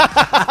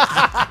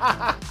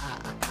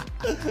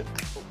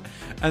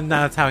 And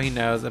that's how he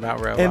knows about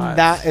robots. And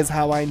that is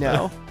how I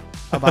know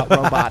about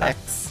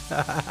robotics.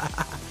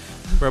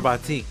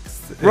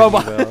 Robotiques. if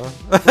Robot- you will.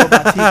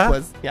 Robotique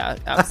was, yeah,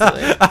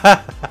 absolutely.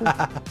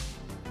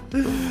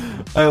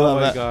 I love Oh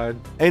my it. god.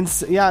 And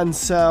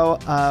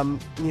so,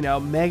 you know,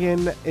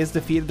 Megan is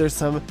defeated. There's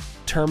some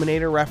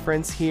Terminator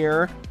reference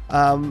here.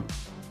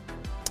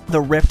 The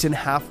ripped in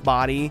half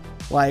body,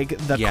 like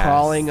the Yes.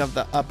 crawling of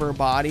the upper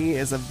body,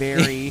 is a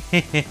very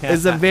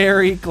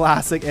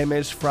classic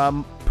image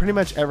from pretty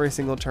much every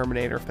single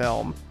Terminator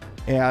film.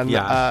 And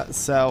Yeah.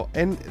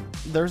 and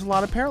there's a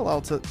lot of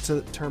parallel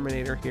to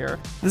Terminator here.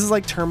 This is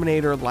like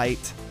Terminator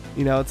Light,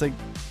 you know. It's like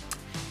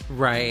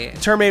Right.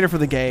 Terminator for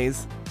the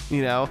gays,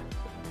 you know,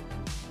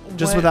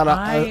 just What without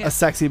I- a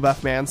sexy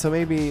buff man. So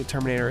maybe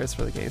Terminator is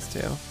for the gays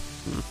too.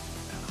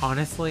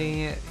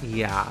 Honestly,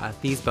 yeah,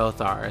 these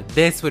both are.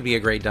 This would be a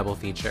great double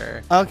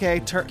feature.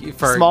 Okay,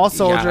 For- Small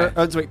Soldier.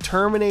 yeah. Oh, wait,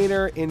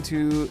 Terminator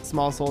into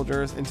Small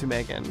Soldiers into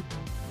Megan.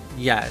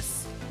 Yes.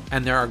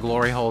 And there are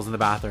glory holes in the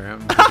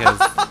bathroom because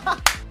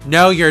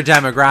know your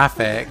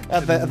demographic.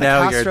 At the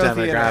know your Castro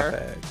demographic.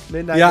 Theater.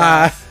 Midnight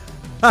Yeah.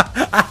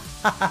 Mass.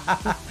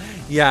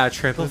 Yeah,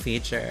 triple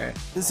feature.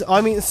 So,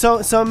 I mean,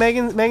 so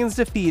Megan's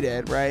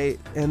defeated, right?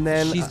 And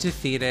then She's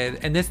defeated.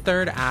 And this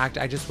third act,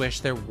 I just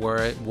wish there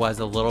was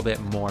a little bit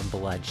more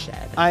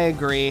bloodshed. I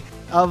agree.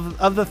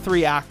 Of the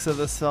three acts of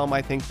this film,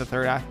 I think the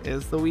third act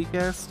is the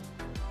weakest.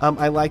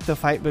 I like the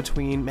fight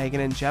between Megan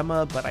and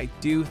Gemma, but I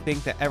do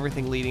think that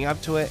everything leading up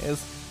to it is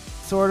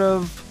sort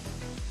of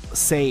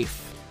safe.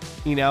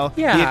 You know,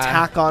 Yeah. the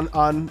attack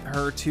on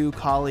her two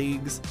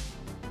colleagues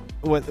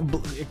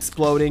with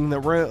exploding the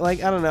room.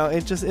 Like, I don't know.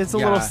 It's a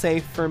little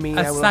safe for me.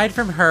 Aside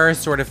from her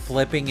sort of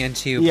flipping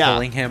into Yeah.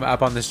 pulling him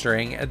up on the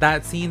string,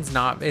 that scene's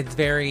not, it's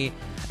very,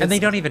 and they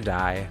don't even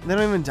die. They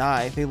don't even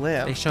die. They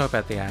live. They show up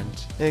at the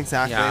end.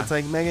 Exactly. Yeah. It's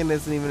like Megan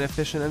isn't even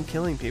efficient in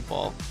killing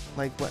people.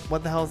 Like,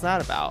 what the hell is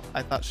that about?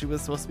 I thought she was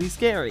supposed to be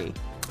scary.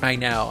 I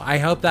know. I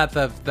hope that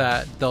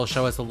they'll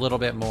show us a little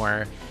bit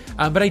more.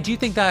 But I do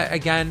think that,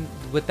 again,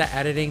 with the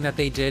editing that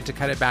they did to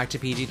cut it back to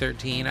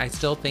PG-13, I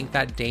still think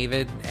that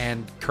David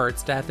and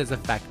Kurt's death is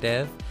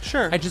effective.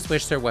 Sure. I just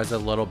wish there was a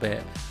little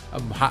bit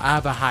of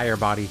a higher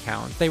body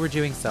count. They were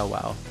doing so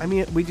well. I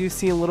mean, we do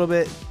see a little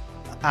bit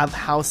of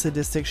how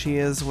sadistic she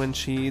is when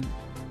she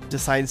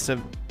decides to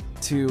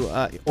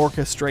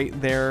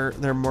orchestrate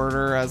their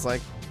murder as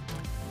like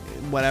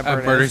whatever A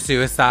it murder is.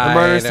 suicide. A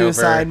murder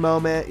suicide over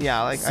moment.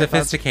 Yeah, like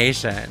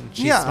sophistication.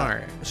 She's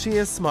smart. She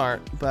is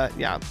smart, but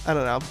yeah, I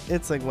don't know.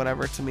 It's like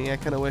whatever to me. I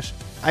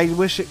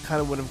wish it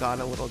kind of would have gone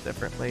a little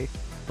differently.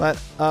 But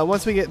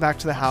once we get back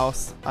to the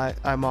house,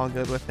 I'm all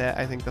good with it.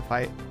 I think the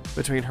fight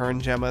between her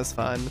and Gemma is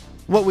fun.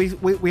 What we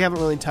haven't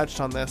really touched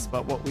on this,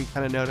 but what we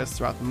kind of noticed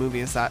throughout the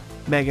movie is that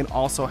Megan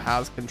also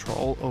has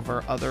control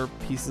over other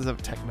pieces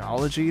of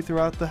technology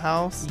throughout the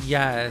house.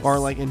 Yes. Or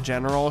like in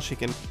general, she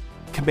can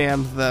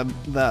command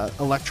the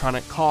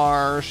electronic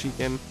car. She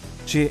kind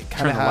of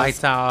turn the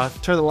lights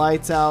off. Turn the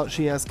lights out.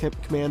 She has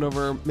command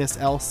over Miss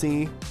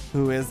Elsie,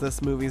 who is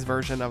this movie's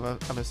version of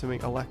I'm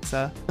assuming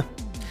Alexa.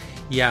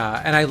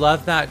 Yeah, and I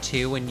love that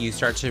too when you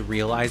start to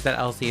realize that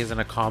Elsie is an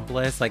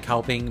accomplice, like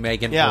helping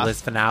Megan pull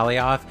this finale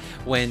off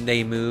when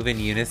they move in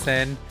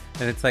unison,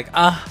 and it's like,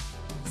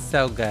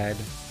 so good.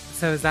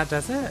 So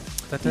does it?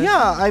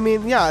 Yeah, I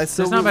mean, yeah.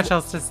 So there's not much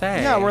else to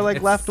say. Yeah, we're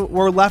left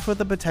with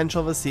the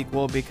potential of a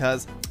sequel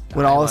because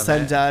when all is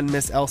said and done,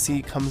 Miss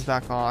Elsie comes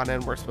back on,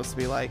 and we're supposed to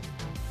be like,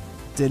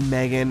 did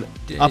Megan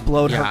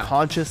upload her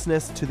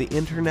consciousness to the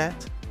internet?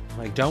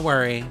 Like, don't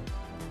worry,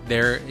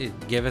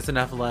 give us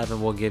enough love,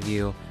 and we'll give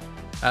you.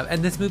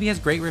 And this movie has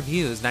great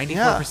reviews,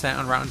 94%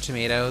 on Rotten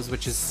Tomatoes,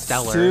 which is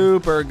stellar.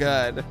 Super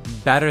good.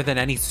 Better than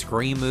any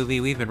Scream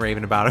movie we've been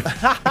raving about.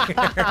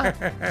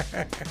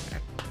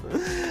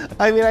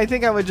 I mean, I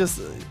think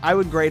I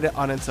would grade it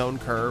on its own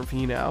curve,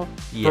 you know?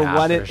 Yeah, for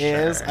what for it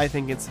is, sure. I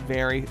think it's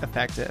very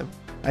effective.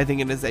 I think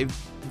it is a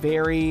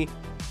very,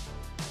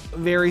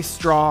 very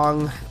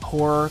strong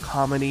horror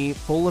comedy,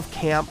 full of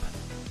camp,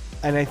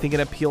 and I think it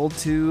appealed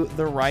to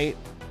the right.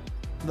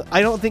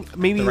 I don't think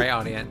maybe the right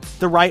audience.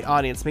 The right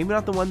audience, maybe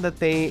not the one that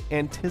they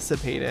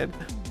anticipated,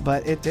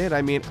 but it did.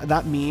 I mean,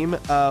 that meme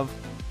of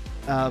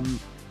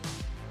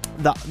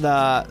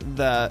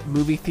the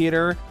movie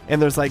theater, and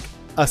there's like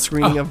a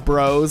screening of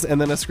Bros and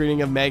then a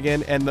screening of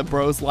Megan, and the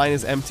Bros line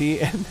is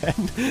empty, and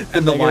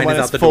then the line is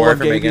out the full door of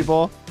for gay Megan.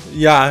 people.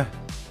 Yeah.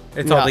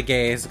 It's all the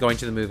gays going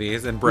to the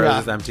movies, and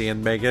Bros is empty,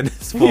 and Megan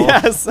is full.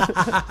 Yes.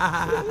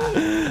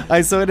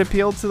 So it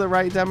appealed to the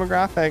right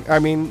demographic. I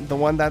mean, the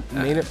one that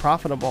made it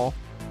profitable.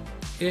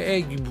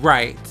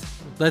 Right.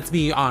 let's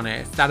be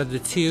honest. Out of the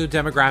two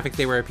demographics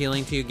they were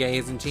appealing to,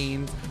 gays and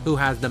teens, who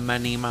has the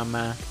money,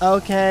 mama?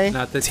 Okay.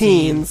 Not the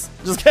teens.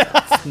 Just kidding.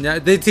 No,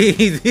 the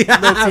teens. Yeah.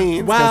 The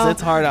teens, 'cause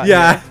it's hard out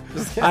yeah.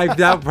 here.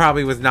 That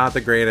probably was not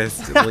the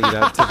greatest lead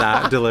up to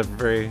that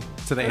delivery,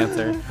 to the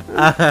answer.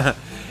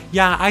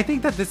 Yeah, I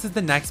think that this is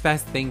the next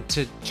best thing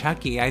to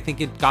Chucky. I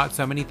think it got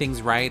so many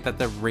things right that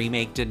the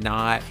remake did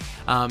not.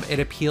 It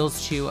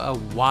appeals to a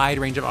wide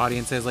range of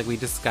audiences, like we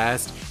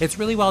discussed. It's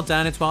really well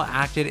done. It's well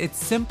acted.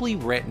 It's simply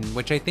written,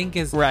 which I think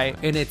is right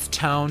in its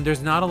tone.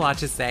 There's not a lot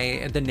to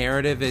say. The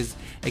narrative is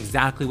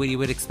exactly what you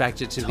would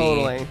expect it to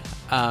be.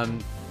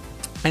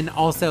 And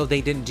also,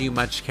 they didn't do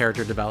much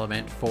character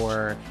development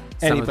for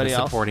some anybody of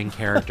the else. supporting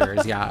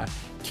characters. Yeah.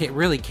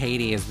 Really,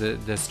 Katie is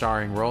the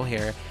starring role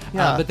here.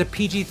 Yeah. But the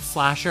PG-13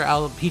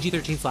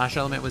 slasher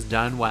element was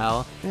done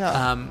well.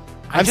 Yeah.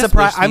 I'm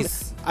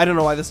surprised. I don't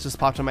know why this just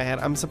popped in my head.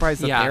 I'm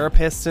surprised the Yeah.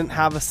 therapist didn't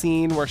have a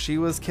scene where she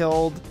was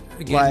killed.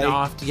 Getting Like,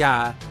 off.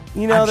 Yeah.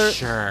 you know, I'm there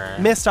sure.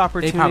 missed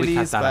opportunities. They probably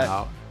cut that but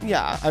out.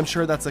 yeah, I'm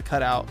sure that's a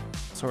cutout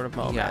sort of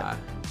moment.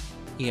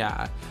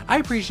 Yeah. I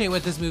appreciate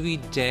what this movie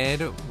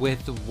did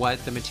with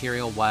what the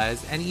material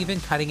was, and even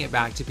cutting it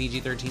back to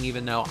PG-13,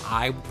 even though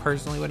I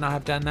personally would not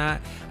have done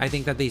that. I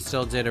think that they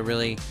still did a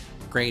really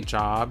great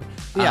job.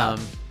 Yeah.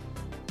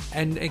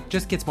 And it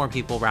just gets more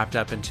people wrapped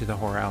up into the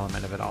horror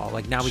element of it all.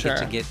 Like, now we get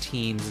to get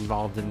teens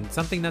involved in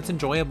something that's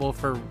enjoyable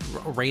for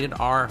rated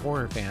R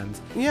horror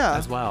fans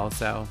as well.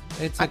 So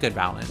it's a good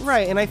balance.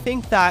 Right. And I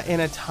think that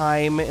in a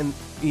time,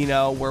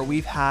 where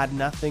we've had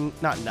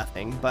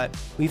but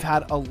we've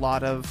had a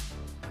lot of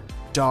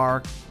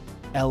dark,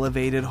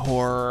 elevated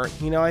horror,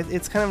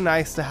 it's kind of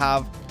nice to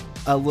have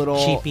a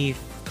little cheapy,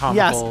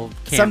 comical,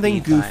 campy,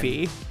 something fun.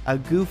 goofy, a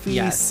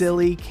goofy,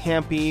 silly,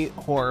 campy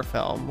horror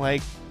film.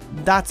 Like,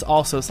 that's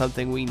also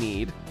something we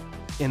need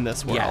in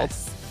this world.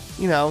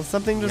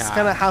 Something just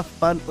kind of have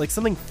fun, like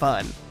something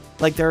fun.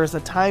 Like, there is a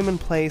time and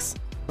place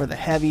for the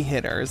heavy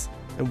hitters,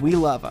 and we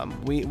love them.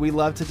 We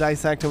love to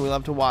dissect and we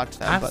love to watch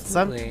them.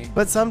 Absolutely.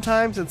 But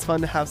sometimes it's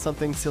fun to have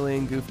something silly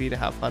and goofy to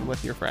have fun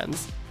with your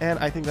friends. And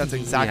I think that's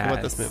exactly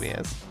what this movie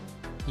is.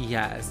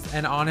 Yes.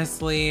 And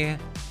honestly,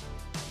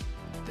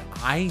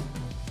 I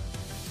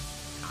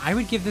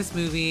would give this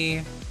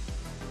movie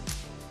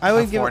a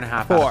 4.5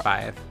 out of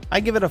 5. I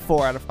give it a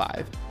 4 out of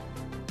 5.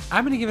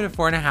 I'm going to give it a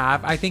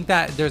 4.5. I think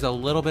that there's a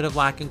little bit of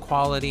lack in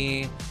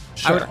quality.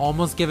 Sure. I would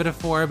almost give it a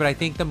 4, but I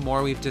think the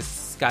more we've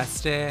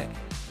discussed it,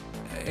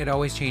 it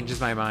always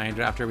changes my mind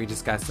after we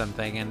discuss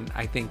something. And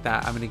I think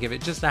that I'm going to give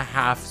it just a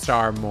half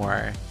star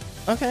more.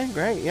 Okay,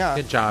 great. Yeah.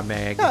 Good job,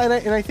 Meg. Yeah,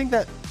 and I think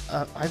that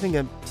a 4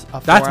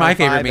 That's my out of 5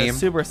 favorite meme. is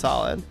super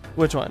solid.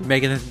 Which one?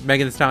 Megan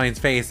Thee Stallion's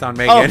face on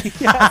Megan. Oh,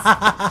 yes.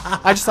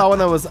 I just saw one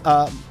that was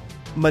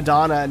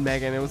Madonna and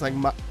Megan. It was like,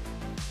 what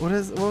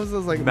was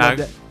this like?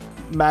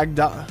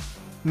 Megdonna.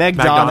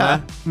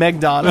 Megdonna.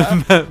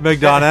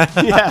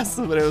 Yes,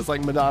 but it was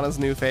like Madonna's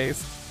new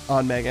face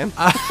on Megan.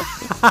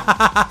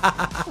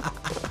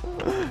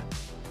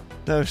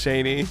 So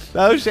shady.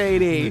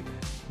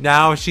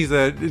 Now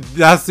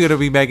that's going to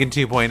be Megan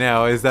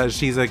 2.0, is that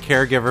she's a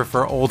caregiver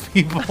for old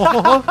people.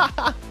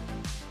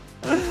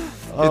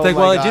 It's like,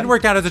 well, it didn't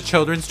work out as a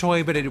children's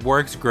toy, but it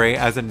works great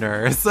as a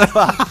nurse.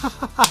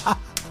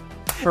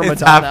 For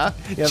Madonna.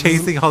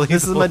 Chasing all these.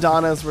 This is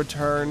Madonna's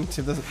return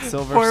to the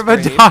silver for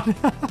screen.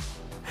 Madonna.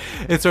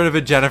 It's sort of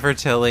a Jennifer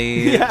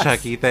Tilly, Yes.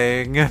 Chucky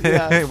thing.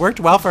 Yes. It worked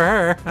well for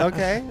her.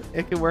 Okay,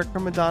 it could work for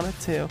Madonna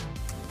too.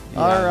 Yeah,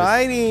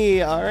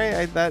 Alrighty, all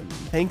right.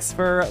 Thanks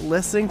for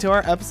listening to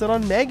our episode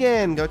on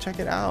Megan. Go check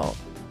it out.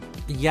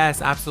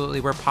 Yes,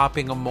 absolutely. We're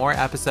popping more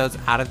episodes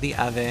out of the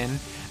oven.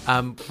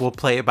 We'll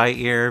play it by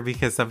ear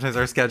because sometimes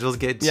our schedules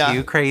get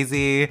too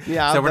crazy.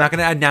 Yeah, so we're not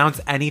going to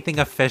announce anything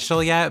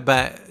official yet,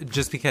 but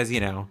just because,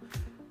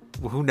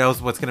 who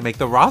knows what's going to make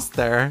the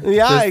roster.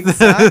 Yeah,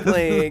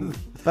 exactly.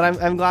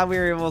 But I'm glad we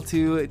were able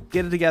to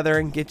get it together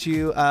and get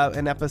you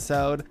an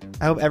episode.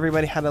 I hope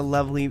everybody had a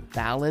lovely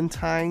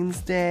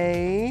Valentine's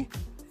Day.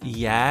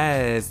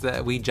 Yes,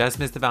 we just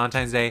missed the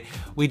Valentine's Day.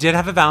 We did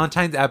have a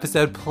Valentine's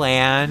episode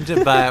planned,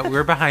 but we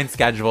were behind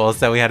schedule,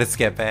 so we had to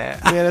skip it.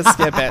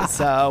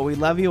 So we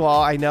love you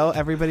all. I know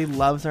everybody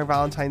loves our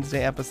Valentine's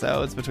Day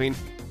episodes between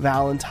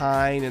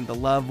Valentine and The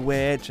Love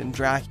Witch and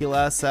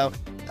Dracula. So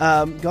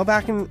go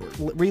back and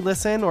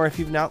re-listen, or if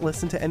you've not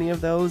listened to any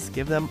of those,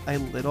 give them a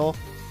little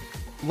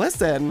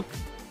listen.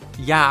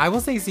 Yeah, I will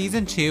say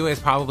season 2 is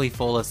probably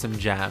full of some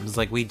gems.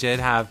 Like, we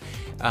did have,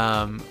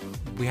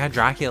 we had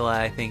Dracula,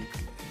 I think.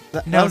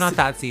 Not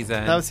that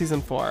season. That was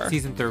season 4.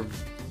 Season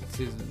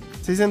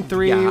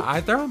 3. Yeah,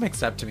 they're all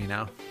mixed up to me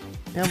now.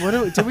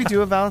 Yeah, did we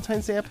do a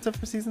Valentine's Day episode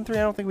for season 3?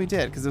 I don't think we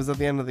did, because it was at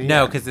the end of the year.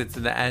 No, because it's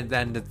the end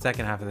of the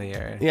second half of the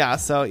year. Yeah,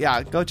 so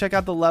go check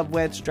out The Love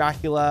Witch,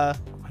 Dracula,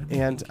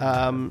 and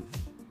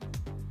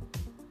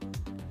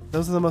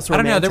those are the most romantic. I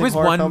don't know. There was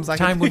one time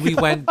time when we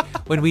went,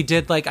 when we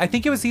did I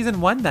think it was season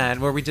 1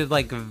 then, where we did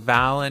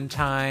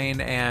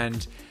Valentine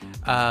and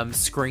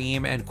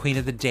Scream and Queen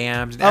of the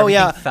Damned.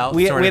 And felt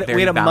we sort of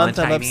very had a month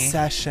of Valentine-y.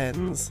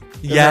 obsessions.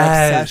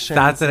 Yes,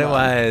 that's what it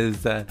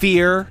was.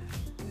 Fear.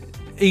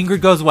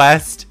 Ingrid Goes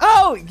West.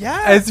 Oh,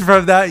 yes. It's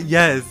from that,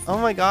 yes. Oh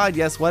my God,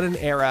 yes, what an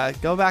era.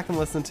 Go back and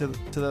listen to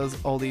those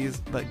oldies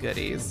but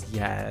goodies.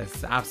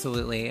 Yes,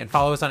 absolutely. And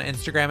follow us on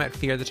Instagram at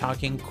Fear the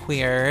Talking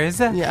Queers.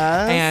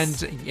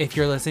 Yes. And if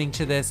you're listening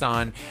to this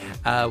on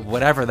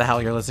whatever the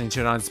hell you're listening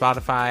to it on,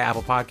 Spotify,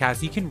 Apple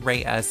Podcasts, you can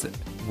rate us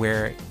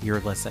where you're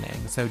listening.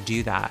 So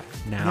do that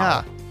now.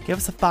 Yeah. Give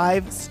us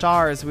 5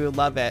 stars. We would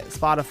love it.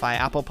 Spotify,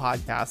 Apple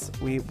Podcasts.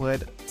 We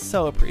would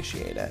so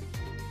appreciate it.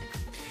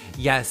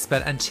 Yes,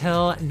 but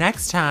until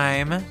next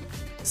time,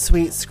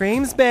 Sweet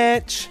screams,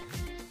 bitch.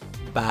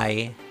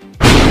 bye.